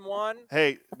 101?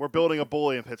 Hey, we're building a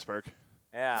bully in Pittsburgh.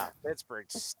 Yeah, Pittsburgh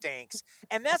stinks.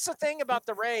 And that's the thing about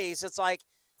the Rays. It's like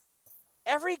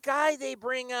every guy they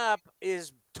bring up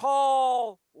is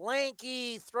tall,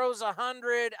 lanky, throws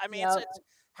 100. It's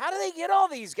how do they get all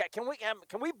these guys? Can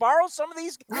we borrow some of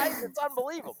these guys? It's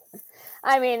unbelievable.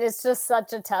 It's just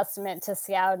such a testament to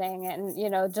scouting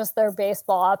and, just their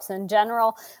baseball ops in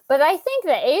general. But I think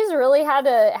the A's really had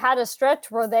a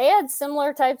stretch where they had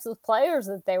similar types of players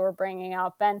that they were bringing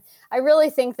up. And I really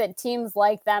think that teams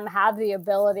like them have the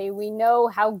ability. We know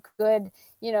how good,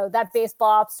 that baseball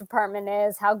ops department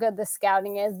is, how good the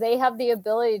scouting is. They have the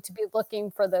ability to be looking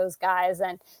for those guys.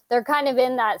 And they're kind of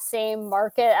in that same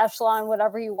market echelon,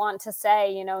 whatever you want to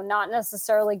say, not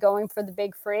necessarily going for the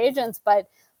big free agents, but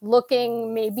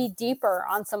looking maybe deeper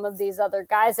on some of these other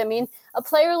guys. A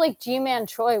player like G-Man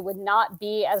Choi would not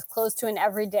be as close to an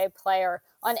everyday player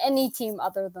on any team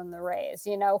other than the Rays,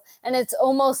 and it's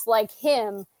almost like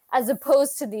him as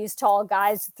opposed to these tall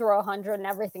guys who throw 100 and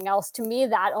everything else. To me,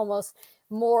 that almost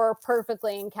more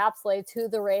perfectly encapsulates who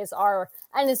the Rays are.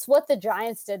 And it's what the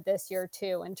Giants did this year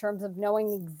too, in terms of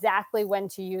knowing exactly when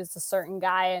to use a certain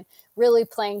guy and really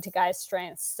playing to guys'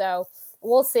 strengths. So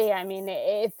we'll see.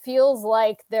 It feels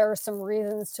like there are some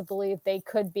reasons to believe they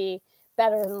could be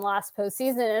better than last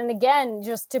postseason. And again,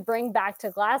 just to bring back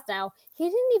to Glasnow, he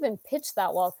didn't even pitch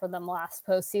that well for them last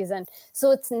postseason.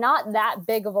 So it's not that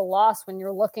big of a loss when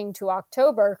you're looking to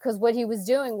October, because what he was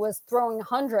doing was throwing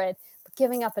 100, but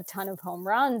giving up a ton of home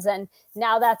runs. And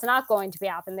now that's not going to be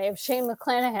happening. They have Shane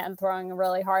McClanahan throwing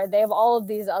really hard. They have all of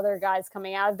these other guys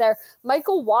coming out of there.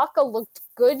 Michael Wacha looked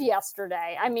good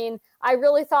yesterday. I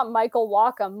really thought Michael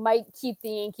Wacha might keep the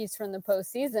Yankees from the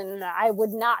postseason. I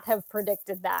would not have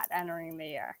predicted that entering the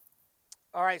year.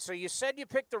 All right, so you said you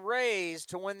picked the Rays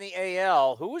to win the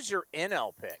AL. Who was your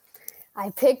NL pick? I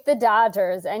picked the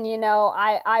Dodgers, and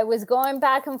I was going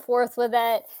back and forth with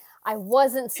it. I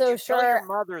wasn't so sure. Tell your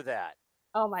mother that.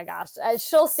 Oh my gosh.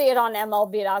 She'll see it on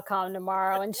MLB.com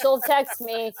tomorrow, and she'll text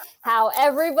me how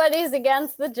everybody's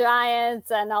against the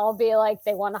Giants, and I'll be like,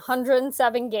 they won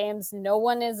 107 games. No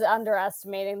one is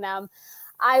underestimating them.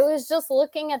 I was just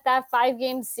looking at that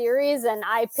 5-game series, and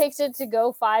I picked it to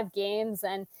go 5 games,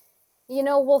 and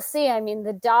we'll see. I mean,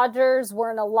 the Dodgers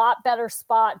were in a lot better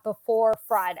spot before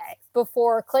Friday,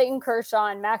 before Clayton Kershaw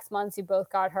and Max Muncy both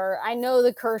got hurt. I know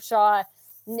the Kershaw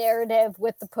narrative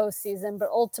with the postseason, but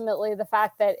ultimately the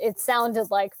fact that it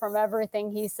sounded like from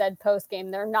everything he said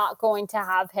post-game, they're not going to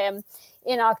have him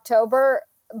in October.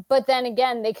 But then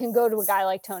again, they can go to a guy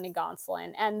like Tony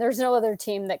Gonsolin, and there's no other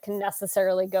team that can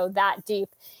necessarily go that deep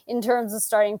in terms of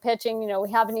starting pitching.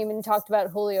 We haven't even talked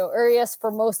about Julio Urias for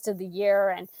most of the year.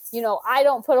 And, I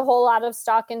don't put a whole lot of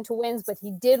stock into wins, but he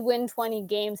did win 20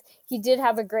 games. He did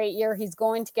have a great year. He's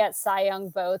going to get Cy Young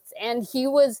votes, and he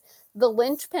was the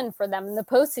linchpin for them in the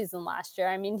postseason last year.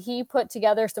 I mean, he put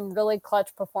together some really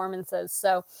clutch performances.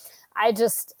 So I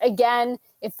just, again,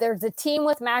 if there's a team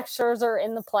with Max Scherzer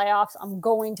in the playoffs, I'm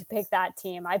going to pick that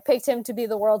team. I picked him to be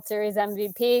the World Series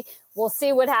MVP. We'll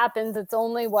see what happens. It's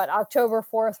only, October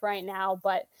 4th right now,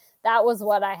 but that was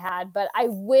what I had. But I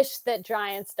wish that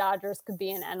Giants-Dodgers could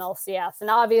be an NLCS. And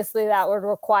obviously that would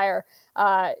require,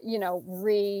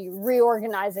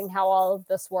 reorganizing how all of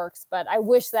this works. But I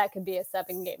wish that could be a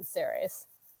 7-game series.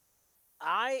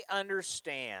 I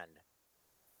understand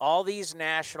all these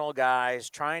national guys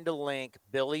trying to link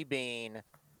Billy Beane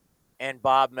and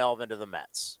Bob Melvin to the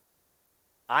Mets.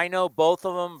 I know both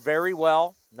of them very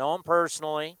well, know them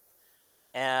personally.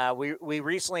 We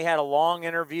recently had a long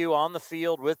interview on the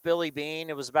field with Billy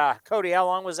Beane. It was about, Cody, how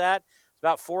long was that? It's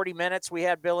about 40 minutes we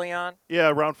had Billy on. Yeah,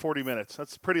 around 40 minutes.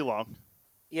 That's pretty long.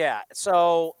 Yeah,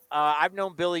 so I've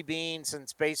known Billy Beane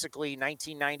since basically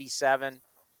 1997.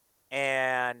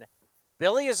 And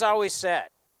Billy has always said,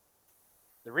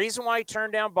 the reason why he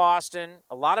turned down Boston,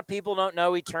 a lot of people don't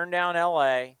know he turned down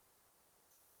L.A.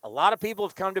 A lot of people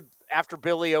have come to after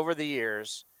Billy over the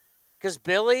years because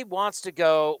Billy wants to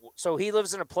go. So he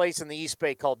lives in a place in the East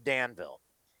Bay called Danville.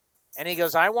 And he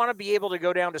goes, I want to be able to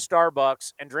go down to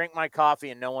Starbucks and drink my coffee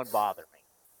and no one bother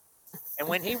me. And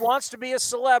when he wants to be a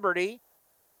celebrity,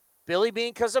 Billy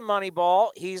Beane, because of Moneyball,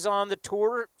 he's on the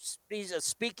tour. He's a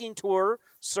speaking tour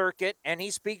circuit, and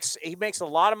he makes a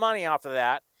lot of money off of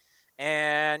that.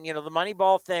 And, the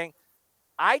Moneyball thing,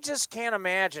 I just can't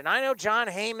imagine. I know John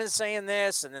Heyman's saying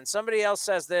this, and then somebody else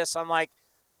says this. I'm like,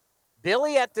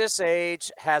 Billy at this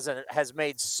age has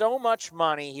made so much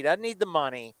money. He doesn't need the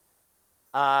money.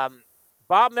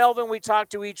 Bob Melvin, we talk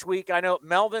to each week. I know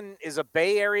Melvin is a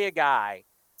Bay Area guy.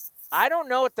 I don't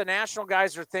know what the national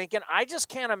guys are thinking. I just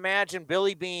can't imagine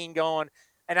Billy Beane going,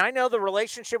 and I know the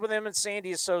relationship with him and Sandy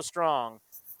is so strong.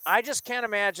 I just can't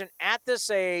imagine at this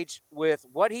age with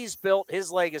what he's built,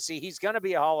 his legacy, he's going to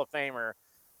be a Hall of Famer,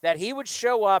 that he would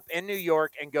show up in New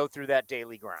York and go through that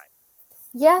daily grind.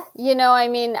 Yeah,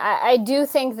 I do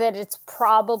think that it's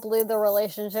probably the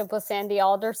relationship with Sandy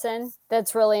Alderson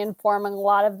that's really informing a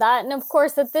lot of that. And of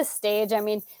course, at this stage,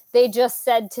 they just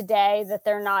said today that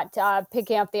they're not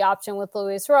picking up the option with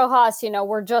Luis Rojas.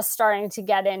 We're just starting to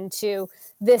get into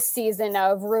this season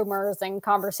of rumors and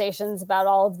conversations about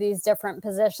all of these different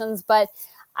positions. But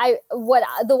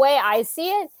the way I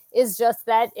see it is just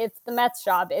that it's the Mets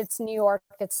job. It's New York.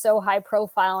 It's so high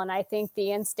profile. And I think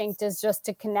the instinct is just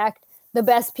to connect the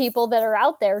best people that are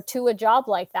out there to a job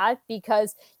like that,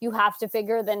 because you have to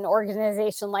figure that an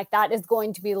organization like that is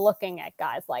going to be looking at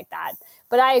guys like that.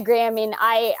 But I agree.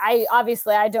 I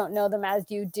obviously I don't know them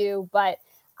as you do, but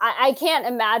I can't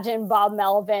imagine Bob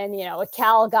Melvin, a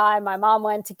Cal guy. My mom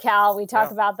went to Cal. We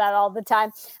talk about that all the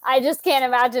time. I just can't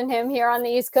imagine him here on the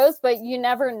East Coast, but you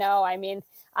never know.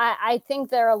 I think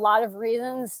there are a lot of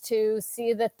reasons to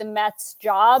see that the Mets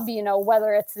job,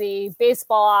 whether it's the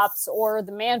baseball ops or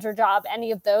the manager job, any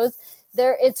of those,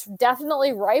 it's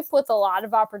definitely ripe with a lot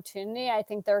of opportunity. I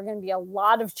think there are going to be a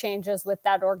lot of changes with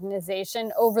that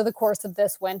organization over the course of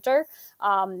this winter.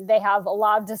 They have a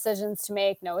lot of decisions to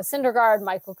make. Noah Syndergaard,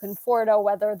 Michael Conforto,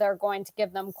 whether they're going to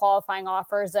give them qualifying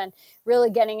offers and really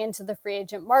getting into the free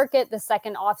agent market, the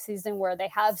second offseason where they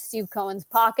have Steve Cohen's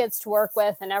pockets to work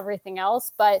with and everything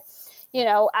else. But,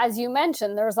 as you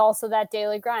mentioned, there's also that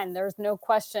daily grind. There's no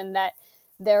question that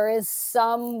there is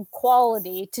some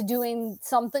quality to doing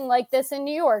something like this in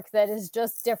New York that is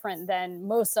just different than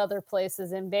most other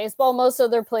places in baseball, most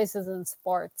other places in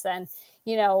sports. And,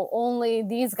 only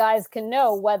these guys can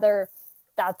know whether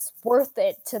that's worth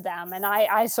it to them. And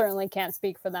I certainly can't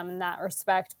speak for them in that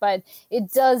respect, but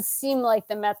it does seem like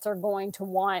the Mets are going to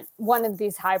want one of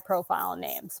these high profile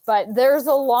names. But there's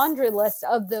a laundry list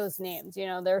of those names. You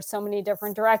know, there's so many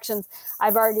different directions.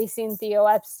 I've already seen Theo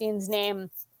Epstein's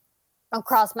name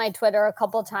across my Twitter a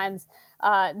couple times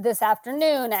this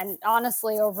afternoon, and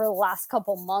honestly over the last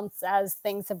couple months as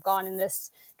things have gone in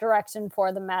this direction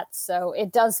for the Mets. So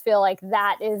it does feel like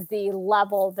that is the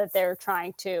level that they're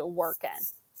trying to work in.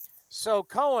 So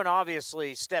Cohen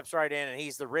obviously steps right in, and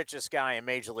he's the richest guy in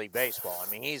Major League Baseball. I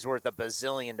mean, he's worth $1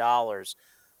 bazillion.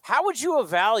 How would you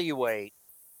evaluate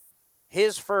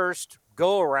his first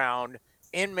go-around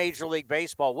in Major League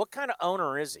Baseball? What kind of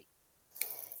owner is he?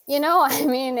 You know, I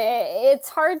mean, it's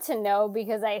hard to know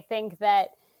because I think that,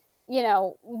 you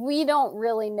know, we don't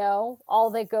really know all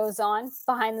that goes on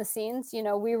behind the scenes. You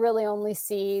know, we really only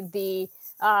see the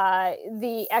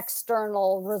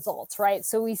external results, right?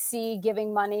 So we see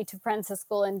giving money to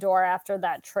Francisco Lindor after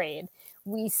that trade.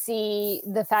 We see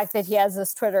the fact that he has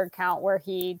this Twitter account where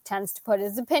he tends to put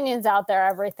his opinions out there,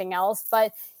 everything else.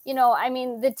 But, you know, I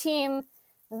mean, the team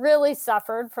really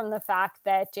suffered from the fact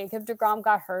that Jacob deGrom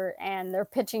got hurt and their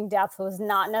pitching depth was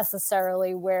not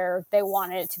necessarily where they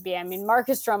wanted it to be. I mean,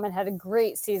 Marcus Stroman had a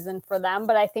great season for them,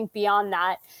 but I think beyond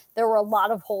that, there were a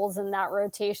lot of holes in that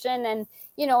rotation. And,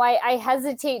 you know, I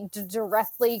hesitate to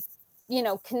directly, you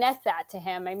know, connect that to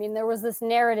him. I mean, there was this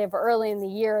narrative early in the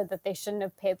year that they shouldn't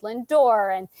have paid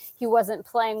Lindor and he wasn't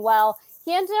playing well.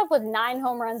 He ended up with 9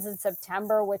 home runs in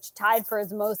September, which tied for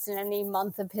his most in any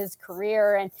month of his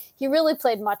career. And he really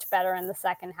played much better in the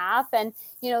second half. And,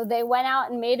 you know, they went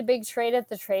out and made a big trade at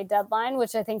the trade deadline,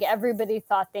 which I think everybody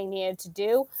thought they needed to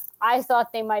do. I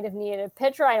thought they might have needed a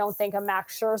pitcher. I don't think a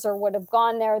Max Scherzer would have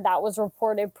gone there. That was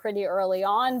reported pretty early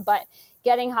on. But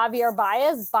getting Javier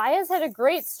Baez had a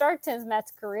great start to his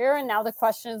Mets career. And now the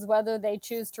question is whether they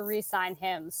choose to re-sign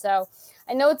him. So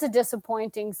I know it's a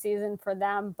disappointing season for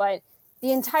them, but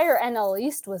the entire NL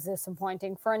East was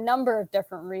disappointing for a number of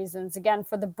different reasons. Again,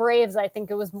 for the Braves, I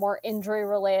think it was more injury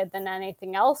related than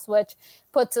anything else, which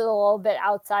puts it a little bit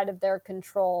outside of their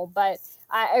control. But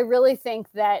I really think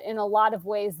that in a lot of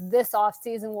ways, this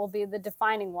offseason will be the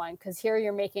defining one, because here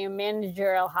you're making a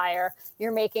managerial hire,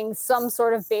 you're making some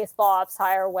sort of baseball ops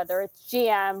hire, whether it's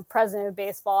GM, president of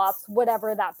baseball ops,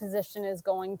 whatever that position is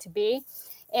going to be.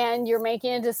 And you're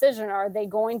making a decision. Are they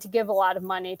going to give a lot of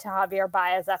money to Javier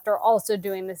Baez after also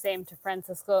doing the same to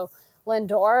Francisco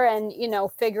Lindor, and, you know,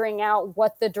 figuring out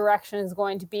what the direction is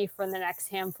going to be for the next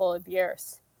handful of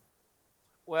years?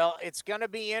 Well, it's going to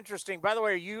be interesting. By the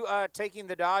way, are you taking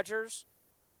the Dodgers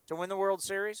to win the World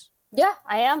Series? Yeah,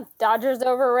 I am. Dodgers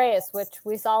over Rays, which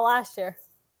we saw last year.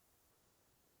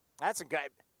 That's a good.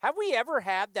 Have we ever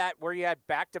had that where you had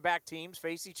back-to-back teams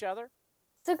face each other?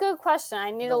 It's a good question. I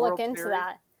need to look into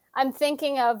that. I'm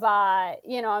thinking of,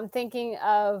 I'm thinking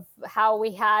of how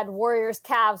we had Warriors,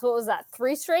 Cavs. What was that?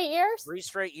 3 straight years? 3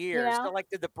 straight years. You know? So, like,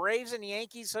 did the Braves and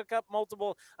Yankees hook up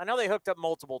multiple? I know they hooked up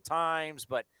multiple times,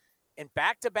 but in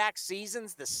back-to-back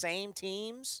seasons, the same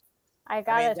teams? I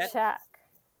gotta check.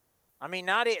 I mean,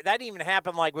 that even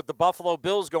happened like with the Buffalo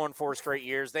Bills going 4 straight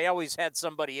years. They always had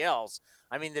somebody else.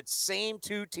 I mean, the same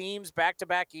 2 teams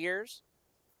back-to-back years?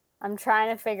 I'm trying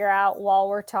to figure out while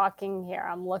we're talking here.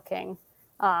 I'm looking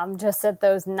just at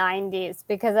those 90s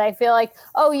because I feel like,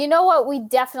 oh, you know what? We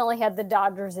definitely had the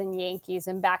Dodgers and Yankees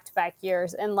in back-to-back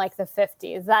years in like the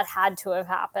 50s. That had to have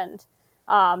happened.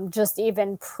 Just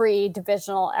even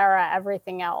pre-divisional era,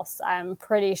 everything else. I'm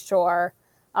pretty sure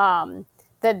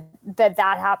that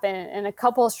happened in a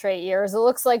couple straight years. It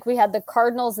looks like we had the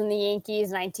Cardinals and the Yankees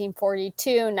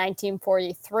 1942,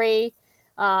 1943.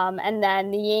 And then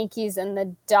the Yankees and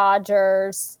the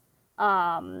Dodgers,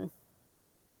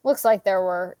 looks like there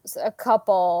were a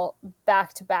couple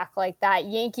back-to-back like that.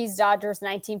 Yankees, Dodgers,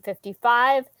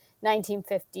 1955,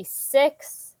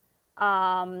 1956.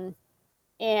 And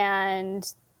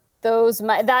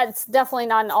that's definitely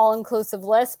not an all-inclusive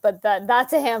list, but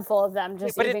that's a handful of them.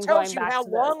 Just but even it tells going you back how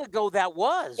to long ago that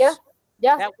was. Yeah,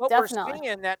 that what definitely. We're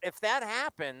seeing, that if that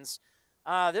happens,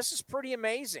 this is pretty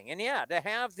amazing. And yeah, to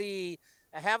have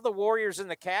the Warriors and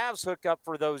the Cavs hook up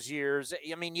for those years,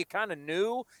 I mean, you kind of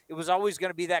knew it was always going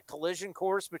to be that collision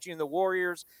course between the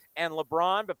Warriors and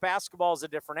LeBron, but basketball is a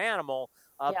different animal.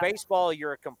 Baseball,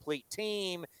 you're a complete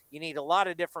team. You need a lot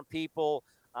of different people,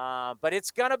 but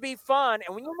it's going to be fun.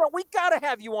 And we got to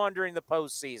have you on during the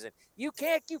postseason. You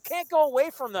can't go away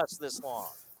from us this long.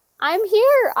 I'm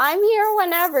here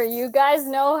whenever. You guys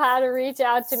know how to reach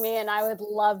out to me, and I would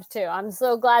love to. I'm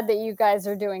so glad that you guys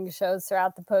are doing shows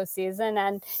throughout the postseason.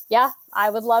 And yeah,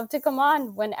 I would love to come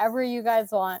on whenever you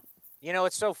guys want. You know,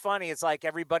 it's so funny. It's like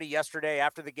everybody yesterday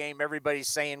after the game, everybody's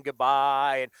saying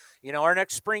goodbye. And, you know, our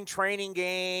next spring training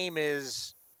game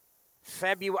is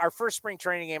February. Our first spring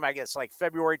training game, I guess, like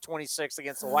February 26th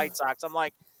against the White Sox. I'm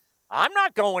like, I'm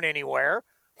not going anywhere.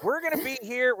 We're going to be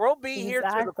here. We'll be here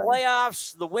through the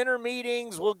playoffs, the winter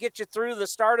meetings. We'll get you through the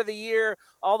start of the year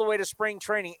all the way to spring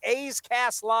training. A's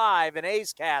Cast Live and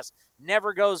A's Cast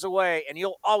never goes away, and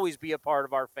you'll always be a part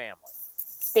of our family.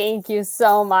 Thank you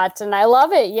so much. And I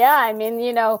love it. Yeah. I mean,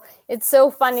 you know, it's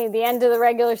so funny. The end of the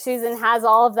regular season has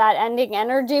all of that ending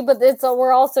energy, but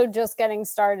we're also just getting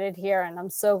started here. And I'm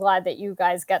so glad that you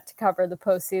guys get to cover the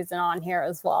postseason on here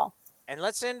as well. And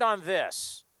let's end on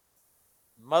this.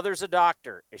 Mother's a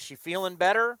doctor. Is she feeling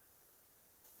better?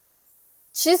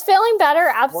 She's feeling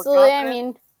better. Absolutely. I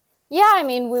mean, yeah, I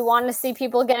mean, we want to see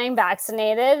people getting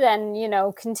vaccinated and, you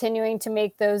know, continuing to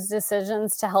make those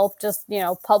decisions to help just, you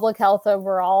know, public health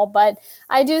overall. But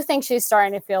I do think she's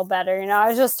starting to feel better. You know, I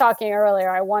was just talking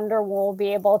earlier. I wonder we'll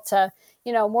be able to,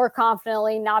 you know, more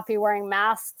confidently not be wearing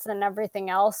masks and everything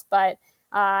else. But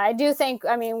I do think,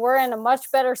 I mean, we're in a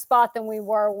much better spot than we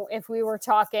were if we were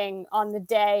talking on the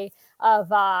day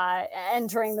of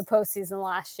entering the postseason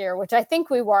last year, which I think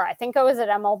we were. I think I was at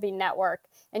MLB Network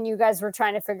and you guys were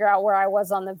trying to figure out where I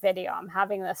was on the video. I'm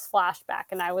having this flashback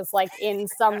and I was like in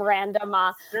some random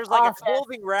there's like office. A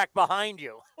clothing rack behind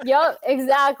you. Yep,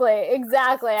 exactly.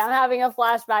 I'm having a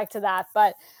flashback to that,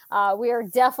 but we are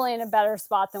definitely in a better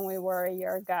spot than we were a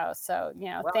year ago. So, you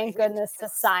know, thank goodness to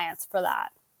science for that.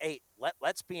 Hey,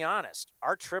 let's be honest.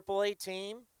 Our AAA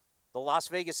team, the Las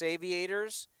Vegas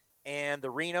Aviators and the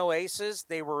Reno Aces,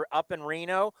 they were up in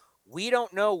Reno. We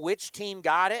don't know which team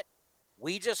got it.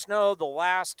 We just know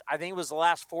I think it was the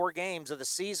last 4 games of the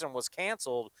season was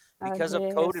canceled because of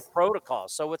COVID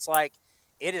protocols. So it's like,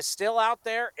 it is still out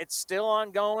there. It's still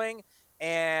ongoing.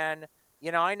 And,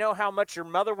 you know, I know how much your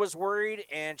mother was worried,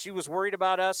 and she was worried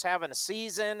about us having a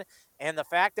season. And the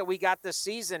fact that we got this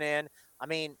season in, I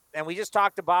mean, and we just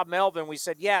talked to Bob Melvin. We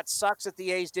said, yeah, it sucks that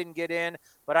the A's didn't get in,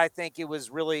 but I think it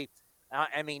was really,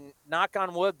 I mean, knock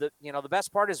on wood, the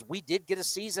best part is we did get a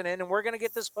season in, and we're going to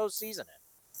get this postseason in.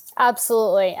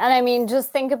 Absolutely. And I mean,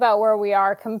 just think about where we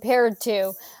are compared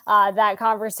to that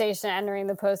conversation entering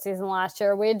the postseason last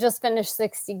year. We had just finished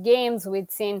 60 games.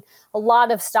 We'd seen a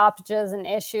lot of stoppages and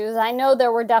issues. I know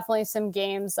there were definitely some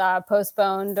games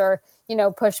postponed or, you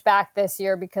know, pushed back this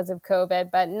year because of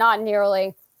COVID, but not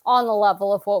nearly on the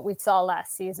level of what we saw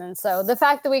last season. So the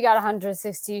fact that we got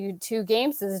 162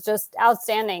 games is just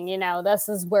outstanding. You know, this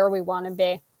is where we want to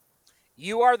be.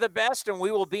 You are the best, and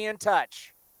we will be in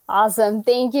touch. Awesome.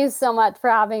 Thank you so much for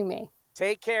having me.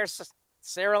 Take care,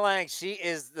 Sarah Lang.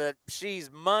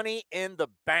 She's money in the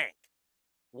bank.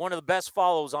 One of the best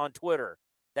follows on Twitter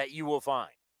that you will find.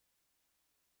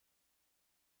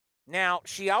 Now,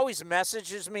 she always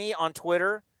messages me on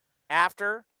Twitter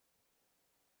after.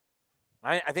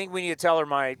 I think we need to tell her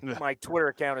my Twitter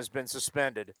account has been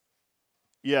suspended.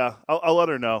 Yeah, I'll let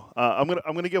her know. I'm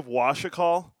gonna give Wash a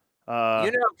call.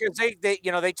 You know, because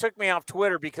they took me off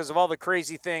Twitter because of all the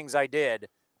crazy things I did.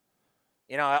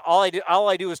 You know, all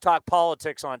I do is talk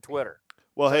politics on Twitter.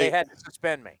 Well, so hey, they had to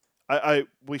suspend me.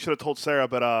 We should have told Sarah,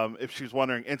 but if she's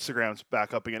wondering, Instagram's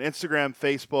back up again. Instagram,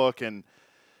 Facebook, and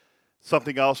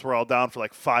something else were all down for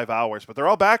like 5 hours, but they're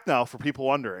all back now for people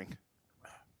wondering.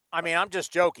 I mean, I'm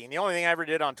just joking. The only thing I ever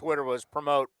did on Twitter was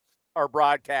promote our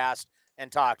broadcast and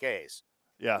talk A's.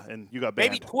 Yeah, and you got banned.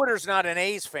 Maybe Twitter's not an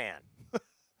A's fan.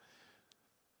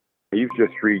 You've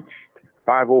just reached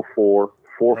 504.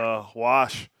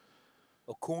 Wash.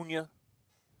 Acuna.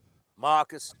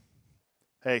 Marcus.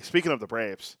 Hey, speaking of the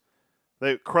Braves,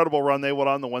 the incredible run they went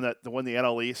on to win the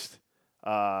NL East.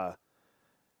 Man,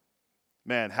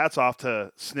 hats off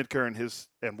to Snitker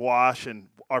and Wash and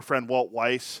our friend Walt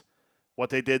Weiss. What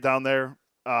they did down there,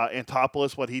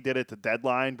 Antopoulos, what he did at the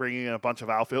deadline, bringing in a bunch of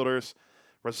outfielders,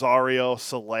 Rosario,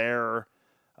 Soler.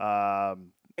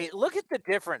 Hey, look at the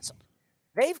difference.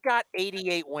 They've got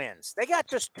 88 wins. They got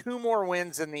just 2 more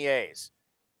wins than the A's.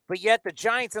 But yet the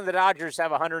Giants and the Dodgers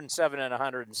have 107 and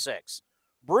 106.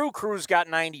 Brew Crew's got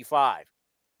 95.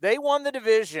 They won the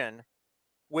division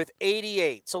with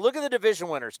 88. So look at the division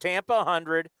winners. Tampa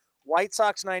 100, White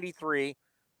Sox 93,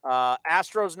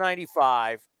 Astros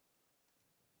 95,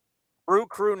 Brew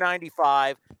Crew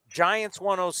 95, Giants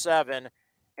 107,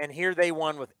 and here they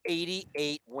won with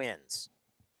 88 wins.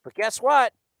 But guess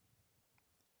what?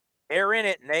 They're in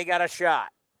it, and they got a shot.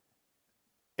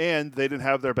 And they didn't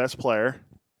have their best player,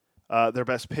 their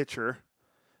best pitcher.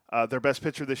 Their best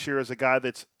pitcher this year is a guy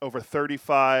that's over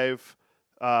 35,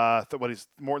 he's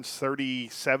more than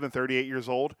 37, 38 years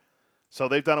old. So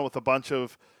they've done it with a bunch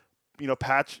of,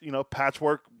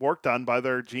 patchwork work done by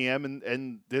their GM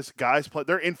and this guy's play.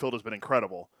 Their infield has been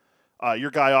incredible.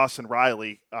 Your guy Austin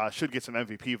Riley should get some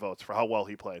MVP votes for how well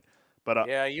he played. But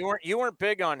yeah, you weren't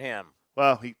big on him.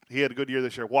 Well, he had a good year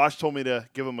this year. Wash told me to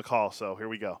give him a call, so here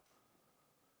we go.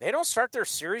 They don't start their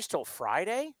series till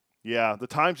Friday? Yeah, the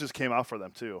times just came out for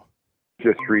them too.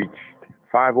 Just reached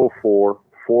 504-44.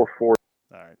 All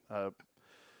right.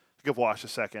 Give Wash a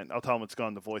second. I'll tell him it's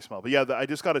gone to voicemail. But yeah, I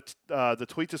just got the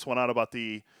tweet just went out about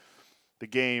the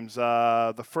games.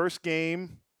 The first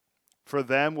game for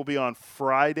them will be on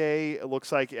Friday. It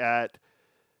looks like at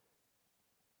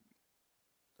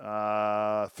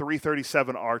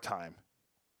 3:37 our time,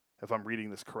 if I'm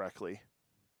reading this correctly.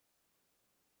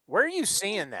 Where are you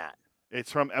seeing that?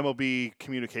 It's from MLB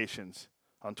Communications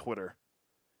on Twitter.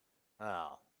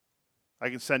 Oh. I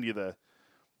can send you the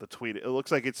tweet. It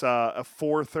looks like it's a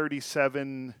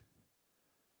 4:37.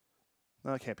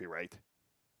 No, that can't be right.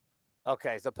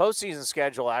 Okay, the postseason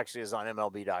schedule actually is on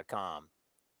MLB.com.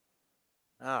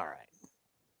 All right.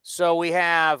 So we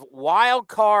have wild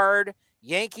card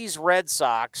Yankees Red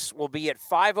Sox will be at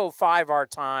 5:05 our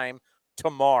time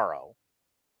tomorrow.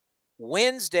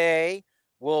 Wednesday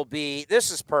will be, this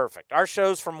is perfect. Our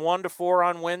show's from 1 to 4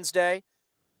 on Wednesday.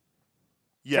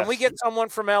 Yes. Can we get someone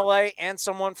from LA and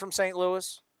someone from St.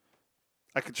 Louis?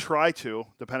 I could try to,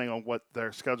 depending on what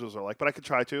their schedules are like, but I could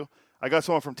try to. I got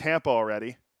someone from Tampa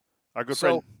already. Our good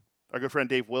friend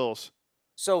Dave Wills.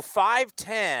 So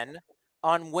 5:10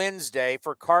 on Wednesday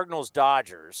for Cardinals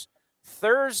Dodgers.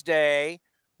 Thursday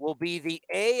will be the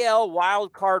AL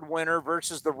wild card winner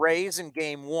versus the Rays in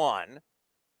game 1.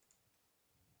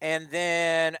 And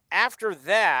then after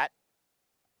that,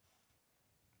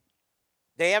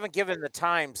 they haven't given the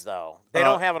times, though. They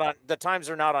don't have it on – the times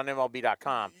are not on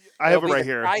MLB.com. I have it right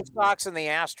here. The White Sox and the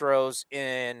Astros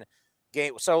in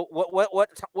game – so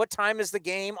what time is the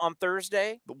game on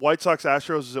Thursday? The White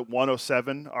Sox-Astros is at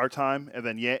 1:07 our time, and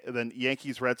then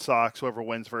Yankees-Red Sox, whoever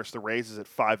wins versus the Rays, is at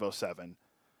 5:07.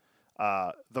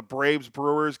 The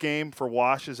Braves-Brewers game for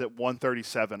Wash is at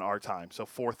 1:37 our time, so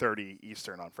 4:30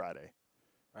 Eastern on Friday.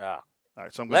 Yeah. All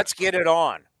right, so let's get it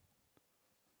on.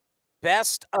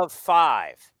 Best of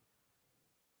 5.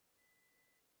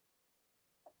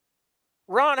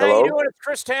 Ron, how you doing? It's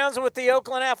Chris Townsend with the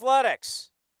Oakland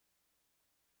Athletics.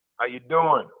 How you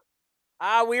doing?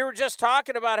 We were just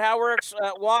talking about how we're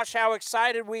Wash, how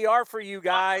excited we are for you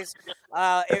guys.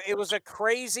 It was a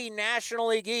crazy National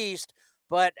League East,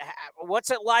 but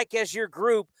what's it like as your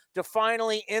group to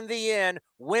finally, in the end,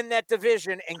 win that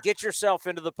division and get yourself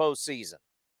into the postseason?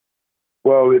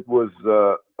 Well, it was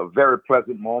a very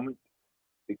pleasant moment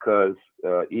because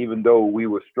even though we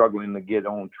were struggling to get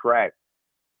on track,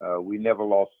 we never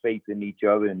lost faith in each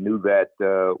other and knew that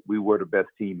we were the best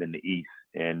team in the East.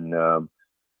 And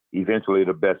eventually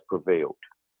the best prevailed.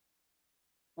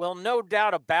 Well, no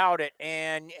doubt about it.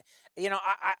 And,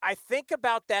 I think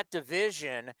about that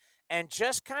division and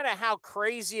just kind of how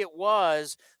crazy it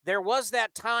was. There was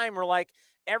that time where,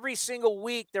 every single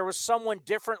week there was someone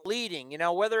different leading,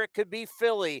 whether it could be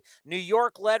Philly, New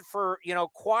York led for,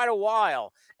 quite a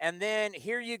while. And then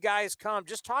here you guys come.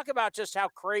 Just talk about just how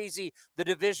crazy the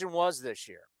division was this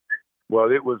year. Well,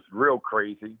 it was real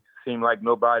crazy. Seemed like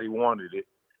nobody wanted it.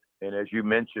 And as you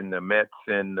mentioned, the Mets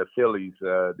and the Phillies,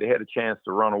 they had a chance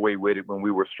to run away with it when we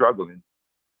were struggling,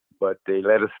 but they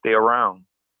let us stay around.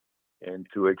 And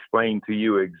to explain to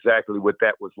you exactly what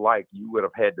that was like, you would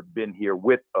have had to been here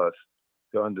with us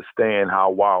to understand how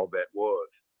wild that was.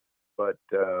 But,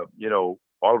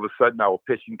 all of a sudden our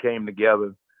pitching came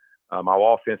together.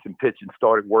 Our offense and pitching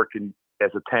started working as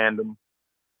a tandem,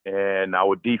 and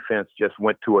our defense just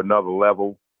went to another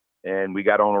level, and we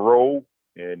got on a roll.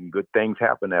 And good things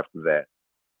happen after that.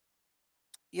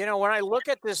 When I look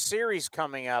at this series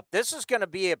coming up, this is going to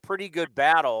be a pretty good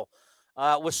battle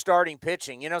with starting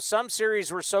pitching. Some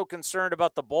series we're so concerned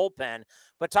about the bullpen,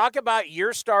 but talk about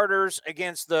your starters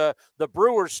against the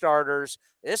Brewers starters.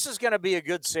 This is going to be a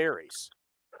good series.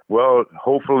 Well,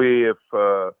 hopefully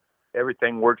if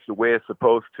everything works the way it's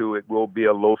supposed to, it will be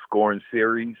a low-scoring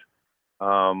series.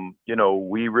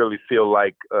 We really feel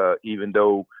like even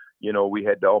though we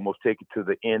had to almost take it to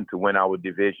the end to win our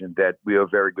division, that we're a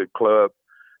very good club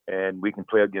and we can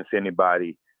play against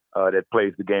anybody that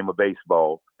plays the game of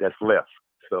baseball that's left.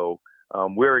 So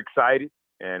we're excited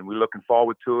and we're looking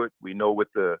forward to it. We know what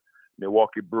the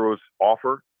Milwaukee Brewers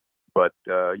offer, but,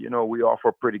 we offer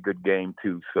a pretty good game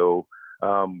too. So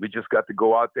we just got to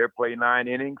go out there, play 9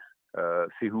 innings,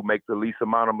 see who makes the least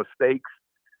amount of mistakes,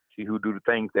 see who do the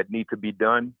things that need to be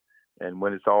done. And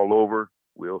when it's all over,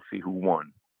 we'll see who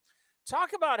won.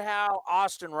 Talk about how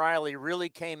Austin Riley really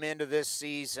came into this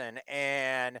season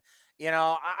and,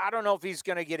 I don't know if he's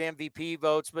going to get MVP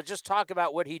votes, but just talk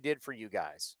about what he did for you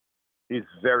guys. He's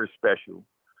very special.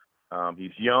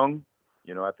 He's young.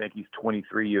 I think he's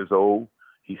 23 years old.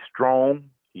 He's strong.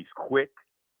 He's quick.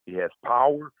 He has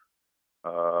power.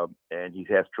 And he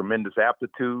has tremendous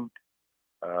aptitude.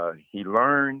 He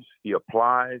learns. He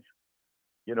applies.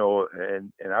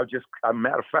 And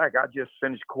matter of fact, I just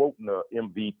finished quoting the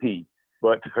MVP.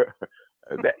 But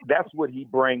that's what he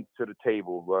brings to the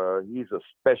table. He's a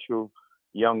special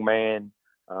young man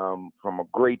from a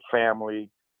great family,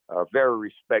 very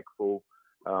respectful.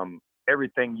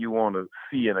 Everything you want to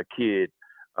see in a kid,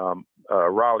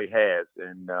 Raleigh has.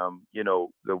 And,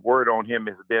 the word on him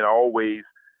has been always,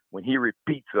 when he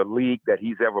repeats a league that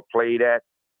he's ever played at,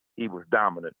 he was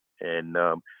dominant. And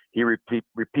he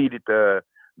repeated the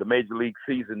Major League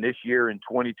season this year in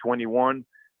 2021.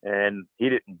 And he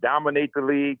didn't dominate the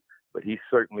league, but he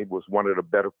certainly was one of the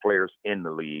better players in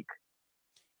the league.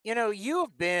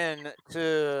 You've been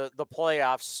to the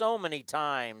playoffs so many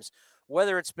times,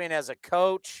 whether it's been as a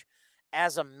coach,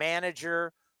 as a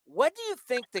manager. What do you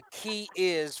think the key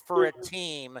is for a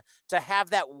team to have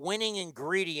that winning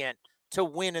ingredient to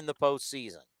win in the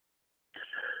postseason?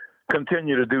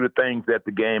 Continue to do the things that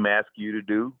the game asks you to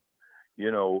do,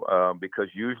 because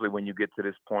usually when you get to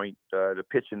this point, the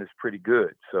pitching is pretty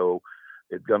good. So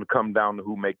it's going to come down to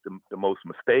who make the most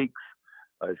mistakes.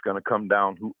 It's going to come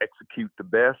down who execute the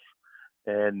best.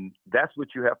 And that's what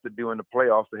you have to do in the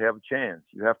playoffs to have a chance.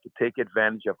 You have to take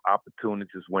advantage of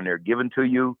opportunities when they're given to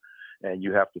you, and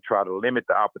you have to try to limit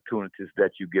the opportunities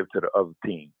that you give to the other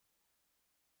team.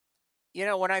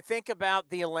 When I think about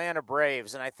the Atlanta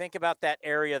Braves and I think about that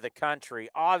area of the country,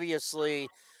 obviously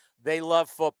they love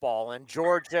football and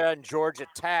Georgia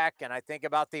Tech, and I think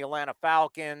about the Atlanta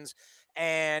Falcons.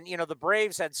 And, the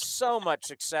Braves had so much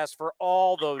success for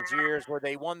all those years where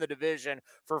they won the division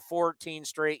for 14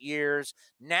 straight years.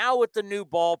 Now with the new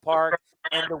ballpark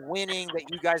and the winning that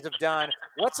you guys have done,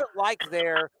 what's it like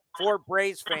there for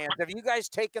Braves fans? Have you guys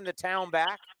taken the town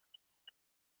back?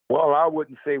 Well, I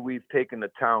wouldn't say we've taken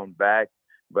the town back,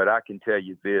 but I can tell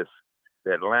you this.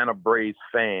 The Atlanta Braves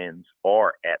fans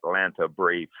are Atlanta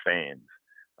Braves fans.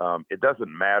 It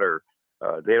doesn't matter.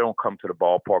 They don't come to the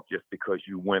ballpark just because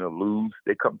you win or lose.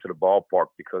 They come to the ballpark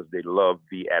because they love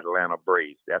the Atlanta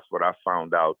Braves. That's what I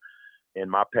found out in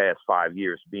my past 5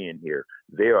 years being here.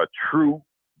 They are true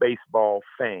baseball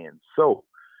fans. So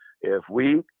if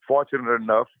we, fortunate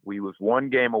enough, we was one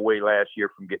game away last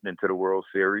year from getting into the World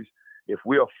Series. If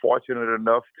we are fortunate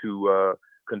enough to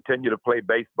continue to play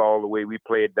baseball the way we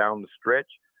play it down the stretch,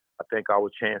 I think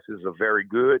our chances are very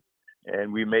good.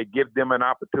 And we may give them an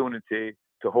opportunity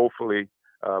to hopefully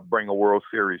bring a World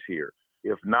Series here.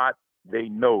 If not, they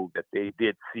know that they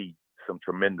did see some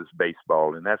tremendous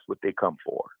baseball, and that's what they come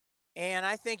for. And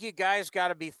I think you guys got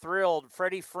to be thrilled.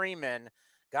 Freddie Freeman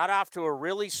got off to a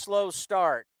really slow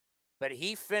start, but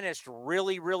he finished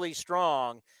really, really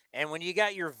strong. And when you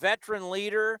got your veteran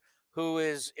leader who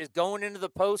is going into the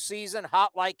postseason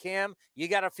hot like him, you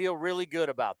got to feel really good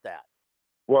about that.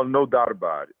 Well, no doubt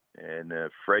about it. And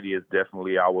Freddie is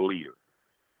definitely our leader.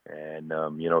 And,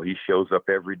 he shows up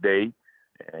every day,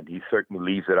 and he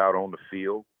certainly leaves it out on the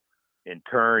field. In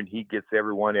turn, he gets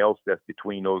everyone else that's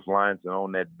between those lines and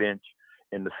on that bench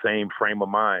in the same frame of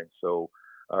mind. So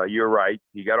you're right.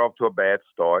 He got off to a bad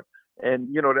start.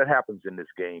 And, that happens in this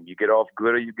game. You get off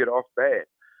good or you get off bad.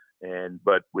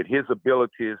 But with his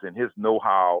abilities and his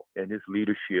know-how and his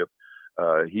leadership,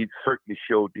 he certainly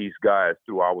showed these guys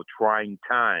through our trying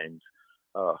times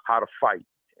how to fight.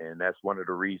 And that's one of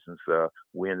the reasons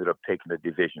we ended up taking the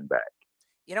division back.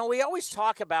 We always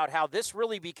talk about how this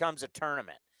really becomes a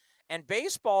tournament. And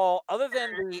baseball, other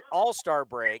than the All-Star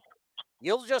break,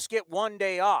 you'll just get one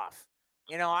day off.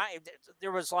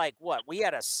 There was we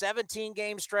had a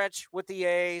 17-game stretch with the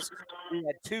A's. We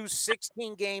had two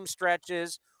 16-game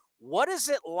stretches. What is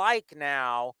it like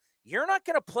now? You're not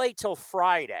going to play till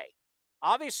Friday.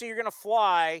 Obviously, you're going to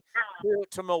fly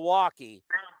to Milwaukee.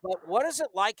 But what is it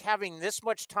like having this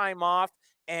much time off?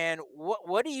 And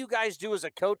what do you guys do as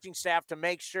a coaching staff to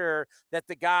make sure that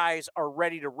the guys are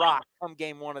ready to rock come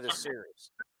game one of the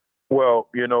series? Well,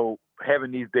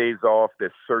 having these days off,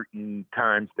 there's certain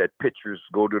times that pitchers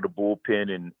go to the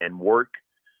bullpen and work.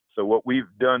 So what we've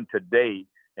done today,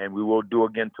 and we will do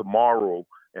again tomorrow,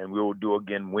 and we will do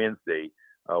again Wednesday,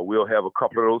 we'll have a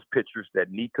couple of those pitchers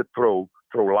that need to throw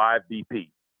live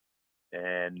BP.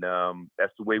 And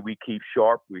that's the way we keep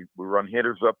sharp. We run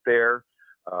hitters up there.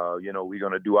 We're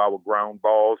going to do our ground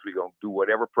balls. We're going to do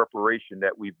whatever preparation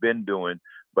that we've been doing.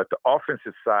 But the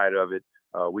offensive side of it,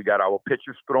 we got our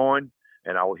pitchers throwing.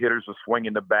 and our hitters are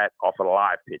swinging the bat off of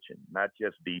live pitching, not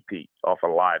just BP, off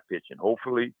of live pitching.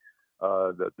 Hopefully,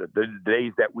 the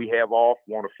days that we have off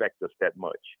won't affect us that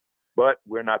much. But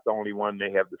we're not the only one.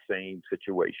 They have the same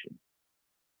situation.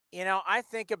 You know, I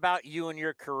think about you and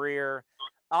your career.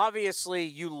 Obviously,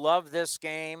 you love this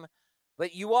game,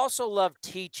 but you also love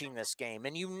teaching this game,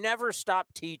 and you never stop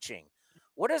teaching.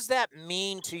 What does that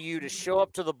mean to you to show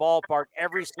up to the ballpark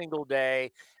every single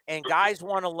day and guys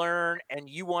want to learn and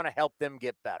you want to help them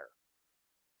get better?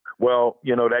 Well,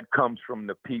 that comes from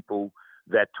the people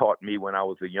that taught me when I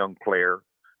was a young player,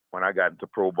 when I got into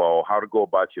pro ball, how to go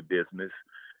about your business.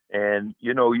 And,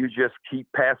 you just keep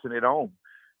passing it on.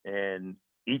 And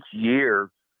each year,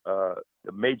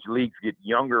 the major leagues get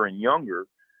younger and younger,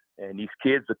 and these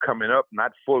kids are coming up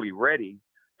not fully ready.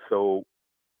 So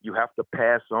you have to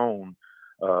pass on,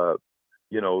 the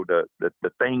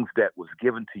things that was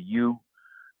given to you.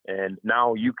 And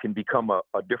now you can become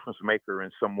a difference maker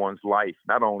in someone's life,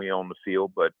 not only on the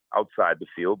field, but outside the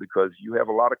field, because you have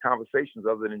a lot of conversations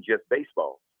other than just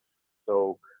baseball.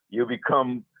 So you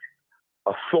become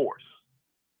a source.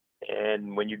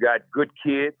 And when you got good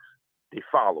kids, they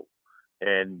follow.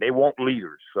 And they want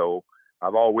leaders. So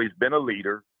I've always been a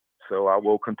leader. So I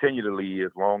will continue to lead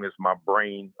as long as my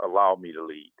brain allows me to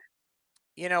lead.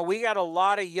 We got a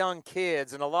lot of young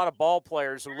kids and a lot of ball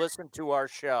players who listen to our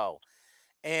show.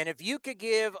 And if you could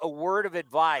give a word of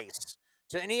advice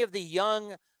to any of the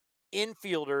young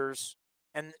infielders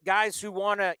and guys who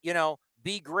want to,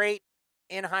 be great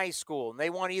in high school, and they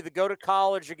want to either go to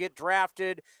college or get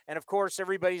drafted, and of course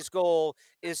everybody's goal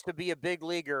is to be a big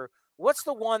leaguer, what's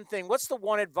the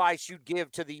one advice you'd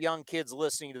give to the young kids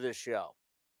listening to this show?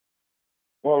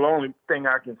 Well, the only thing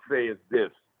I can say is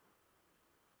this.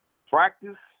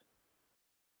 Practice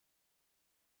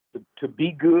to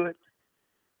be good.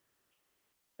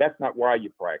 That's not why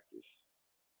you practice.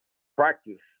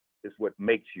 Practice is what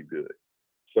makes you good.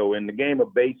 So in the game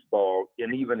of baseball,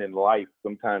 and even in life,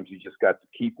 sometimes you just got to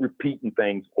keep repeating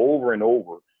things over and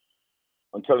over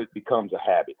until it becomes a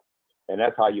habit. And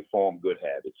that's how you form good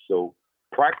habits. So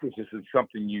practice isn't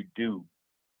something you do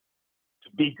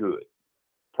to be good.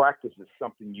 Practice is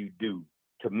something you do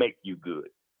to make you good.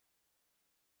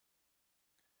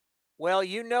 Well,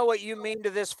 you know what you mean to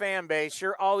this fan base.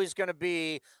 You're always going to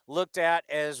be looked at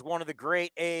as one of the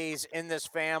great A's in this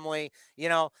family.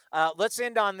 Let's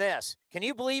end on this. Can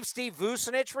you believe Steve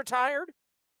Vucinich retired?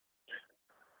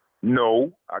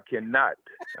 No, I cannot.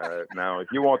 Now, if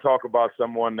you want to talk about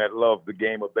someone that loves the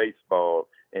game of baseball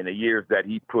and the years that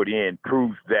he put in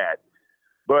proves that.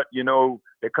 But,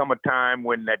 there come a time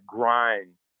when that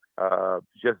grind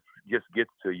just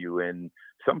gets to you. And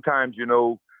sometimes,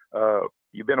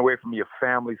 you've been away from your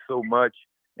family so much,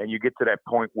 and you get to that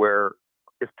point where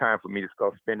it's time for me to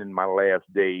start spending my last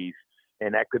days,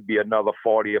 and that could be another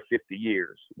 40 or 50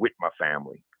 years with my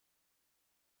family.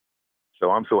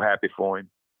 So I'm so happy for him.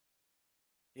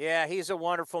 Yeah, he's a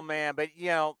wonderful man, but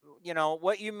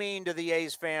what you mean to the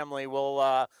A's family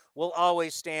will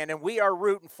always stand, and we are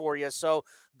rooting for you. So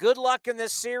good luck in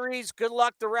this series. Good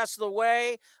luck the rest of the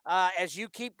way as you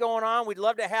keep going on. We'd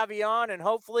love to have you on, and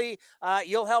hopefully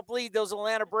you'll help lead those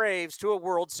Atlanta Braves to a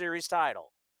World Series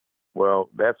title. Well,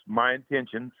 that's my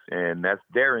intentions, and that's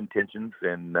their intentions,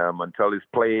 and until it's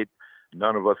played,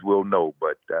 none of us will know.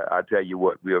 But I tell you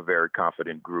what, we're a very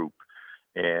confident group,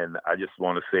 and I just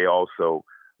want to say also,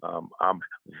 I'm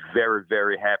very,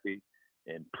 very happy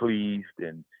and pleased,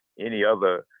 and any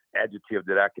other adjective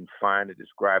that I can find to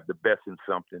describe the best in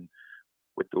something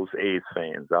with those A's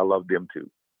fans. I love them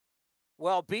too.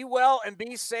 Well, be well and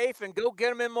be safe, and go get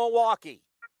them in Milwaukee.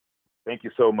 Thank you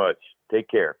so much. Take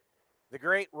care. The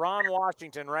great Ron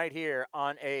Washington right here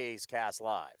on A's Cast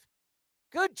Live.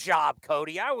 Good job,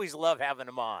 Cody. I always love having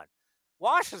him on.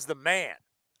 Wash is the man.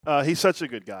 He's such a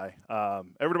good guy.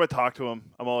 Every time I talk to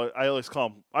him, I always call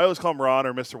him Ron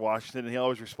or Mr. Washington, and he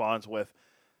always responds with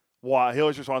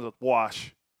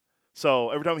Wash. So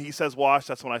every time he says Wash,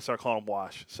 that's when I start calling him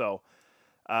Wash. So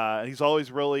he's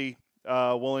always really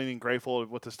willing and grateful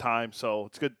with his time. So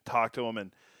it's good to talk to him.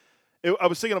 And I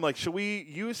was thinking, I'm like, should we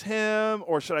use him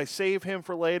or should I save him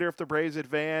for later if the Braves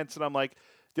advance? And I'm like,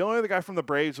 the only other guy from the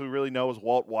Braves we really know is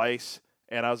Walt Weiss.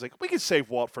 And I was like, we could save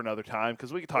Walt for another time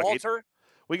because we could talk. Walter?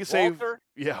 We could save.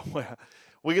 Yeah,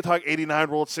 we could talk 89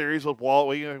 World Series with Walt.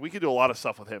 We could do a lot of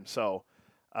stuff with him. So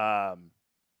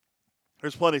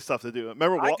there's plenty of stuff to do.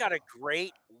 Remember, I got a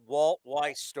great Walt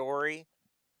Weiss story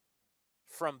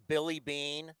from Billy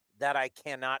Bean that I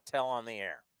cannot tell on the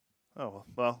air. Oh,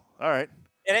 well, all right.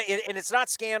 And it's not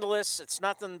scandalous. It's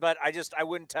nothing, but I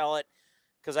wouldn't tell it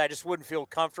because I just wouldn't feel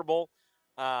comfortable.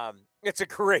 It's a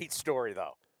great story,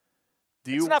 though.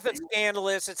 It's nothing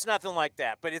scandalous. It's nothing like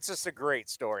that, but it's just a great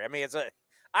story. I mean,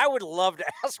 I would love to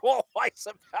ask Walt Weiss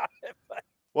about it. But.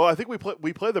 Well, I think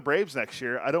we play the Braves next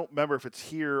year. I don't remember if it's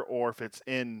here or if it's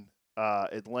in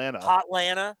Atlanta.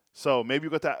 Hotlanta. So maybe you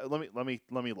got that. Let me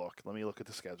look. Let me look at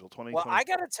the schedule. 2020. Well, I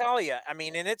got to tell you, I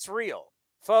mean, and it's real,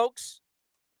 folks.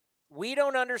 We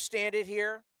don't understand it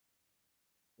here.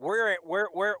 We're a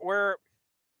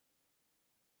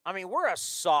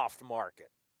soft market.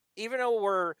 Even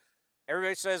though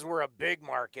everybody says we're a big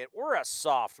market, we're a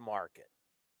soft market.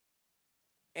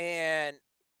 And,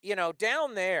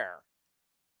 down there,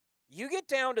 you get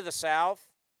down to the South,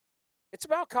 it's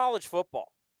about college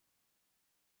football.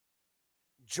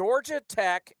 Georgia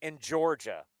Tech and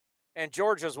Georgia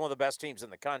is one of the best teams in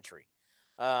the country.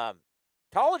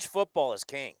 College football is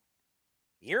king.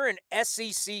 You're in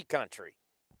SEC country.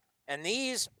 And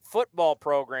these football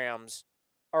programs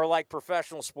are like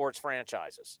professional sports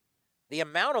franchises. The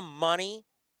amount of money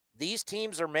these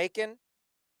teams are making,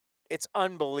 it's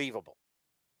unbelievable.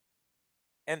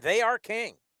 And they are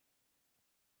king.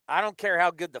 I don't care how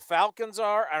good the Falcons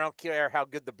are. I don't care how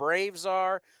good the Braves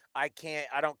are. I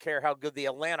don't care how good the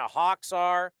Atlanta Hawks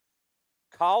are.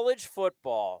 College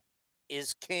football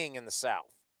is king in the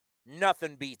South.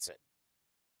 Nothing beats it.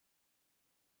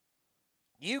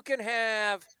 You can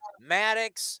have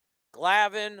Maddox,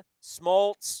 Glavin,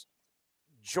 Smoltz.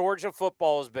 Georgia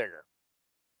football is bigger.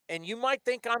 And you might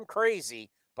think I'm crazy,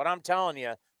 but I'm telling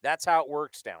you, that's how it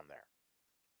works down there.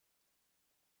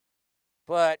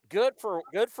 But good for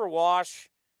Wash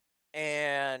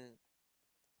and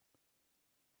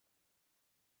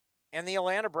the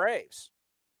Atlanta Braves.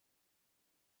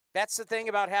 That's the thing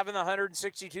about having the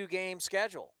 162-game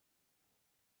schedule.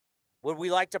 Would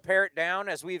we like to pare it down,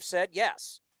 as we've said?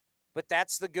 Yes. But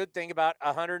that's the good thing about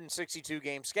a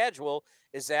 162-game schedule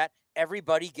is that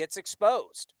everybody gets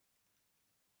exposed.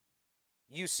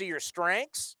 You see your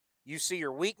strengths. You see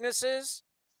your weaknesses.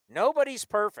 Nobody's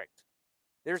perfect.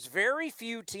 There's very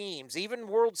few teams, even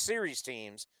World Series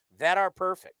teams, that are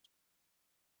perfect.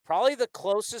 Probably the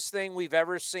closest thing we've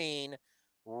ever seen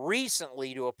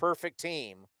recently to a perfect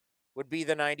team would be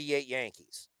the 98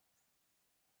 Yankees.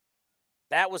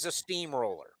 That was a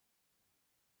steamroller.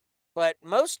 But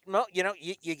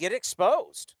you get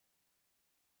exposed.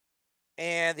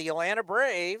 And the Atlanta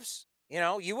Braves,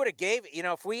 you would have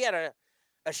if we had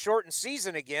a shortened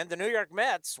season again, the New York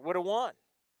Mets would have won.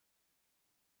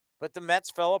 But the Mets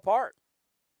fell apart.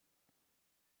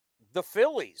 The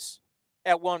Phillies,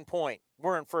 at one point,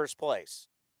 were in first place.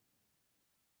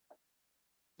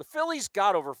 The Phillies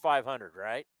got over 500,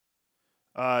 right?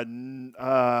 Yes,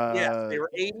 they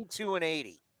were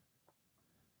 82-80.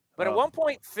 But at one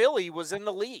point, Philly was in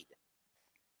the lead.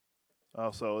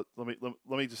 Oh, so let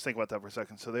me just think about that for a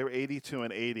second. So they were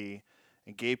 82-80,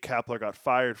 and Gabe Kapler got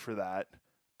fired for that.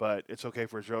 But it's okay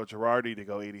for Joe Girardi to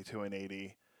go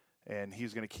 82-80, and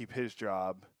he's going to keep his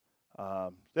job. Yeah,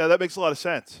 that makes a lot of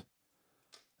sense.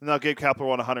 And now Gabe Kapler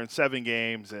won 107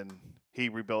 games, and he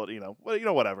rebuilt.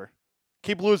 Whatever.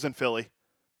 Keep losing, Philly.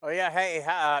 Oh yeah, hey,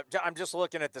 I'm just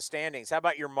looking at the standings. How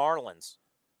about your Marlins?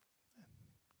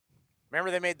 Remember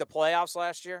they made the playoffs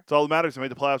last year? It's all that matters. They made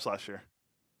the playoffs last year.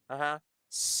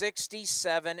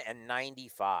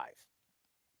 67-95.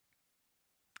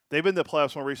 They've been to the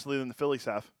playoffs more recently than the Phillies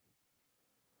have.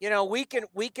 We can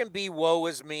be woe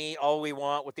is me all we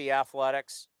want with the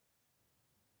Athletics.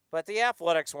 But the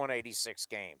Athletics won 86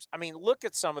 games. I mean, look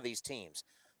at some of these teams.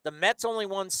 The Mets only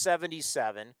won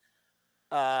 77.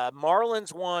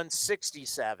 Marlins won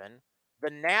 67. The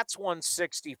Nats won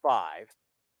 65.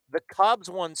 The Cubs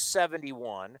won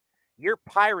 71. Your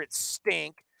Pirates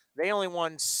stink. They only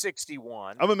won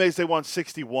 61. I'm amazed they won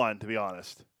 61, to be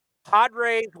honest.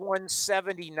 Padres won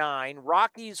 79.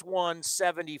 Rockies won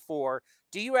 74.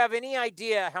 Do you have any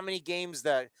idea how many games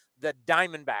the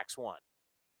Diamondbacks won?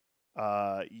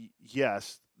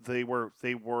 Yes, they lost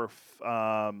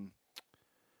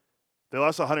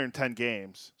 110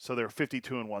 games, so they were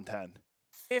 52-110.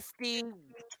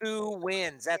 52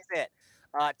 wins. That's it.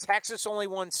 Texas only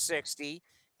won 60.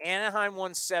 Anaheim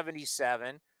won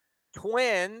 77.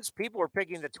 Twins, people were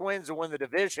picking the Twins to win the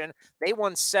division. They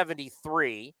won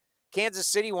 73. Kansas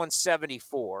City won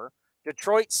 74.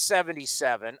 Detroit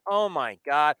 77. Oh, my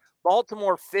God.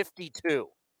 Baltimore 52.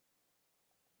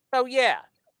 So, yeah,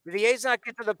 did the A's not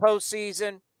get to the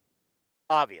postseason?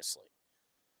 Obviously.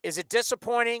 Is it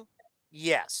disappointing?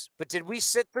 Yes. But did we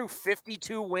sit through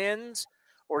 52 wins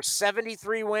or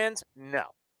 73 wins? No.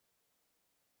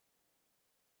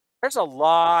 There's a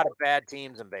lot of bad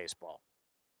teams in baseball.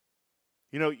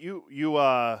 Yeah,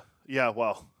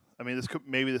 well, I mean,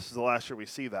 maybe this is the last year we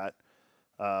see that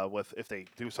if they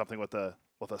do something with the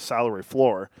with a salary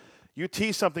floor. You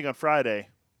teased something on Friday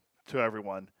to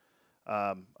everyone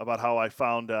about how I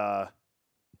found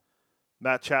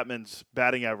Matt Chapman's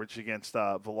batting average against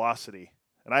velocity,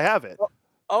 and I have it.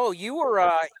 Oh, you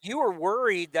were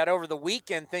worried that over the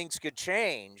weekend things could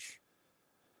change.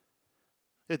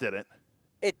 It didn't.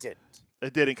 It didn't.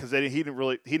 It didn't because he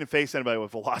didn't face anybody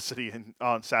with velocity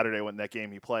on Saturday when that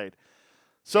game he played.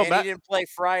 So and he didn't play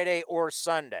Friday or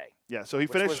Sunday. Yeah, so he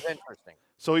which finished. Was interesting.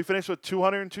 So he finished with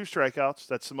 202 strikeouts.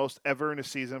 That's the most ever in a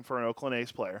season for an Oakland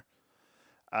A's player.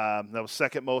 That was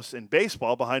second most in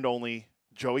baseball, behind only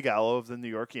Joey Gallo of the New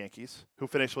York Yankees, who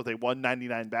finished with a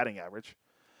 199 batting average.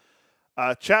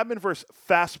 Chapman versus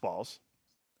fastballs.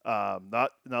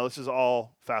 This is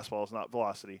all fastballs, not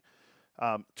velocity.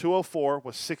 204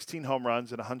 with 16 home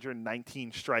runs and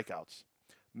 119 strikeouts.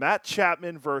 Matt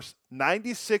Chapman versus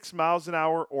 96 miles an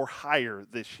hour or higher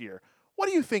this year. What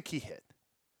do you think he hit?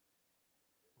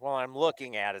 Well, I'm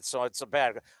looking at it, so it's a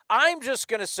bad. I'm just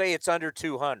going to say it's under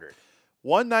 200.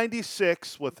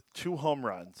 196 with 2 home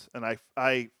runs, and I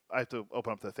have to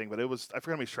open up the thing, but I forgot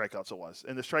how many strikeouts it was,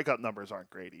 and the strikeout numbers aren't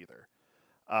great either.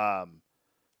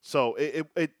 So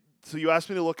so you asked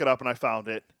me to look it up, and I found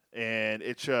it, and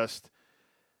it just,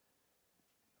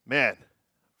 man,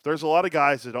 there's a lot of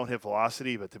guys that don't hit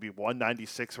velocity, but to be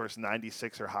 196 versus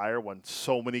 96 or higher when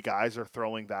so many guys are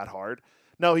throwing that hard.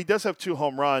 No, he does have 2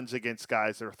 home runs against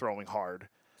guys that are throwing hard.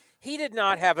 He did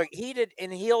not have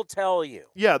and he'll tell you.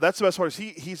 Yeah, that's the best part.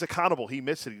 He's accountable. He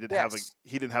missed it. He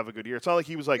didn't have a good year. It's not like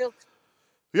he was like,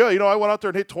 yeah, I went out there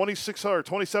and hit 26 or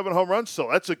 27 home runs, so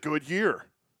that's a good year.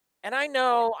 And I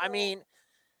know,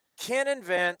 Ken and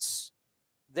Vince,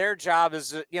 their job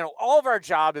is, all of our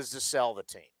job is to sell the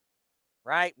team,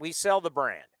 right? We sell the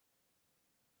brand.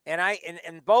 And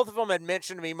and both of them had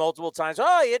mentioned to me multiple times,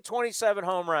 oh, he hit 27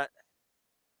 home runs.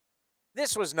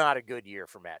 This was not a good year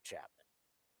for Matt Chapman.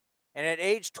 And at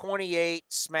age 28,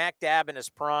 smack dab in his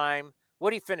prime,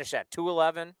 what did he finish at,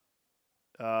 211?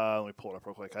 Let me pull it up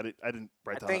real quick. I didn't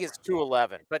write that. I think it's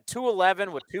 211. But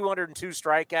 211 with 202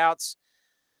 strikeouts,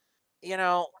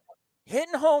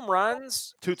 hitting home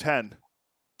runs. 210.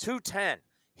 210.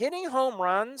 Hitting home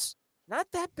runs, not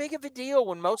that big of a deal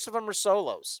when most of them are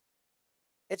solos.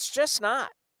 It's just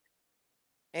not.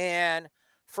 And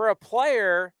for a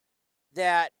player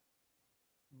that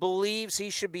believes he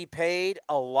should be paid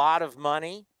a lot of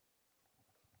money,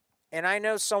 and I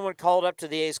know someone called up to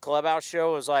the A's Clubhouse show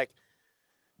and was like,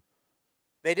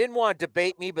 they didn't want to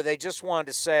debate me, but they just wanted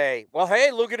to say, well, hey,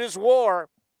 look at his WAR.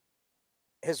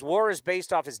 His WAR is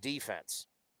based off his defense.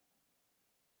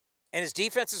 And his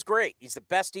defense is great. He's the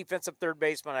best defensive third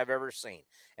baseman I've ever seen.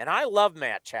 And I love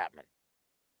Matt Chapman.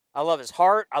 I love his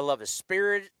heart. I love his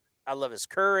spirit. I love his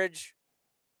courage.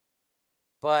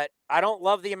 But I don't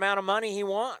love the amount of money he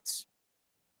wants.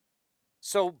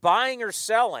 So buying or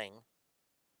selling,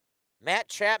 Matt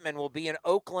Chapman will be in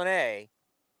Oakland A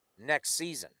next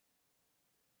season.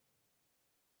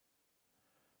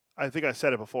 I think I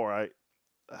said it before. I'm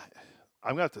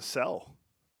going to have to sell.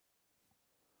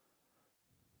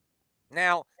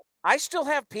 Now, I still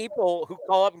have people who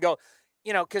call up and go,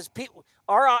 because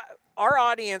our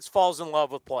audience falls in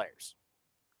love with players.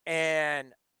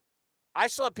 And I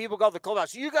still have people go to the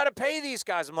clubhouse, you got to pay these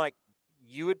guys. I'm like,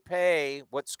 you would pay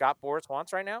what Scott Boras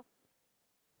wants right now?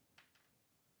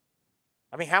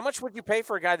 How much would you pay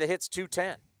for a guy that hits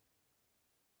 210?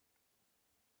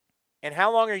 And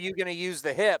how long are you going to use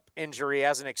the hip injury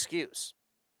as an excuse?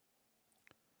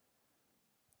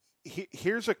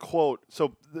 Here's a quote.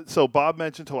 So Bob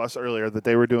mentioned to us earlier that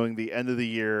they were doing the end of the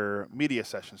year media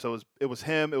session. So it was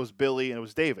him, it was Billy, and it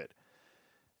was David.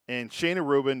 And Shayna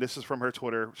Rubin, this is from her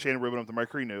Twitter, Shayna Rubin of the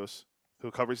Mercury News,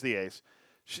 who covers the A's.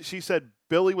 She said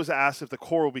Billy was asked if the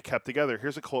core will be kept together.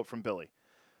 Here's a quote from Billy.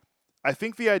 I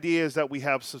think the idea is that we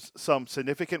have some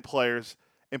significant players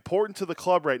important to the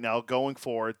club right now going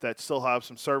forward that still have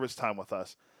some service time with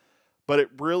us. But it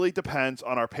really depends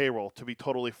on our payroll, to be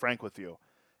totally frank with you.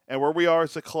 And where we are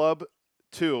as a club,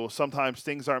 too, sometimes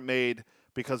things aren't made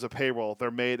because of payroll.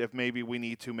 They're made if maybe we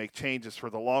need to make changes for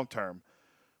the long term.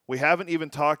 We haven't even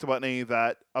talked about any of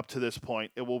that up to this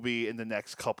point. It will be in the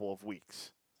next couple of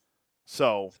weeks.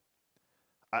 So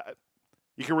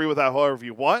you can read with that however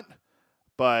you want,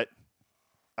 but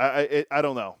I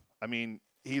don't know.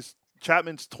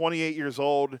 Chapman's 28 years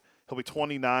old. He'll be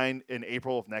 29 in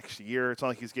April of next year. It's not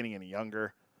like he's getting any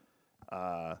younger.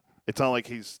 It's not like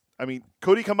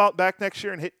could he come out back next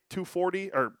year and hit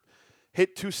 240 or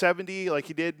hit 270 like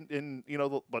he did in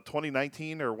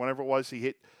 2019 or whenever it was?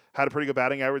 He had a pretty good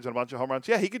batting average and a bunch of home runs.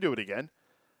 Yeah, he could do it again.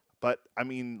 But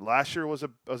last year was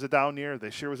a down year.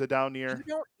 This year was a down year.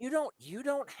 You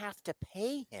don't have to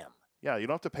pay him. Yeah, you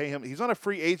don't have to pay him. He's not a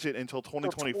free agent until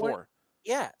 2024.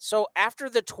 Yeah. So after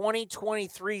the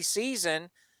 2023 season,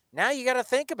 now you got to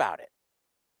think about it.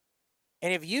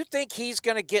 And if you think he's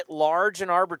going to get large in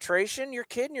arbitration, you're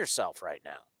kidding yourself right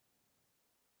now.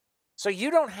 So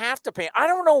you don't have to pay. I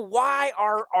don't know why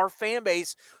our fan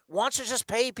base wants to just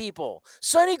pay people.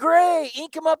 Sonny Gray,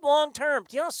 ink him up long term.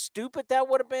 Do you know how stupid that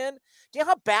would have been? Do you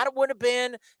know how bad it would have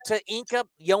been to ink up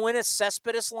Yoenis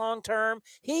Cespedes long term?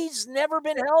 He's never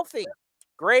been healthy.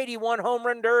 Grady won home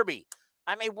run derby.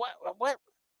 I mean, what?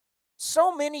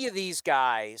 So many of these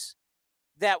guys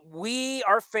that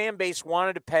our fan base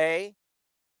wanted to pay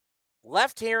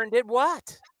left here and did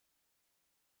what?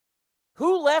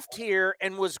 Who left here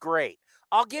and was great?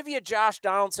 I'll give you Josh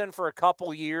Donaldson for a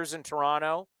couple years in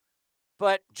Toronto,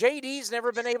 but JD's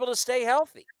never been able to stay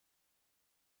healthy.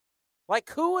 Like,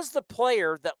 who was the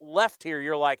player that left here?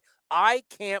 You're like, I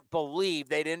can't believe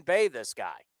they didn't pay this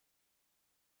guy.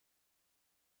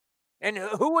 And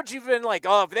who would you have been like,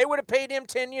 oh, if they would have paid him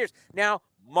 10 years. Now,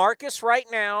 Marcus right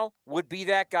now would be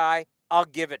that guy. I'll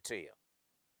give it to you.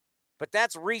 But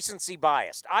that's recency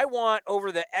biased. I want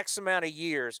over the X amount of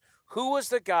years, who was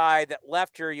the guy that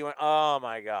left here? You went, oh,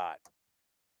 my God.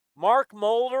 Mark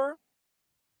Mulder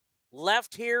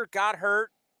left here, got hurt,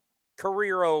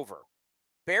 career over.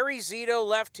 Barry Zito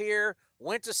left here,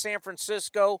 went to San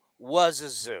Francisco, was a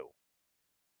zoo.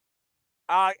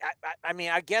 I mean,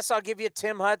 I guess I'll give you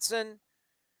Tim Hudson.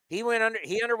 He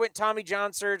underwent Tommy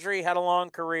John surgery, had a long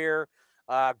career,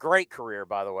 great career,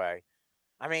 by the way.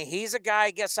 I mean, he's a guy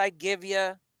I guess I'd give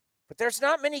you. But there's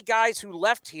not many guys who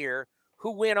left here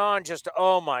who went on just,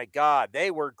 oh, my God, they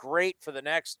were great for the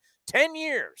next 10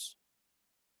 years.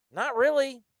 Not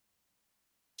really.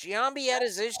 Giambi had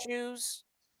his issues.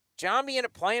 Giambi ended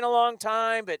up playing a long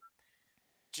time, but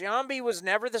Giambi was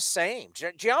never the same.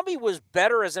 Giambi was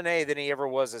better as an A than he ever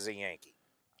was as a Yankee.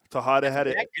 Tejada had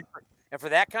it. And for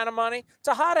that kind of money,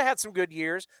 Tejada had some good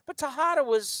years, but Tejada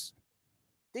was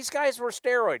 – these guys were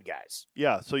steroid guys.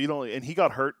 Yeah, so you don't – and he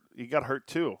got hurt. He got hurt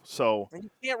too, so – you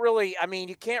can't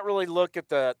really look at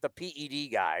the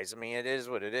PED guys. I mean, it is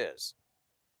what it is.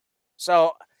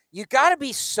 So you got to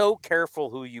be so careful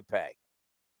who you pay.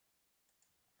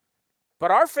 But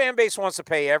our fan base wants to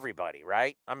pay everybody,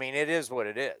 right? I mean, it is what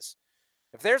it is.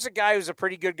 If there's a guy who's a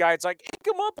pretty good guy, it's like, ink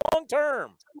him up long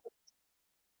term.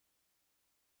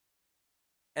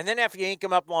 And then after you ink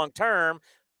him up long term,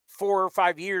 4 or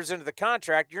 5 years into the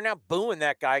contract, you're now booing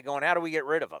that guy going, how do we get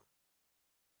rid of him?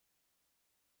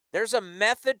 There's a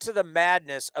method to the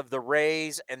madness of the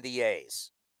Rays and the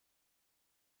A's.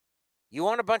 You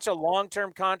want a bunch of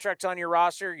long-term contracts on your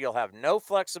roster, you'll have no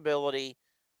flexibility.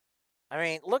 I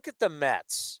mean, look at the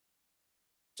Mets.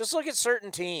 Just look at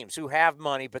certain teams who have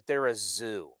money, but they're a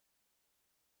zoo.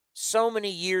 So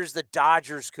many years the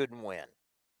Dodgers couldn't win.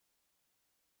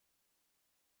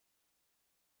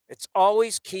 It's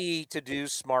always key to do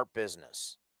smart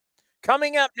business.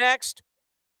 Coming up next,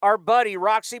 our buddy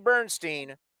Roxy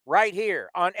Bernstein right here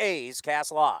on A's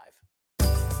Cast Live.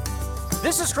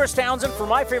 This is Chris Townsend for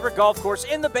my favorite golf course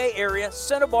in the Bay Area,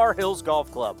 Cinnabar Hills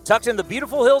Golf Club. Tucked in the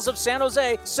beautiful hills of San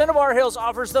Jose, Cinnabar Hills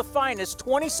offers the finest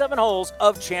 27 holes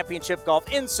of championship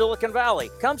golf in Silicon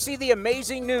Valley. Come see the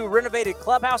amazing new renovated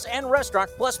clubhouse and restaurant,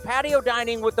 plus patio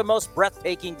dining with the most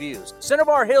breathtaking views.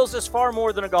 Cinnabar Hills is far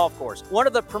more than a golf course, one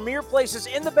of the premier places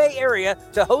in the Bay Area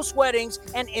to host weddings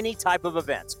and any type of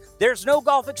events. There's no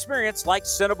golf experience like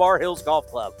Cinnabar Hills Golf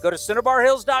Club. Go to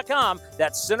CinnabarHills.com.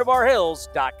 That's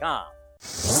CinnabarHills.com.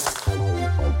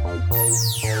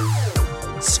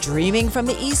 Streaming from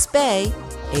the East Bay,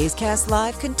 A's Cast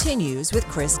Live continues with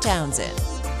Chris Townsend.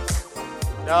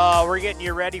 Oh, we're getting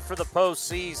you ready for the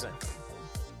postseason.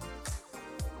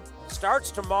 Starts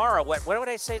tomorrow. What would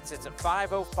I say? It's at 5:05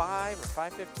 or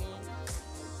 5:15?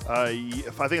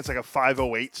 I think it's like a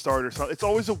 5:08 start or something. It's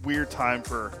always a weird time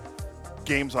for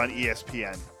games on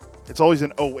ESPN. It's always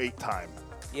an 08 time.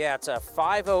 Yeah, it's a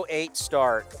 5:08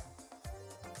 start.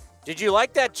 Did you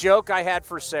like that joke I had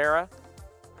for Sarah?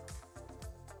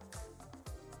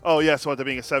 Oh, yeah, so there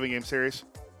being a 7-game series?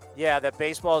 Yeah, that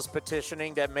baseball is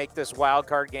petitioning to make this wild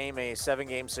card game a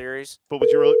 7-game series. But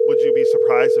would you be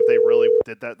surprised if they really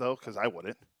did that, though? Because I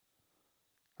wouldn't.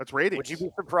 That's ratings. Would you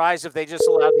be surprised if they just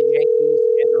allowed the Yankees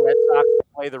and the Red Sox to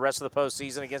play the rest of the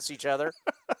postseason against each other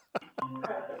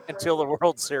until the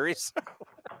World Series?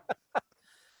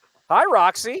 Hi,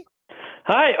 Roxy.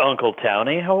 Hi, Uncle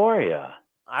Townie. How are you?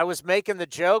 I was making the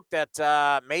joke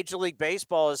that Major League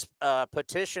Baseball is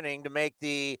petitioning to make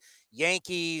the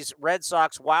Yankees-Red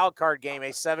Sox wild card game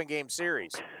a 7-game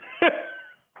series.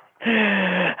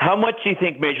 How much do you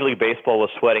think Major League Baseball was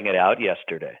sweating it out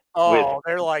yesterday? Oh,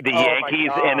 they're like the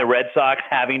Yankees and the Red Sox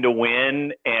having to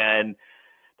win, and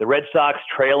the Red Sox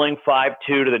trailing 5-2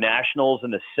 to the Nationals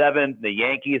in the 7th. The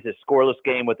Yankees, a scoreless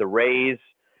game with the Rays.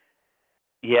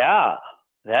 Yeah,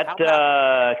 that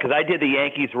because I did the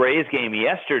Yankees-Rays game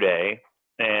yesterday,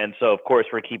 and so, of course,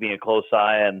 we're keeping a close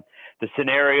eye on the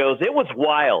scenarios. It was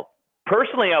wild.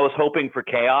 Personally, I was hoping for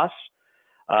chaos.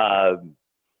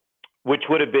 Which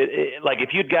would have been like if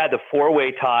you'd got the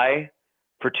 4-way tie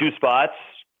for 2 spots,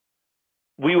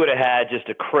 we would have had just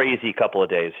a crazy couple of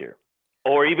days here.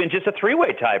 Or even just a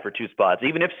 3-way tie for 2 spots,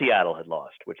 even if Seattle had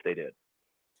lost, which they did.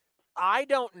 I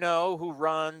don't know who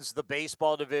runs the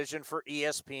baseball division for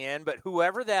ESPN, but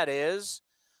whoever that is,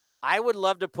 I would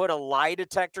love to put a lie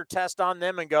detector test on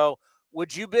them and go,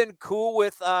 would you been cool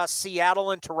with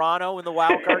Seattle and Toronto in the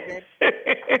wild card game?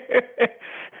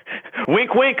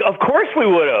 Wink, wink. Of course we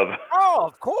would have. Oh,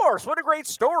 of course. What a great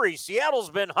story. Seattle's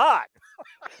been hot.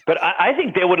 But I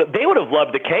think they would have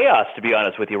loved the chaos, to be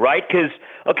honest with you, right? Because,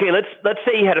 okay, let's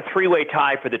say you had a 3-way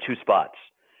tie for the 2 spots.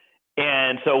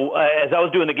 And so as I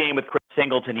was doing the game with Chris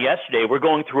Singleton yesterday, we're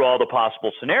going through all the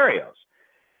possible scenarios.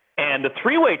 And the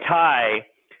 3-way tie,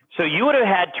 so you would have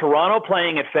had Toronto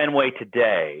playing at Fenway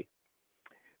today.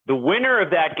 The winner of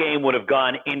that game would have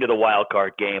gone into the wild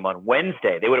card game on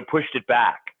Wednesday. They would have pushed it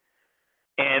back.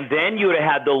 And then you would have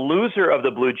had the loser of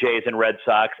the Blue Jays and Red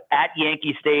Sox at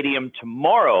Yankee Stadium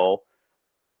tomorrow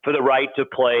for the right to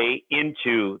play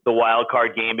into the wild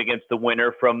card game against the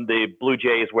winner from the Blue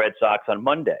Jays Red Sox on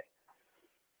Monday.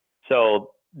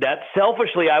 So that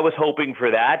selfishly, I was hoping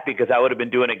for that because I would have been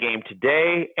doing a game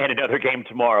today and another game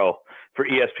tomorrow for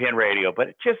ESPN Radio, but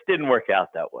it just didn't work out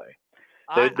that way.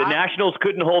 The Nationals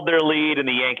couldn't hold their lead, and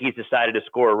the Yankees decided to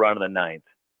score a run in the 9th.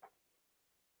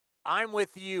 I'm with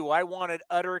you. I wanted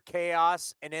utter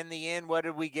chaos, and in the end, what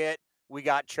did we get? We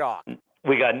got chalk.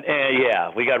 We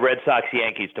got Red Sox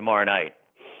Yankees tomorrow night.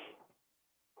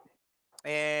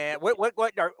 And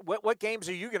what games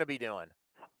are you going to be doing?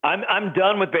 I'm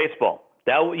done with baseball.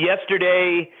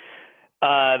 Yesterday,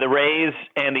 the Rays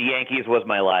and the Yankees was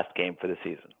my last game for the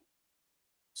season.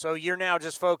 So you're now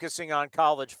just focusing on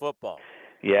college football.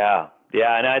 Yeah.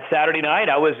 And Saturday night,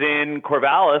 I was in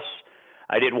Corvallis.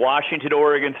 I did Washington,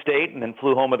 Oregon State, and then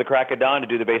flew home at the crack of dawn to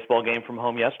do the baseball game from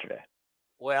home yesterday.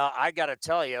 Well, I got to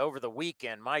tell you, over the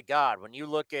weekend, my God, when you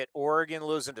look at Oregon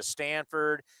losing to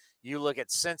Stanford, you look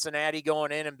at Cincinnati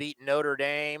going in and beating Notre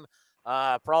Dame,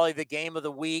 probably the game of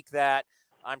the week that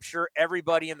I'm sure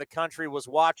everybody in the country was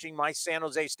watching, my San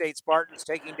Jose State Spartans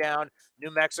taking down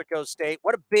New Mexico State.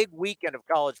 What a big weekend of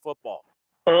college football.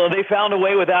 They found a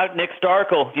way without Nick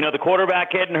Starkel. The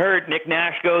quarterback getting hurt. Nick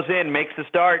Nash goes in, makes the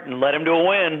start, and led him to a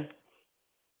win.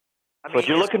 That's what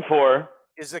you're looking for.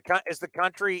 Is the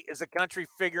country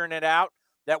figuring it out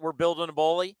that we're building a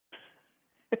bully?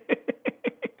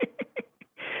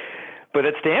 But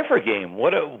at Stanford game,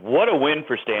 what a win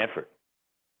for Stanford.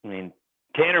 I mean,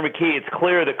 Tanner McKee, it's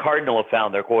clear the Cardinal have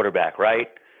found their quarterback, right?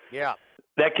 Yeah.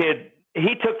 That kid,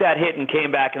 he took that hit and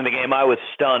came back into the game. I was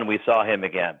stunned we saw him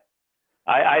again.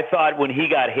 I thought when he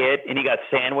got hit and he got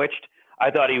sandwiched,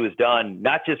 I thought he was done,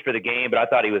 not just for the game, but I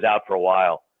thought he was out for a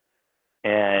while.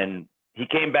 And he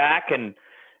came back, and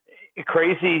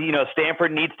crazy,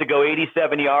 Stanford needs to go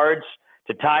 87 yards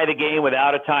to tie the game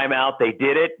without a timeout. They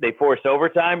did it. They forced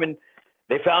overtime, and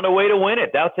they found a way to win it.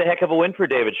 That was a heck of a win for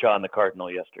David Shaw and the Cardinal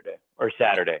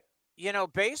Saturday.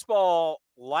 Baseball,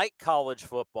 like college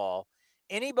football,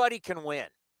 anybody can win.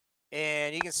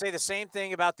 And you can say the same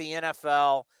thing about the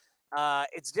NFL.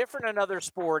 It's different in other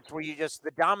sports where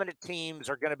the dominant teams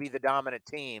are going to be the dominant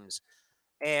teams.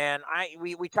 And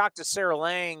we talked to Sarah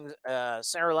Langs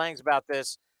about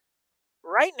this.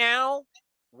 Right now,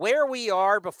 where we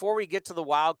are before we get to the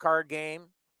wild card game,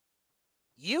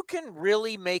 you can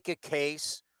really make a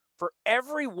case for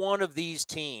every one of these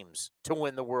teams to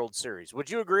win the World Series. Would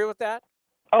you agree with that?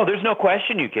 Oh, there's no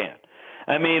question you can.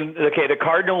 I mean, okay, the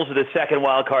Cardinals are the second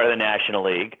wild card of the National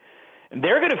League.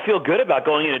 They're going to feel good about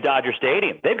going into Dodger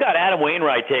Stadium. They've got Adam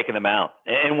Wainwright taking them out.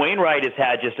 And Wainwright has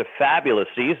had just a fabulous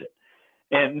season.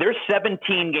 And their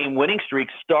 17-game winning streak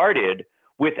started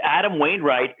with Adam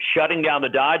Wainwright shutting down the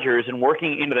Dodgers and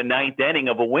working into the 9th inning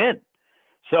of a win.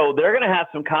 So they're going to have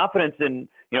some confidence in,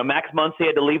 Max Muncy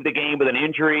had to leave the game with an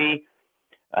injury.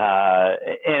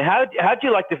 And how'd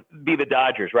you like to be the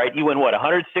Dodgers, right? You win,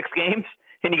 106 games?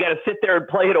 And you got to sit there and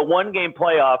play at a one-game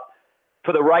playoff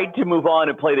for the right to move on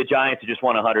and play the Giants who just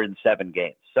won 107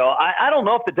 games. So I don't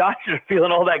know if the Dodgers are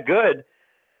feeling all that good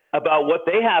about what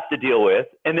they have to deal with.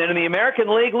 And then in the American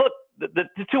League, look, the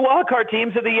 2 wildcard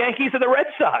teams are the Yankees and the Red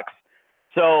Sox.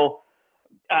 So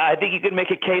I think you could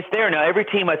make a case there. Now, every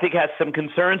team I think has some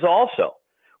concerns also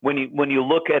when you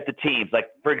look at the teams. Like,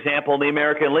 for example, in the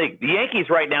American League, the Yankees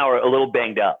right now are a little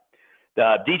banged up.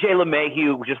 DJ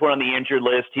LeMahieu just went on the injured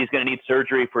list. He's going to need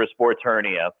surgery for a sports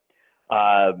hernia.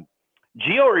 Gio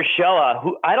Urshela,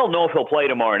 who I don't know if he'll play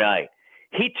tomorrow night,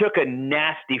 he took a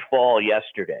nasty fall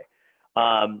yesterday.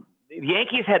 The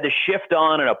Yankees had to shift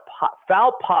on a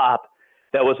foul pop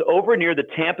that was over near the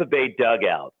Tampa Bay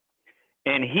dugout.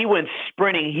 And he went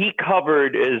sprinting. He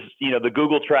covered, as the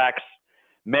Google Tracks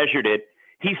measured it.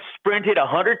 He sprinted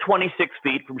 126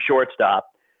 feet from shortstop,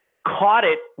 caught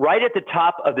it right at the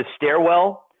top of the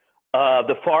stairwell,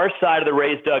 the far side of the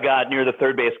Rays dugout near the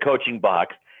third base coaching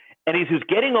box. And as he was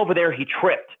getting over there, he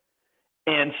tripped.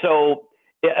 And so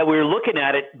we were looking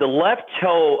at it. The left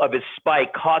toe of his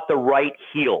spike caught the right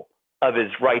heel of his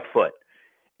right foot.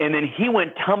 And then he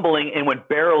went tumbling and went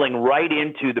barreling right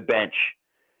into the bench.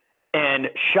 And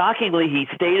shockingly, he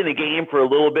stayed in the game for a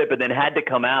little bit, but then had to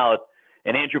come out,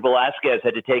 and Andrew Velasquez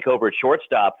had to take over at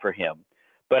shortstop for him.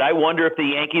 But I wonder if the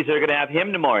Yankees are going to have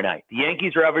him tomorrow night. The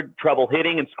Yankees are having trouble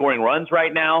hitting and scoring runs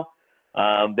right now.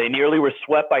 They nearly were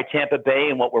swept by Tampa Bay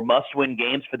in what were must-win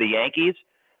games for the Yankees.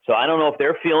 So I don't know if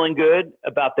they're feeling good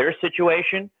about their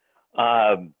situation.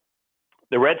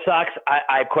 The Red Sox,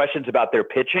 I have questions about their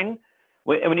pitching.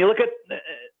 When you look at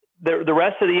the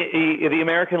rest of the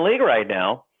American League right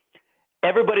now,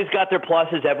 everybody's got their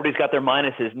pluses, everybody's got their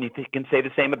minuses, and you can say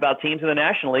the same about teams in the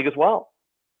National League as well.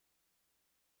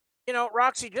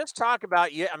 Roxy, just talk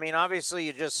about you. I mean, obviously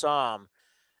you just saw them,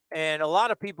 and a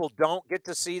lot of people don't get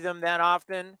to see them that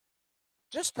often.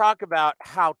 Just talk about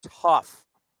how tough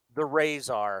the Rays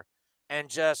are, and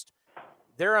just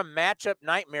they're a matchup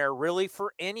nightmare really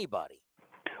for anybody.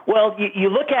 Well, you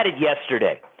look at it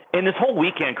yesterday, and this whole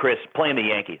weekend, Chris, playing the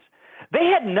Yankees, they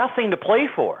had nothing to play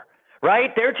for.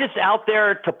 Right? They're just out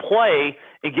there to play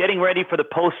and getting ready for the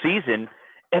postseason,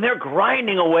 and they're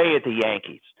grinding away at the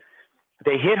Yankees.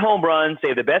 They hit home runs. They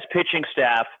have the best pitching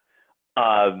staff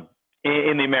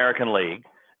in the American League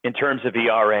in terms of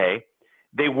ERA.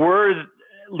 They were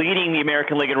leading the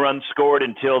American League in runs scored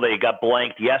until they got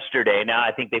blanked yesterday. Now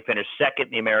I think they finished second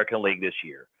in the American League this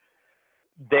year.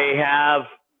 They have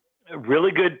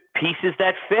really good pieces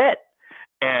that fit,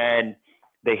 and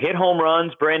they hit home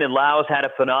runs. Brandon Lau's had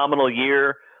a phenomenal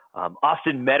year.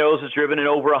 Austin Meadows has driven in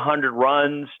over 100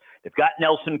 runs. They've got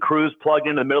Nelson Cruz plugged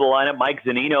into the middle of the lineup. Mike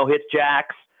Zunino hits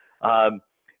jacks.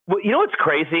 Well, you know what's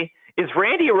crazy is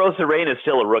Randy Arozarena is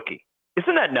still a rookie.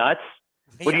 Isn't that nuts?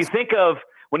 Yes. When you think of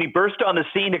when he burst on the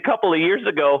scene a couple of years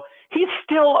ago, he's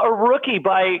still a rookie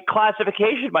by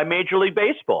classification by Major League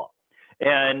Baseball.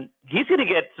 And he's going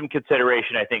to get some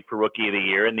consideration, I think, for Rookie of the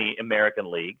Year in the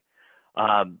American League.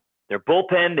 Their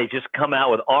bullpen, they just come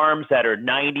out with arms that are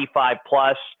 95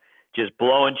 plus, just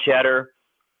blowing cheddar.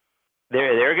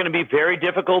 They're going to be very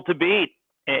difficult to beat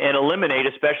and eliminate,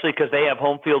 especially because they have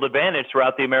home field advantage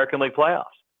throughout the American League playoffs.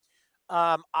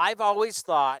 I've always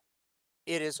thought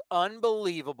it is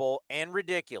unbelievable and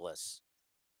ridiculous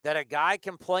that a guy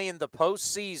can play in the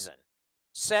postseason,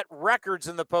 set records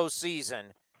in the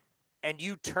postseason, and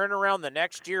you turn around the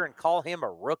next year and call him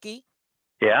a rookie?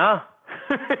 Yeah.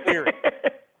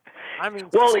 I mean,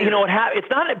 well, seriously. it's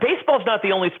not baseball's not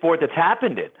the only sport that's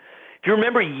happened it. If you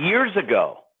remember years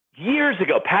ago,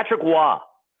 Patrick Waugh,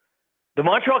 the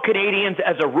Montreal Canadiens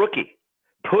as a rookie,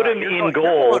 put him in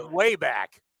goal. You're going way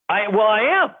back. I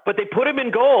am, but they put him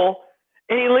in goal,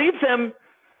 and he leads them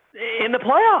in the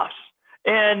playoffs.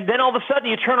 And then all of a sudden,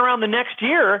 you turn around the next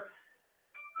year,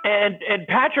 and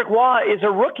Patrick Waugh is a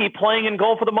rookie playing in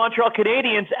goal for the Montreal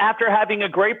Canadiens after having a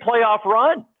great playoff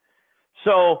run.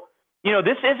 So,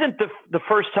 this isn't the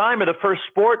first time or the first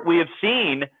sport we have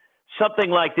seen something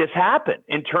like this happen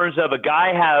in terms of a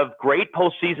guy have great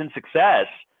postseason success,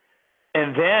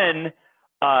 and then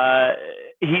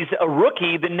he's a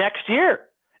rookie the next year.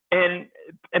 And,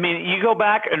 I mean, you go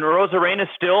back, and Arozarena is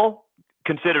still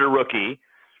considered a rookie,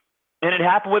 and it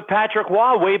happened with Patrick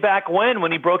Waugh way back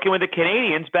when he broke in with the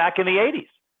Canadiens back in the 80s.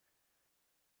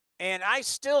 And I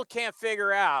still can't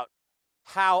figure out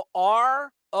how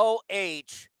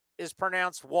R-O-H is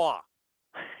pronounced Waugh.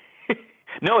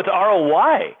 No, it's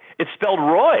R-O-Y. It's spelled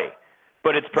Roy,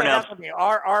 but it's pronounced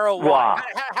R-O-Y.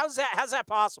 How's that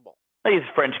possible? He's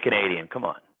French-Canadian. Come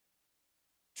on.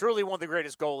 Truly one of the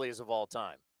greatest goalies of all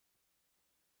time.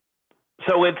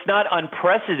 So it's not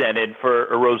unprecedented for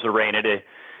Arozarena to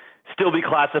still be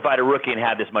classified a rookie and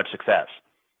have this much success.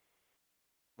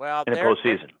 Well, in the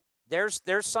postseason.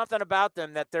 There's something about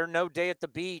them that they're no day at the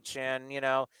beach, and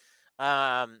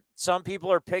some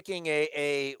people are picking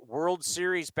a World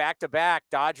Series back-to-back,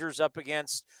 Dodgers up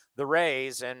against the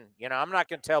Rays. And, I'm not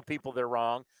going to tell people they're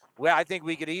wrong. Well, I think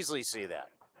we could easily see that.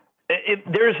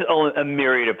 There's a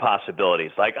myriad of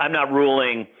possibilities. Like, I'm not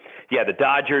ruling, the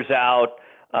Dodgers out.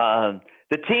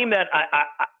 The team that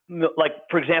like,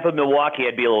 for example, Milwaukee,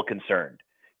 I'd be a little concerned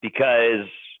because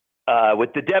with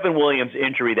the Devin Williams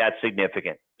injury, that's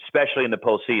significant, especially in the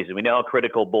postseason. We know how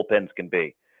critical bullpens can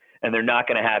be, and they're not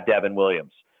going to have Devin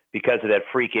Williams because of that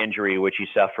freak injury which he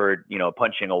suffered,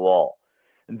 punching a wall.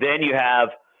 And then you have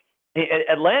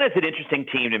Atlanta's an interesting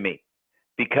team to me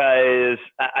because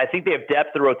I think they have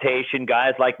depth of rotation,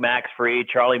 guys like Max Fried,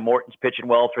 Charlie Morton's pitching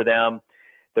well for them.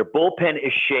 Their bullpen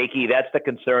is shaky. That's the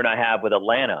concern I have with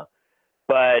Atlanta.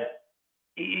 But,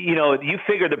 you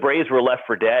figure the Braves were left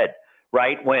for dead,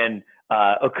 right? When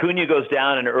Acuna goes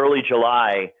down in early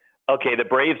July, okay, the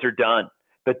Braves are done.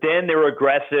 But then they were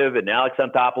aggressive, and Alex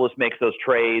Anthopoulos makes those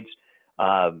trades,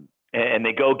 and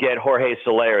they go get Jorge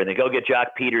Soler, and they go get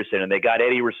Jock Peterson, and they got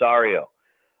Eddie Rosario.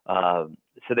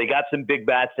 So they got some big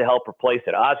bats to help replace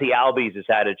it. Ozzie Albies has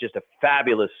had just a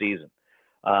fabulous season.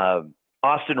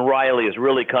 Austin Riley is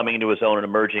really coming into his own and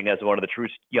emerging as one of the true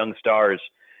young stars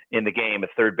in the game at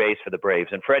third base for the Braves.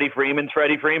 And Freddie Freeman's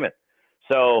Freddie Freeman.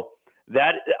 So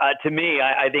that, to me,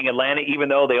 I think Atlanta, even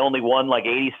though they only won like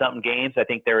 80-something games, I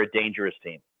think they're a dangerous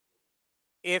team.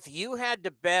 If you had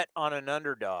to bet on an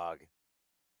underdog,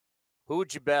 who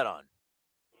would you bet on?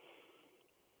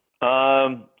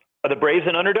 Are the Braves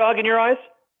an underdog in your eyes?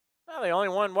 Well, they only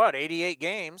won, 88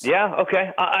 games? Yeah,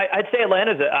 okay. I'd say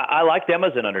Atlanta's I like them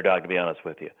as an underdog, to be honest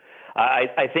with you.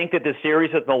 I think that the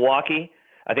series with Milwaukee,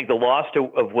 I think the loss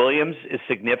of Williams is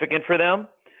significant for them.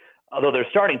 Although they're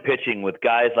starting pitching with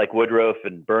guys like Woodruff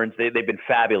and Burns, they've been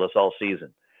fabulous all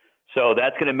season. So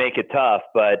that's going to make it tough.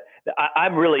 But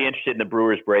I'm really interested in the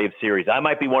Brewers-Braves series. I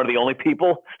might be one of the only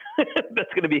people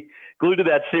that's going to be glued to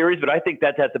that series, but I think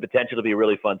that has the potential to be a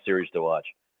really fun series to watch.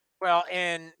 Well,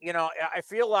 and, I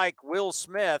feel like Will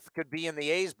Smith could be in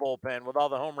the A's bullpen with all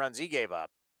the home runs he gave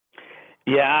up.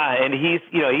 Yeah, and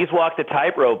he's walked the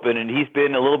tightrope, and he's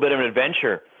been a little bit of an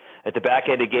adventure at the back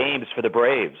end of games for the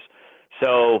Braves.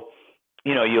 So,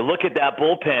 you look at that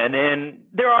bullpen, and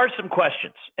there are some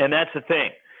questions, and that's the thing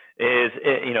is,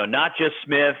 not just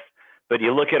Smith, but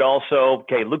you look at also,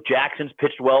 Luke Jackson's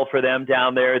pitched well for them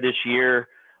down there this year.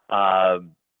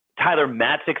 Tyler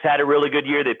Matzek's had a really good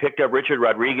year. They picked up Richard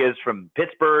Rodriguez from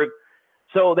Pittsburgh.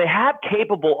 So they have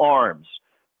capable arms,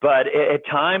 but at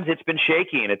times it's been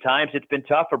shaky, and at times it's been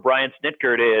tough for Brian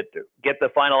Snitker to get the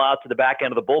final out to the back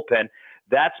end of the bullpen.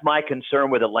 That's my concern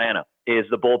with Atlanta is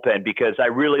the bullpen, because I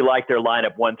really like their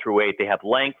lineup 1 through 8. They have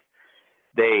length.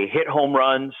 They hit home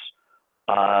runs.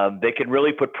 They can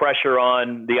really put pressure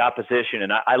on the opposition,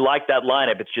 and I like that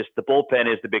lineup. It's just the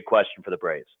bullpen is the big question for the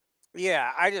Braves.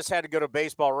 Yeah, I just had to go to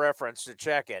Baseball Reference to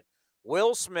check it.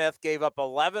 Will Smith gave up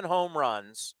 11 home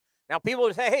runs. Now, people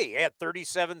would say, hey, he had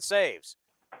 37 saves.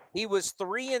 He was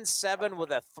 3-7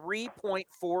 with a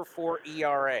 3.44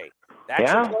 ERA.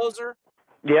 That's your closer?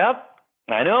 Yep,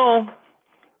 I know.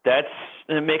 It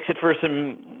makes it for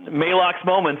some Maalox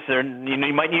moments.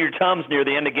 You might need your Tums near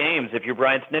the end of games if you're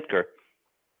Brian Snitker.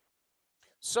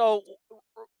 So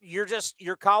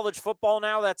you're college football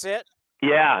now, that's it?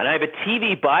 Yeah, and I have a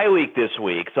TV bye week this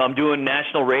week, so I'm doing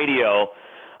national radio.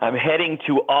 I'm heading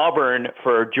to Auburn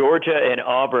for Georgia and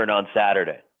Auburn on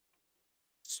Saturday.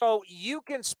 So you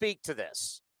can speak to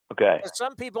this. Okay.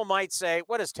 Some people might say,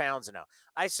 what does Townsend know?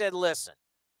 I said, listen,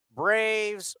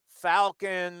 Braves,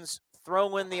 Falcons,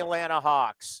 throw in the Atlanta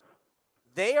Hawks.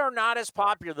 They are not as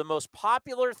popular. The most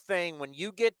popular thing when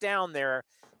you get down there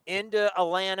into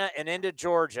Atlanta and into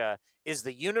Georgia is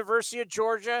the University of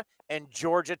Georgia and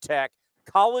Georgia Tech.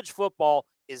 College football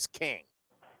is king.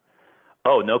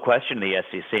 Oh, no question in the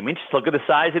SEC. I mean, just look at the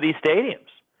size of these stadiums,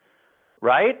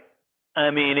 right? I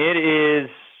mean, it is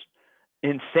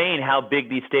insane how big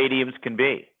these stadiums can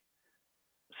be.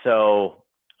 So,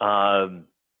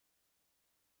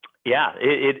 yeah,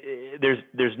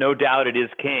 there's no doubt it is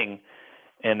king,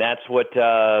 and that's what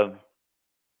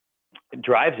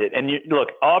drives it. And look,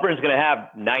 Auburn's going to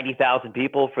have 90,000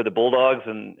 people for the Bulldogs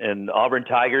and Auburn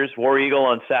Tigers, War Eagle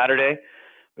on Saturday.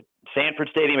 But Sanford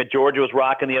Stadium at Georgia was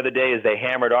rocking the other day as they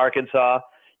hammered Arkansas.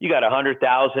 You got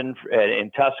 100,000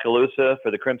 in Tuscaloosa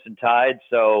for the Crimson Tide.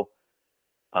 So,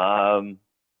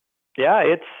 yeah,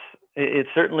 it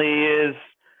certainly is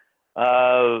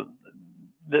the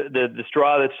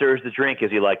straw that stirs the drink,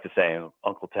 as you like to say,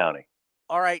 Uncle Townie.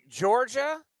 All right,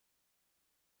 Georgia.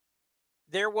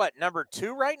 They're what, number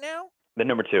 2 right now? They're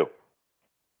number 2.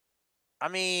 I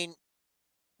mean,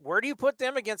 where do you put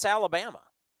them against Alabama?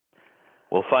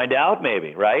 We'll find out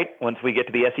maybe, right? Once we get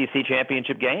to the SEC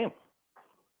championship game.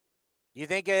 You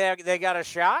think they got a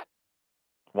shot?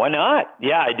 Why not?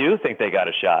 Yeah, I do think they got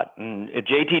a shot. And if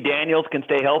JT Daniels can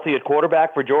stay healthy at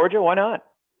quarterback for Georgia, why not?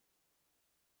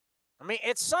 I mean,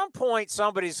 at some point,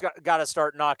 somebody's got to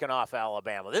start knocking off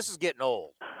Alabama. This is getting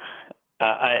old.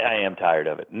 I am tired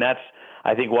of it. And that's,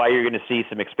 I think, why you're going to see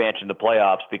some expansion to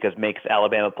playoffs, because it makes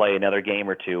Alabama play another game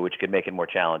or two, which could make it more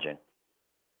challenging.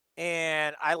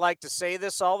 And I like to say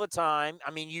this all the time.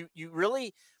 I mean, you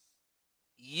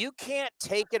can't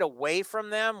take it away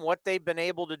from them, what they've been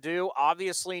able to do.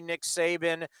 Obviously, Nick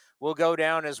Saban will go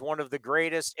down as one of the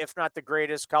greatest, if not the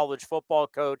greatest, college football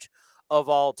coach of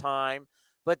all time.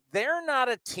 But they're not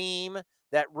a team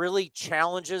that really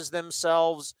challenges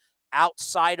themselves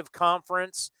outside of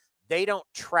conference. They don't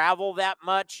travel that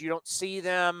much. You don't see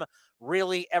them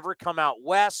really ever come out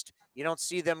west. You don't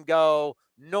see them go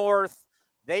north.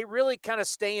 They really kind of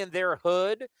stay in their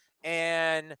hood,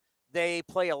 and they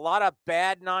play a lot of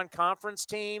bad non-conference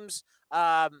teams.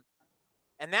 And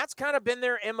that's kind of been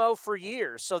their MO for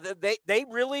years. So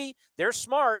they're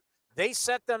smart. They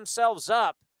set themselves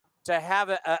up to have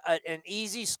an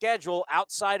easy schedule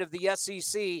outside of the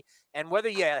SEC. And whether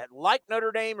you like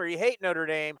Notre Dame or you hate Notre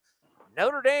Dame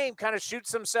kind of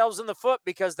shoots themselves in the foot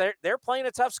because they're playing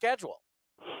a tough schedule.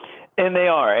 And they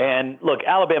are. And look,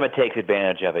 Alabama takes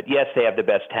advantage of it. Yes, they have the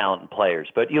best talent and players.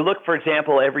 But you look, for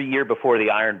example, every year before the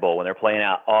Iron Bowl when they're playing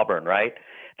out Auburn, right?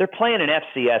 They're playing an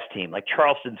FCS team like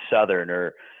Charleston Southern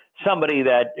or somebody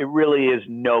that it really is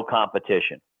no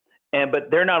competition.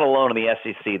 But they're not alone in the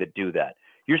SEC that do that.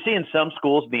 You're seeing some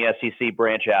schools in the SEC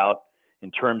branch out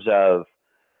in terms of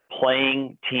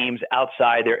playing teams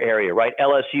outside their area, right?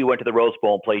 LSU went to the Rose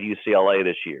Bowl and played UCLA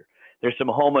this year. There's some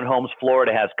home and homes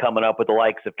Florida has coming up with the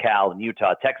likes of Cal and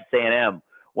Utah. Texas A&M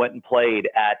went and played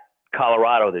at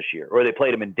Colorado this year, or they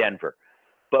played them in Denver.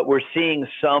 But we're seeing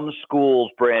some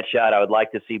schools branch out. I would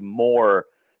like to see more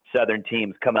Southern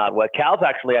teams come out. Well, Cal's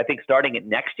actually, I think, starting it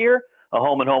next year, a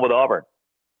home and home with Auburn.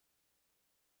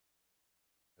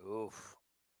 Oof.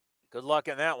 Good luck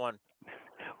in that one.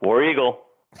 War Eagle.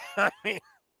 I mean,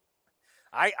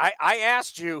 I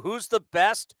asked you, who's the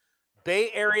best Bay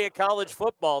Area college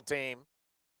football team?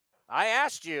 I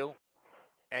asked you,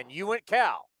 and you went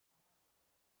Cal.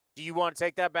 Do you want to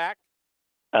take that back?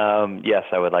 Yes,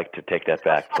 I would like to take that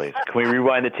back, please. Can we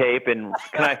rewind the tape? And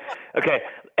okay,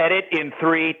 edit in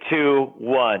 3, 2,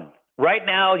 1. Right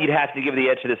now, you'd have to give the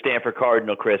edge to the Stanford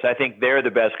Cardinal, Chris. I think they're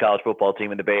the best college football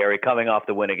team in the Bay Area coming off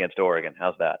the win against Oregon.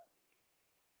 How's that?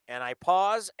 And I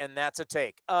pause, and that's a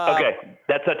take. Okay,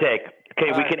 that's a take.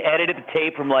 Okay, we can edit the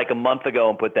tape from like a month ago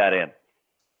and put that in.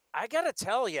 I got to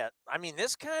tell you, I mean,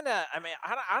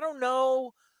 I don't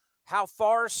know how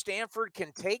far Stanford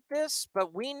can take this,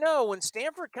 but we know when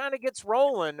Stanford kind of gets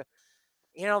rolling,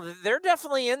 they're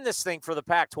definitely in this thing for the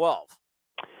Pac-12.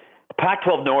 The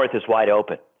Pac-12 North is wide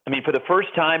open. I mean, for the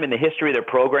first time in the history of their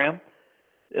program,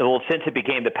 since it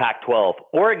became the Pac-12,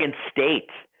 Oregon State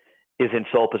is in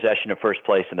sole possession of first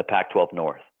place in the Pac-12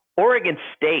 North. Oregon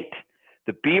State,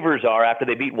 the Beavers are, after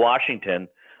they beat Washington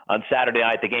on Saturday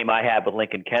night, the game I had with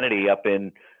Lincoln Kennedy up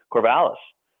in Corvallis.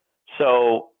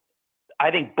 So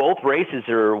I think both races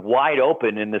are wide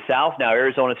open in the South now.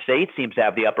 Arizona State seems to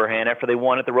have the upper hand after they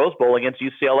won at the Rose Bowl against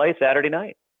UCLA Saturday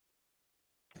night.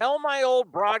 Tell my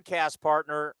old broadcast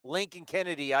partner, Lincoln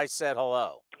Kennedy, I said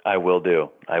hello. I will do.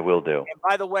 And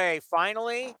by the way,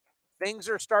 finally, things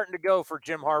are starting to go for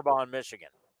Jim Harbaugh in Michigan.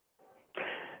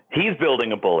 He's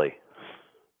building a bully.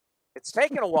 It's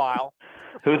taken a while.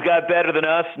 Who's got better than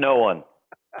us? No one.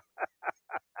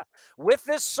 With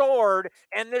this sword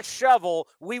and this shovel,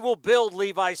 we will build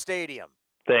Levi Stadium.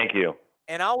 Thank you.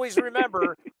 And always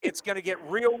remember, it's going to get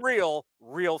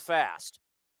real fast.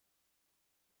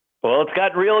 Well, it's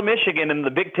got real in Michigan and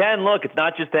the Big Ten. Look, it's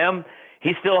not just them.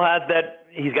 He still has that.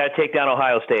 He's got to take down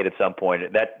Ohio State at some point.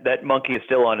 That monkey is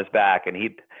still on his back, and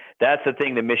that's the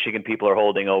thing that Michigan people are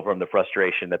holding over him, the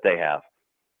frustration that they have.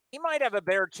 He might have a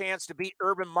better chance to beat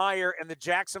Urban Meyer and the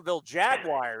Jacksonville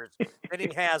Jaguars than he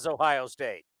has Ohio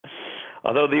State.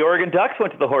 Although the Oregon Ducks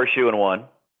went to the Horseshoe and won.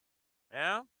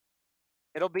 Yeah.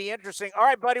 It'll be interesting. All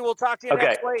right, buddy, we'll talk to you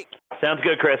next week. Sounds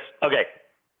good, Chris. Okay.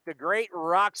 The great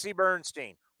Roxy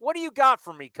Bernstein. What do you got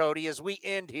for me, Cody, as we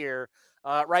end here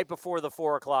right before the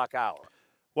 4 o'clock hour?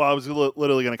 Well, I was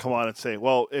literally going to come on and say,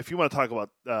 well, if you want to talk about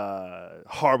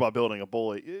Harbaugh building a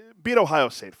bully, beat Ohio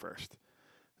State first.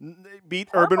 Beat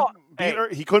Urban.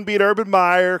 He couldn't beat Urban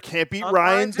Meyer. Can't beat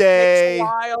Ryan Day. It takes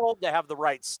a while to have the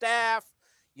right staff.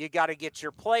 You got to get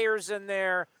your players in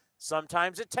there.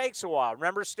 Sometimes it takes a while.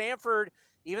 Remember, Stanford,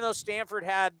 even though Stanford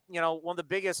had one of the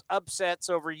biggest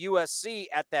upsets over USC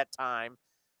at that time,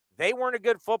 they weren't a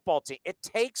good football team. It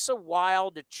takes a while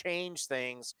to change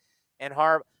things. And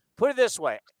put it this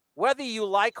way, Whether you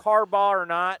like Harbaugh or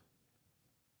not,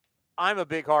 I'm a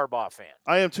big Harbaugh fan.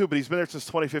 I am too, but he's been there since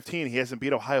 2015. He hasn't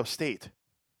beat Ohio State.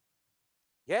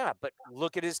 Yeah, but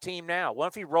look at his team now. What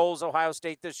if he rolls Ohio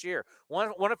State this year?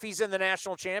 What if he's in the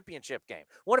national championship game?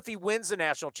 What if he wins the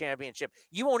national championship?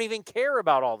 You won't even care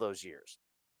about all those years.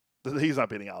 He's not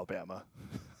beating Alabama.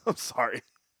 I'm sorry.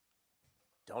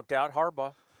 Don't doubt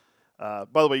Harbaugh.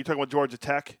 By the way, you're talking about Georgia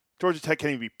Tech. Georgia Tech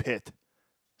can't even be Pitt.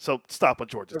 So stop with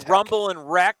Georgia Tech. Rumble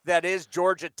and wreck that is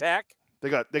Georgia Tech. They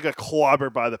got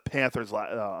clobbered by the Panthers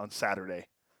on Saturday.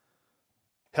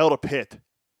 Hell to Pitt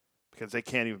because they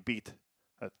can't even beat.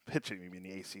 Pitt shouldn't even be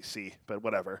in the ACC, but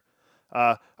whatever.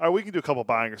 All right, we can do a couple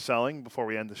buying or selling before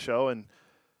we end the show, and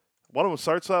one of them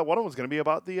starts. One of them is going to be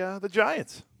about the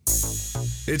Giants.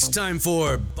 It's time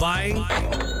for buying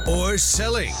or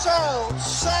selling. Sell.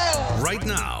 Right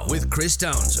now with Chris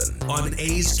Townsend on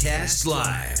A's Cast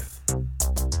Live.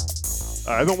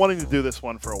 I've been wanting to do this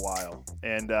one for a while,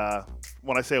 and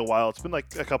when I say a while, it's been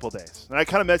like a couple of days. And I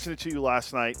kind of mentioned it to you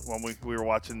last night when we were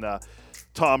watching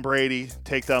Tom Brady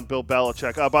take down Bill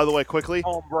Belichick. By the way, quickly,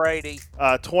 Tom Brady.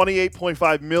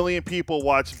 28.5 million people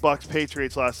watched Bucs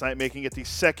Patriots last night, making it the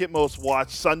second most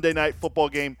watched Sunday night football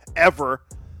game ever,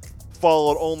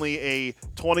 followed only a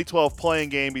 2012 playing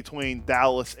game between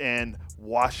Dallas and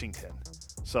Washington.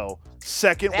 So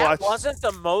second watch. That wasn't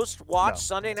the most watched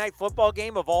Sunday night football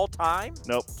game of all time?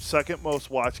 Nope, second most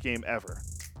watched game ever.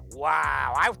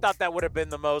 Wow, I thought that would have been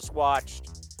the most watched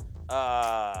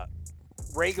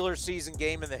regular season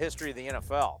game in the history of the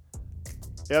NFL.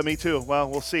 Yeah, me too. Well,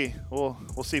 we'll see. We'll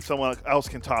see if someone else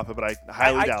can top it, but I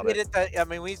highly doubt it. I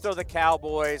mean, we throw the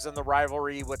Cowboys and the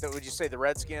rivalry with would you say the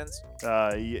Redskins?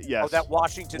 Yes. Oh, that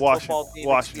Washington football team.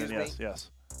 Washington,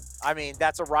 yes. I mean,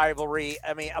 that's a rivalry.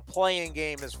 I mean, a playing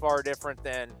game is far different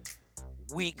than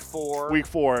Week 4. Week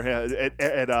 4 at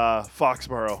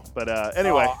Foxborough. But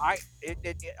anyway,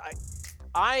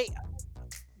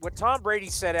 what Tom Brady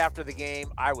said after the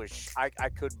game, I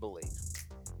couldn't believe.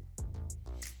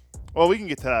 Well, we can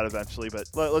get to that eventually, but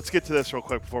let's get to this real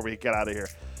quick before we get out of here.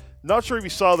 Not sure if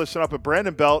you saw this or not, but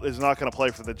Brandon Belt is not going to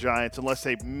play for the Giants unless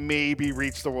they maybe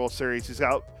reach the World Series. He's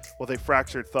out with a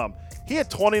fractured thumb. He had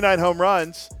 29 home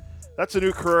runs. That's a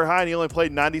new career high, and he only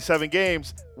played 97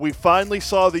 games. We finally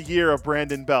saw the year of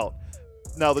Brandon Belt.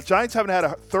 Now, the Giants haven't had a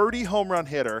 30 home run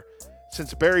hitter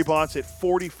since Barry Bonds hit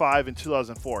 45 in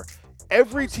 2004.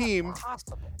 Every team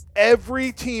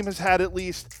has had at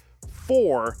least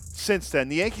 4 since then.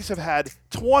 The Yankees have had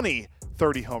 20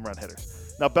 30 home run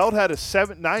hitters. Now, Belt had a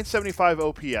 975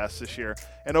 OPS this year,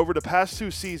 and over the past 2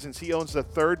 seasons, he owns the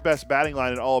 3rd best batting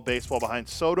line in all of baseball behind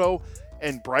Soto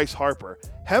and Bryce Harper.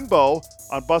 Hembo,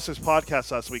 on Buster's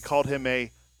podcast last week, called him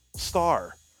a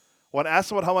star. When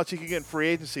asked about how much he could get in free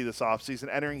agency this offseason,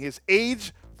 entering his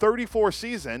age 34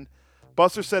 season,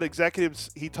 Buster said executives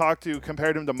he talked to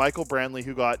compared him to Michael Brantley,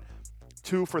 who got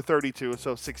 2 for 32,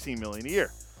 so $16 million a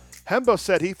year. Hembo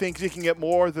said he thinks he can get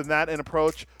more than that in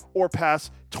approach or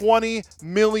pass $20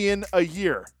 million a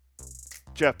year.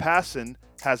 Jeff Passan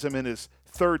has him in his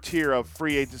 3rd tier of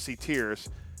free agency tiers,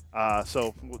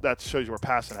 so that shows you where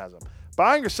Passan has him.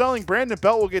 Buying or selling, Brandon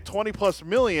Belt will get $20+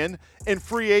 million in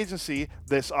free agency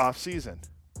this offseason.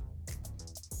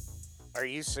 Are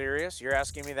you serious? You're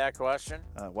asking me that question?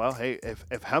 Well, hey, if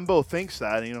Hembo thinks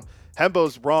that,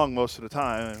 Hembo's wrong most of the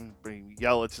time.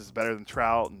 Yelich is better than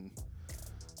Trout and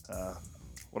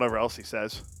whatever else he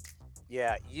says.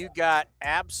 Yeah, you got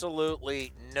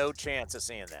absolutely no chance of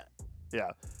seeing that.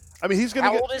 Yeah. I mean, he's going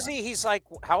to How old is he? He's like,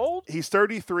 how old? He's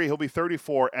 33. He'll be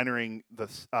 34 entering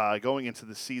going into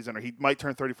the season, or he might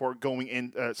turn 34 going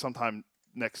in sometime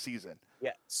next season.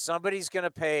 Yeah, somebody's going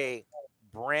to pay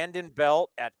Brandon Belt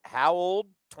at how old?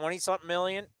 20-something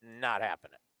million? Not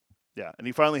happening. Yeah, and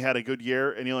he finally had a good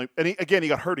year, and he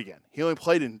got hurt again. He only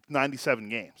played in 97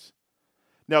 games.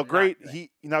 Now, great that he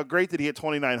hit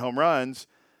 29 home runs,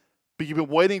 but you've been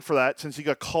waiting for that since he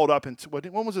got called up in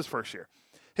when was his first year?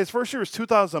 His first year was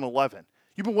 2011.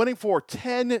 You've been waiting for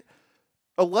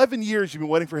 11 years. You've been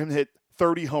waiting for him to hit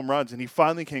 30 home runs, and he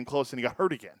finally came close, and he got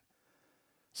hurt again.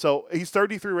 So he's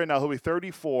 33 right now. He'll be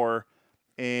 34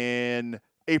 on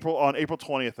April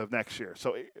 20th of next year.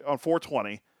 So on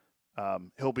 4/20,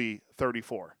 he'll be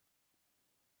 34.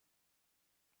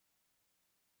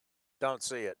 Don't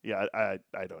see it. Yeah, I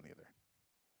don't either.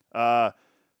 Are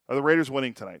the Raiders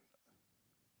winning tonight?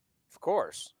 Of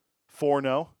course.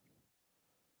 4-0.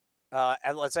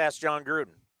 And let's ask John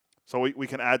Gruden. So we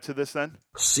can add to this then?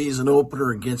 Season opener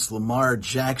against Lamar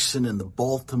Jackson and the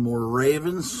Baltimore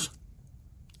Ravens.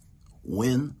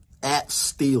 Win at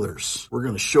Steelers. We're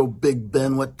going to show Big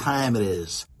Ben what time it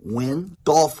is. Win.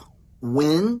 Dolph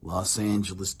Win, Los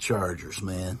Angeles Chargers,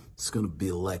 man. It's going to be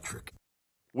electric.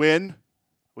 Win.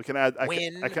 We can add.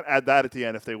 Win. I can add that at the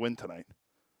end if they win tonight.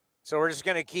 So we're just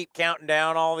going to keep counting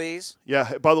down all these?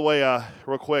 Yeah. By the way,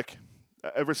 real quick,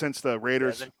 ever since the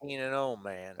Raiders 17-0,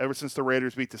 man. Ever since the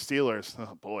Raiders beat the Steelers,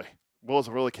 oh boy, Bulls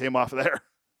really came off there.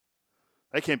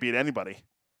 They can't beat anybody.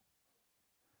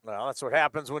 Well, that's what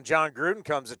happens when John Gruden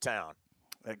comes to town.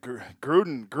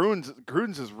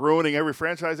 Gruden's is ruining every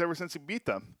franchise ever since he beat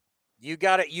them. You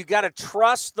gotta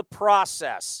trust the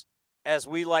process, as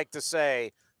we like to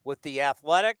say, with the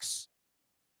Athletics,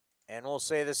 and we'll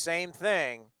say the same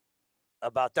thing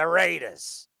about the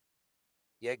Raiders.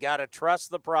 You gotta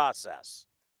trust the process.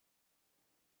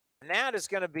 And that is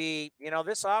going to be,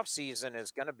 this offseason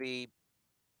is going to be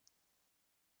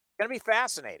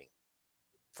fascinating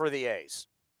for the A's.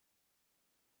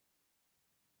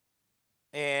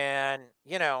 And,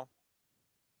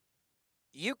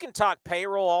 you can talk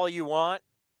payroll all you want.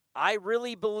 I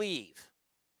really believe,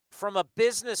 from a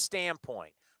business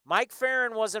standpoint, Mike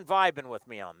Ferrin wasn't vibing with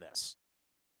me on this.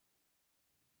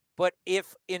 But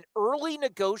if in early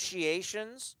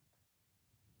negotiations,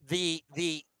 the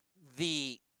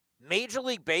Major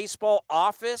League Baseball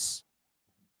office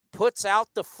puts out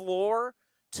the floor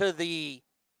to the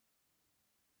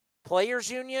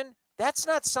players union, that's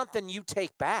not something you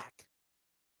take back.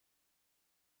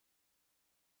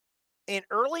 In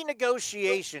early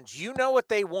negotiations, you know what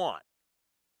they want.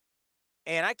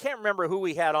 And I can't remember who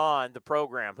we had on the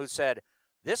program who said,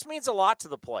 this means a lot to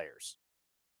the players.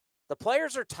 The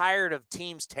players are tired of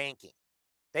teams tanking.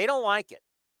 They don't like it.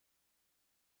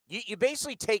 You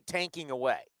basically take tanking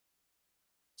away.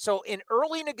 So in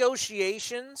early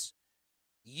negotiations,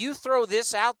 you throw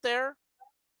this out there,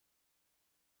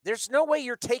 there's no way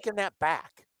you're taking that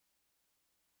back.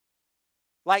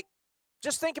 Like,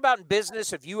 just think about in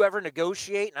business, if you ever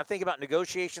negotiate, and I think about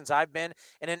negotiations I've been,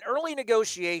 and in early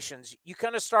negotiations, you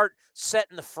kind of start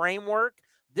setting the framework.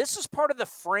 This is part of the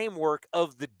framework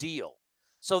of the deal.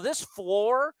 So this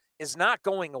floor is not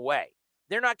going away.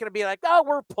 They're not going to be like, oh,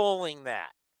 we're pulling that.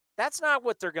 That's not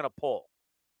what they're going to pull.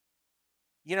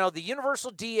 The universal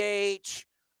DH,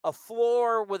 a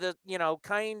floor with a,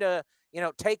 kind of,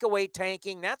 takeaway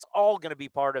tanking, that's all going to be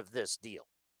part of this deal.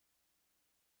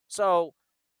 So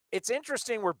it's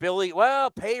interesting where Billy,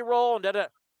 payroll and da-da.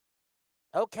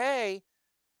 Okay.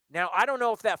 Now, I don't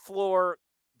know if that floor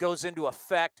goes into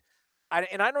effect,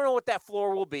 and I don't know what that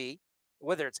floor will be,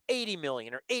 whether it's 80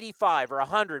 million or 85 or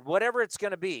 100, whatever it's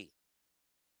going to be.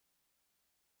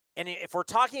 And if we're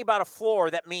talking about a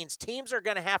floor, that means teams are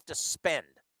going to have to spend.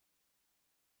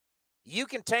 You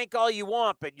can tank all you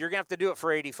want, but you're going to have to do it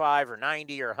for 85 or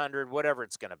 90 or 100, whatever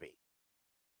it's going to be.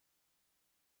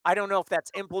 I don't know if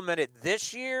that's implemented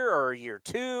this year or year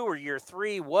 2 or year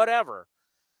 3, whatever.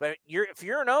 But if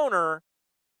you're an owner,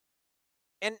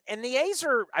 and the A's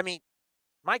are,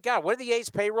 my God, what did the A's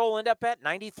payroll end up at?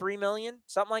 93 million,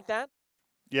 something like that?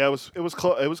 Yeah, it was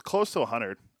close to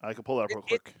 100. I could pull that up real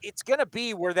quick. It's going to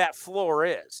be where that floor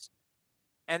is.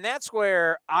 And that's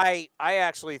where I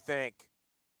actually think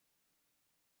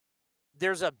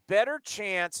there's a better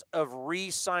chance of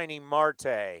re-signing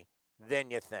Marte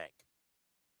than you think.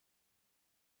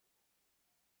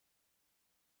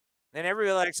 And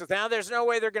everybody likes it. Now there's no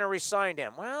way they're going to re-sign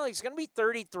him. Well, he's going to be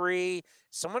 33.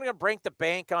 Someone going to break the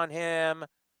bank on him.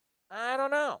 I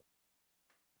don't know.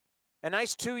 A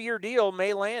nice 2-year deal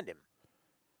may land him.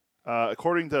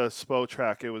 According to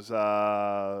Spotrac, it was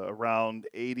around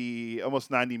 80,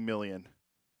 almost 90 million.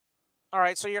 All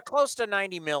right, so you're close to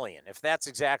 90 million, if that's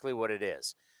exactly what it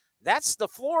is. The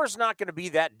floor is not going to be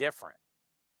that different.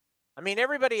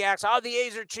 Everybody acts, the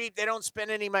A's are cheap. They don't spend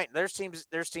any money. There's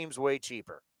teams way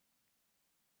cheaper.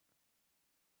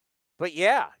 But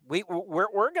yeah,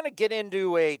 we're going to get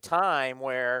into a time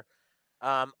where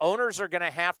owners are going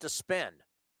to have to spend.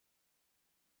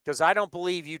 Because I don't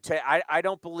believe I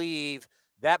don't believe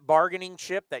that bargaining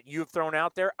chip that you've thrown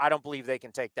out there, I don't believe they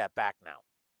can take that back now.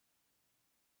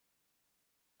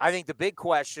 I think the big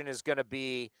question is going to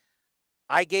be,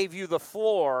 I gave you the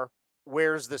floor,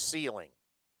 where's the ceiling?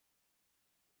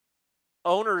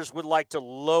 Owners would like to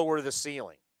lower the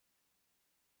ceiling.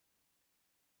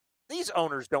 These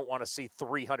owners don't want to see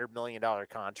 $300 million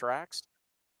contracts.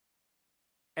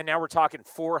 And now we're talking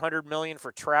 $400 million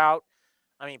for Trout.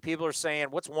 People are saying,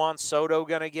 what's Juan Soto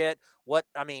going to get?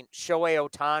 Shohei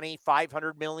Ohtani,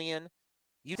 $500 million.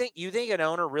 You think an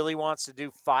owner really wants to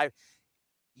do $5?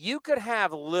 You could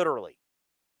have literally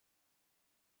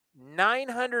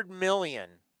 $900 million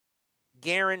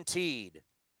guaranteed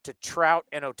to Trout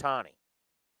and Ohtani,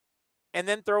 and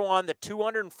then throw on the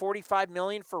 $245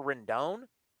 million for Rendon.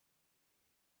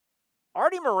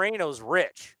 Artie Moreno's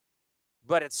rich,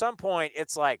 but at some point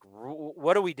it's like,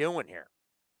 what are we doing here?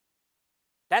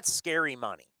 That's scary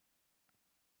money.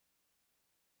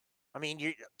 I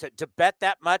mean, to bet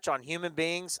that much on human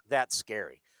beings, that's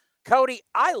scary. Cody,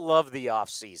 I love the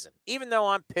offseason. Even though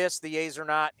I'm pissed the A's are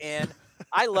not in,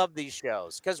 I love these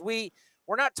shows because we're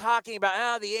not talking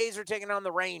about, the A's are taking on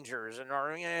the Rangers.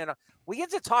 We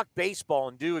get to talk baseball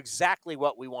and do exactly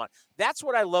what we want. That's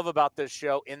what I love about this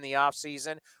show in the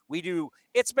offseason.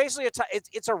 It's basically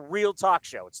it's a real talk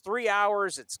show. It's 3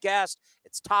 hours, it's guests,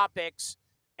 it's topics,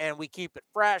 and we keep it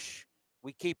fresh.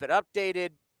 We keep it updated.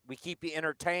 We keep you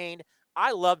entertained.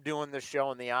 I love doing this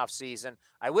show in the offseason.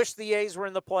 I wish the A's were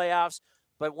in the playoffs,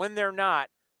 but when they're not,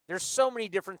 there's so many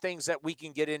different things that we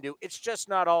can get into. It's just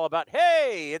not all about,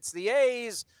 hey, it's the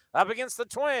A's up against the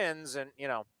Twins and,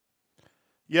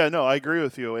 Yeah, no, I agree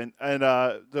with you. And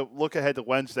the look ahead to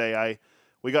Wednesday,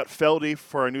 we got Feldy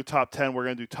for our new top 10. We're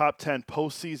going to do top 10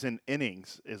 postseason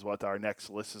innings is what our next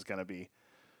list is going to be.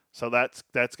 So that's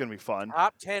going to be fun.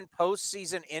 Top 10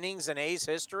 postseason innings in A's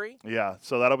history? Yeah,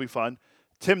 so that'll be fun.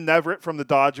 Tim Neverett from the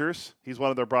Dodgers. He's one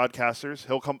of their broadcasters.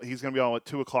 He's going to be on at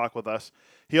 2 o'clock with us.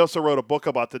 He also wrote a book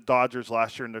about the Dodgers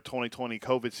last year in their 2020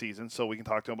 COVID season, so we can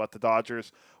talk to him about the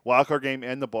Dodgers wildcard game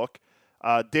and the book.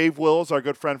 Dave Wills, our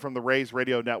good friend from the Rays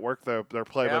Radio Network, their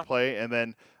play-by-play. And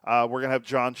then we're going to have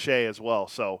John Shea as well.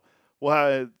 So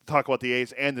we'll talk about the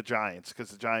A's and the Giants because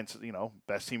the Giants,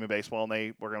 best team in baseball,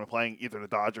 and we're going to be playing either the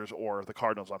Dodgers or the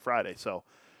Cardinals on Friday. So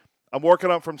I'm working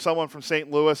up from someone from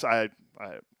St. Louis.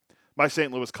 My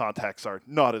St. Louis contacts are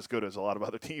not as good as a lot of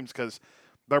other teams because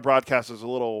their broadcast is a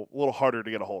little harder to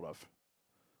get a hold of.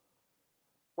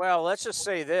 Well, let's just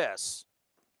say this.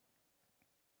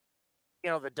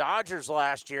 The Dodgers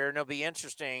last year, and it'll be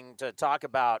interesting to talk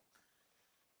about,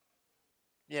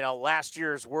 last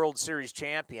year's World Series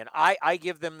champion. I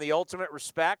give them the ultimate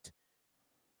respect.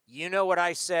 You know what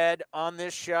I said on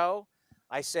this show?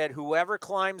 I said whoever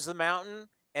climbs the mountain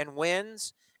and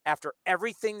wins after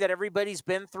everything that everybody's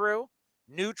been through,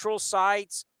 neutral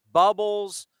sites,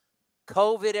 bubbles,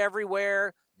 COVID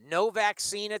everywhere, no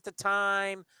vaccine at the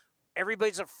time.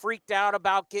 Everybody's freaked out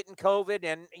about getting COVID,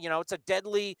 and, it's a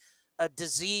deadly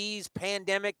disease,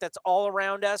 pandemic that's all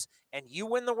around us, and you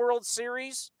win the World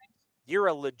Series, you're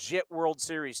a legit World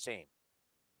Series team.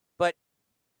 But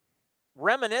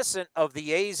reminiscent of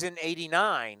the A's in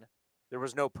 '89, there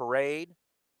was no parade.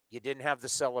 You didn't have the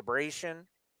celebration.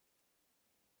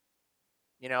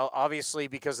 Obviously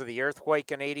because of the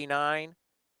earthquake in '89,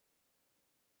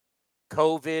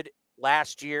 COVID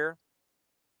last year.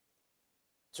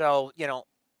 So,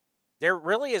 there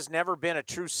really has never been a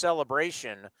true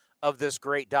celebration of this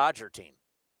great Dodger team.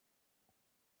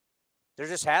 There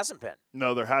just hasn't been.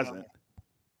 No, there hasn't.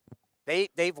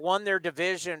 They've won their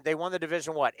division. They won the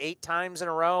division, 8 times in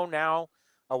a row now?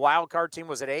 A wild card team,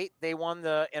 was it 8? They won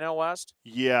the NL West?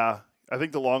 Yeah. I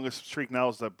think the longest streak now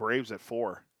is the Braves at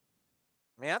 4.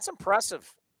 I mean, that's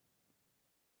impressive.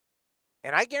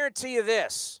 And I guarantee you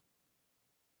this.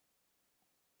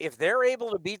 If they're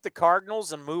able to beat the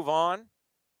Cardinals and move on,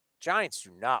 the Giants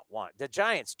do not want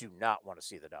to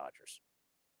see the Dodgers.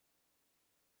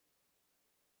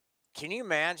 Can you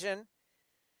imagine?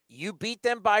 You beat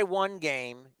them by 1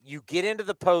 game. You get into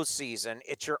the postseason.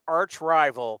 It's your arch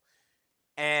rival.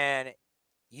 And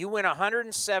you win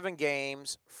 107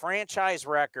 games, franchise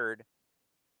record,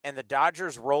 and the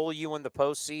Dodgers roll you in the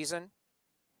postseason.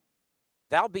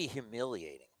 That'll be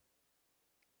humiliating.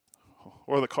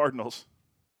 Or the Cardinals.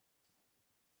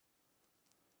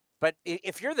 But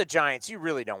if you're the Giants, you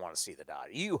really don't want to see the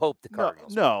Dodgers. You hope the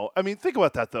Cardinals. No. I mean, think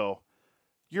about that, though.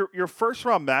 Your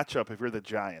first-round matchup, if you're the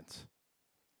Giants,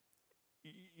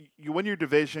 you win your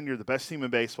division. You're the best team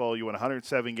in baseball. You win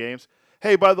 107 games.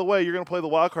 Hey, by the way, you're going to play the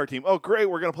wild card team. Oh, great.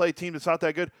 We're going to play a team that's not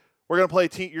that good. We're going to play a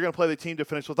team. You're going to play the team to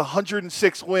finish with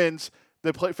 106 wins.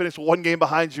 They finish 1 game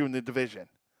behind you in the division.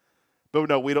 But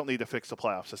no, we don't need to fix the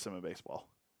playoff system in baseball.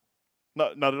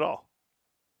 Not at all.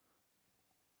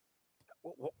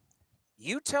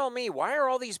 You tell me, why are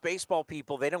all these baseball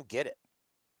people, they don't get it?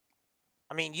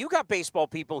 I mean, you got baseball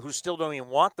people who still don't even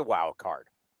want the wild card.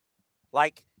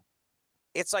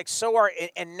 It's like,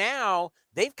 and now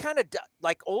they've kind of,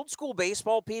 like old school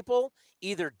baseball people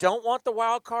either don't want the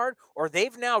wild card or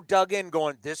they've now dug in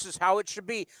going, this is how it should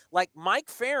be. Like Mike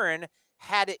Ferrin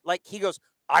had it, he goes,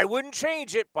 I wouldn't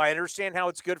change it, but I understand how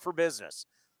it's good for business.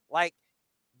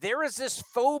 There is this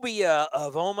phobia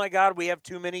of, oh my God, we have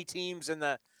too many teams in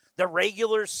the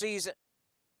regular season.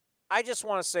 I just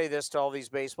want to say this to all these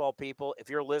baseball people. If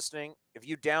you're listening, if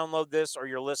you download this or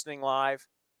you're listening live,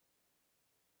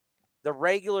 the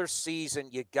regular season,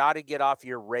 you got to get off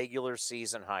your regular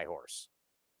season high horse.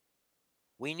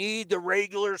 We need the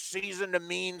regular season to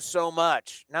mean so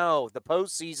much. No, the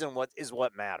postseason is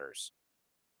what matters.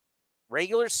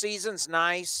 Regular season's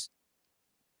nice.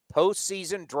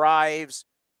 Postseason drives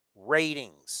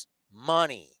ratings,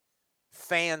 money,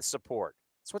 fan support.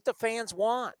 It's what the fans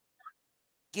want.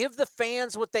 Give the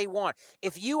fans what they want.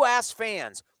 If you ask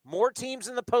fans, more teams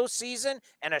in the postseason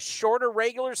and a shorter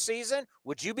regular season,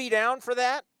 would you be down for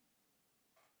that?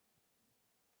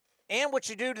 And what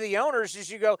you do to the owners is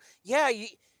you go, yeah,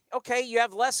 you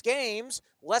have less games,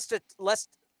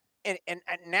 and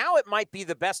now it might be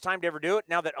the best time to ever do it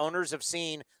now that owners have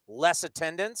seen less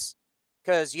attendance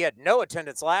because you had no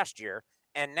attendance last year,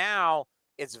 and now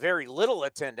it's very little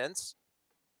attendance.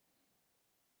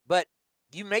 But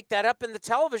you make that up in the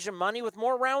television money with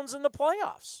more rounds in the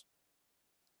playoffs.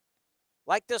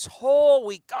 Like this whole,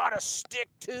 we got to stick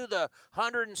to the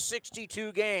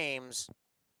 162 games.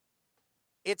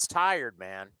 It's tired,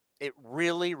 man. It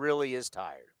really, really is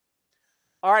tired.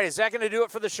 All right, is that going to do it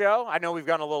for the show? I know we've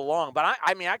gone a little long, but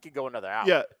I could go another hour.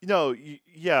 Yeah, no,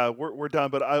 we're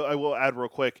done. But I will add real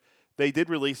quick. They did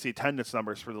release the attendance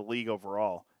numbers for the league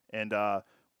overall, and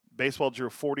baseball drew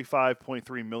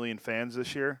 45.3 million fans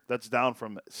this year. That's down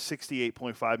from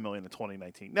 68.5 million in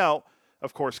 2019. Now,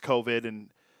 of course, COVID and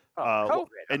COVID.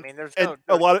 And, I mean, there's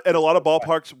a lot of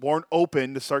ballparks weren't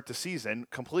open to start the season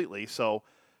completely. So,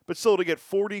 but still, to get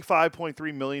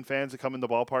 45.3 million fans to come in the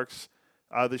ballparks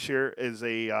this year is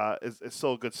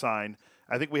still a good sign.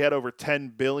 I think we had over 10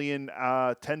 billion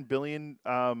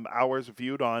hours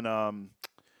viewed on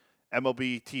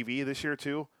MLB TV this year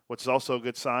too, which is also a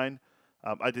good sign.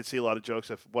 I did see a lot of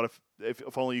jokes.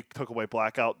 If only you took away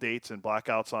blackout dates and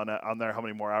blackouts on there, how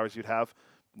many more hours you'd have.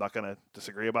 I'm not going to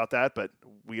disagree about that, but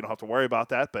we don't have to worry about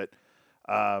that. But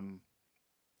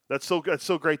that's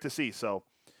so great to see. So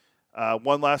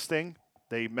one last thing,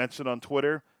 they mentioned on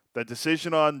Twitter, the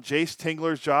decision on Jace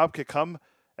Tingler's job could come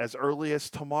as early as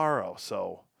tomorrow.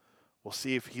 So we'll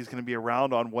see if he's going to be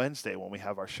around on Wednesday when we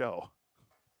have our show.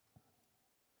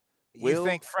 You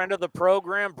think friend of the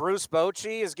program, Bruce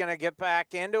Bochy, is going to get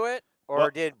back into it? Or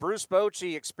did Bruce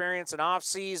Bochy experience an off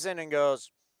season and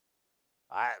goes,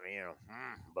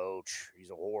 Boch, he's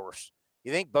a horse.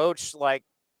 You think Boch,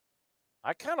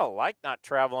 I kind of like not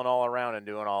traveling all around and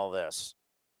doing all this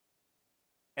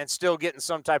and still getting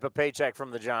some type of paycheck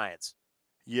from the Giants?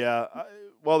 Yeah.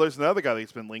 Well, there's another guy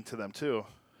that's been linked to them, too.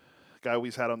 The guy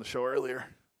we've had on the show earlier.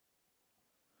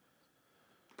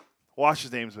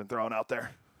 Wash's name's been thrown out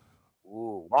there.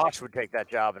 Ooh, Wash would take that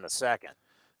job in a second.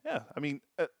 Yeah, I mean,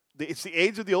 it's the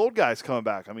age of the old guys coming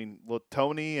back. I mean,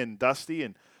 Tony and Dusty,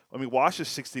 and Wash is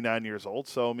 69 years old,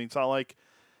 so I mean, it's not like,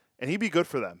 and he'd be good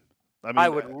for them. I mean, I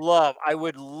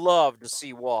would love to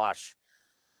see Wash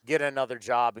get another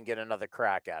job and get another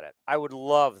crack at it. I would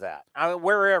love that. I mean,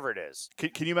 wherever it is.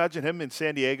 Can you imagine him in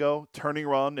San Diego turning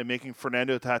around and making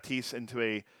Fernando Tatis into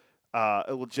a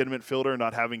legitimate fielder,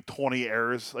 not having 20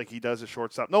 errors like he does at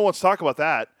shortstop? No one's talking about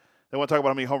that. They want to talk about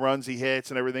how many home runs he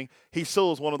hits and everything. He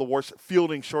still is one of the worst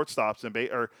fielding shortstops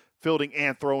or fielding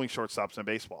and throwing shortstops in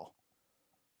baseball.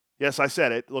 Yes, I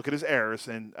said it. Look at his errors,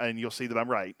 and you'll see that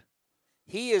I'm right.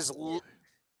 He is.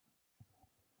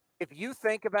 If you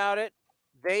think about it,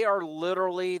 they are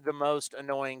literally the most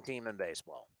annoying team in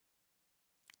baseball.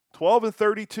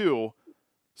 12-32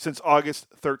 since August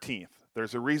 13th.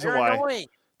 There's a reason why annoying.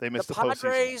 They missed the postseason. The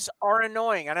Padres are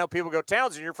annoying. I know people go,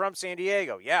 Townsend, you're from San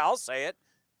Diego. Yeah, I'll say it.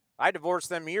 I divorced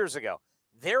them years ago.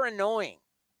 They're annoying.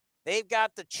 They've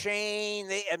got the chain.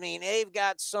 They've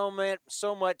got so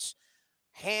much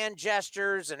hand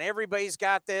gestures, and everybody's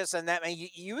got this and that. I mean,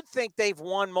 you'd think they've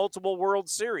won multiple World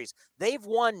Series. They've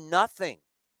won nothing.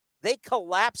 They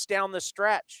collapsed down the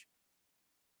stretch.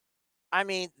 I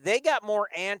mean, they got more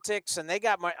antics, and they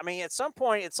got more. I mean, at some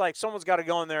point, it's like someone's got to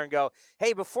go in there and go,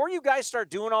 hey, before you guys start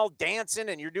doing all dancing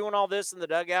and you're doing all this in the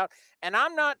dugout, and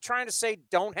I'm not trying to say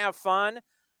don't have fun,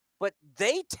 but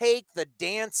they take the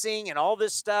dancing and all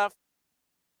this stuff.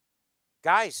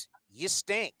 Guys, you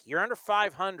stink. You're under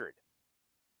 500.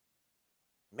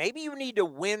 Maybe you need to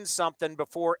win something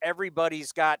before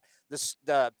everybody's got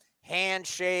the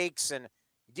handshakes. And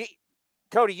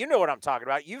Cody, you know what I'm talking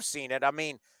about. You've seen it. I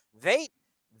mean, they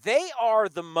are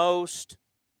the most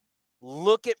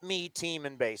look-at-me team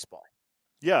in baseball.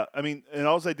 Yeah, I mean, and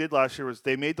all they did last year was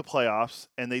they made the playoffs,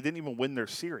 and they didn't even win their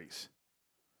series.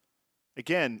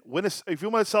 Again, if you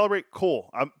want to celebrate, cool.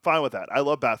 I'm fine with that. I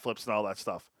love bat flips and all that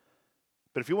stuff.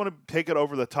 But if you want to take it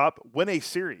over the top, win a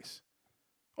series.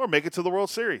 Or make it to the World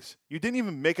Series. You didn't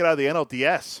even make it out of the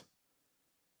NLDS.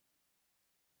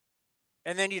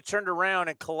 And then you turned around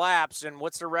and collapsed, and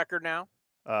what's the record now?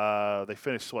 They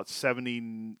finished,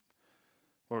 70?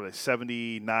 what were they,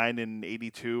 79 and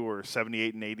 82 or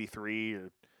 78 and 83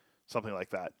 or something like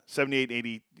that. 78 and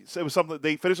 80. It was something.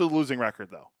 They finished with a losing record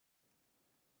though.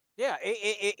 Yeah,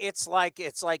 it's like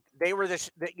they were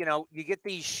you get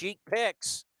these chic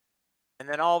picks, and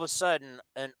then all of a sudden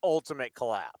an ultimate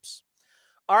collapse.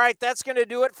 All right, that's going to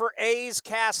do it for A's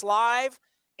Cast Live.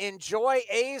 Enjoy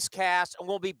A's Cast, and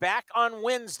we'll be back on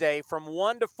Wednesday from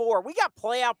 1 to 4. We got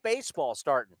playoff baseball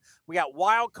starting. We got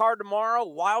wild card tomorrow,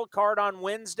 wild card on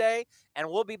Wednesday, and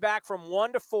we'll be back from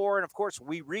 1 to 4. And, of course,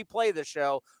 we replay the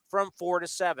show from 4 to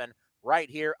 7 right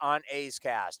here on A's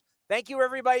Cast. Thank you,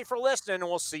 everybody, for listening, and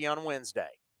we'll see you on Wednesday.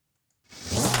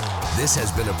 This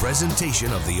has been a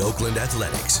presentation of the Oakland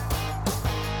Athletics.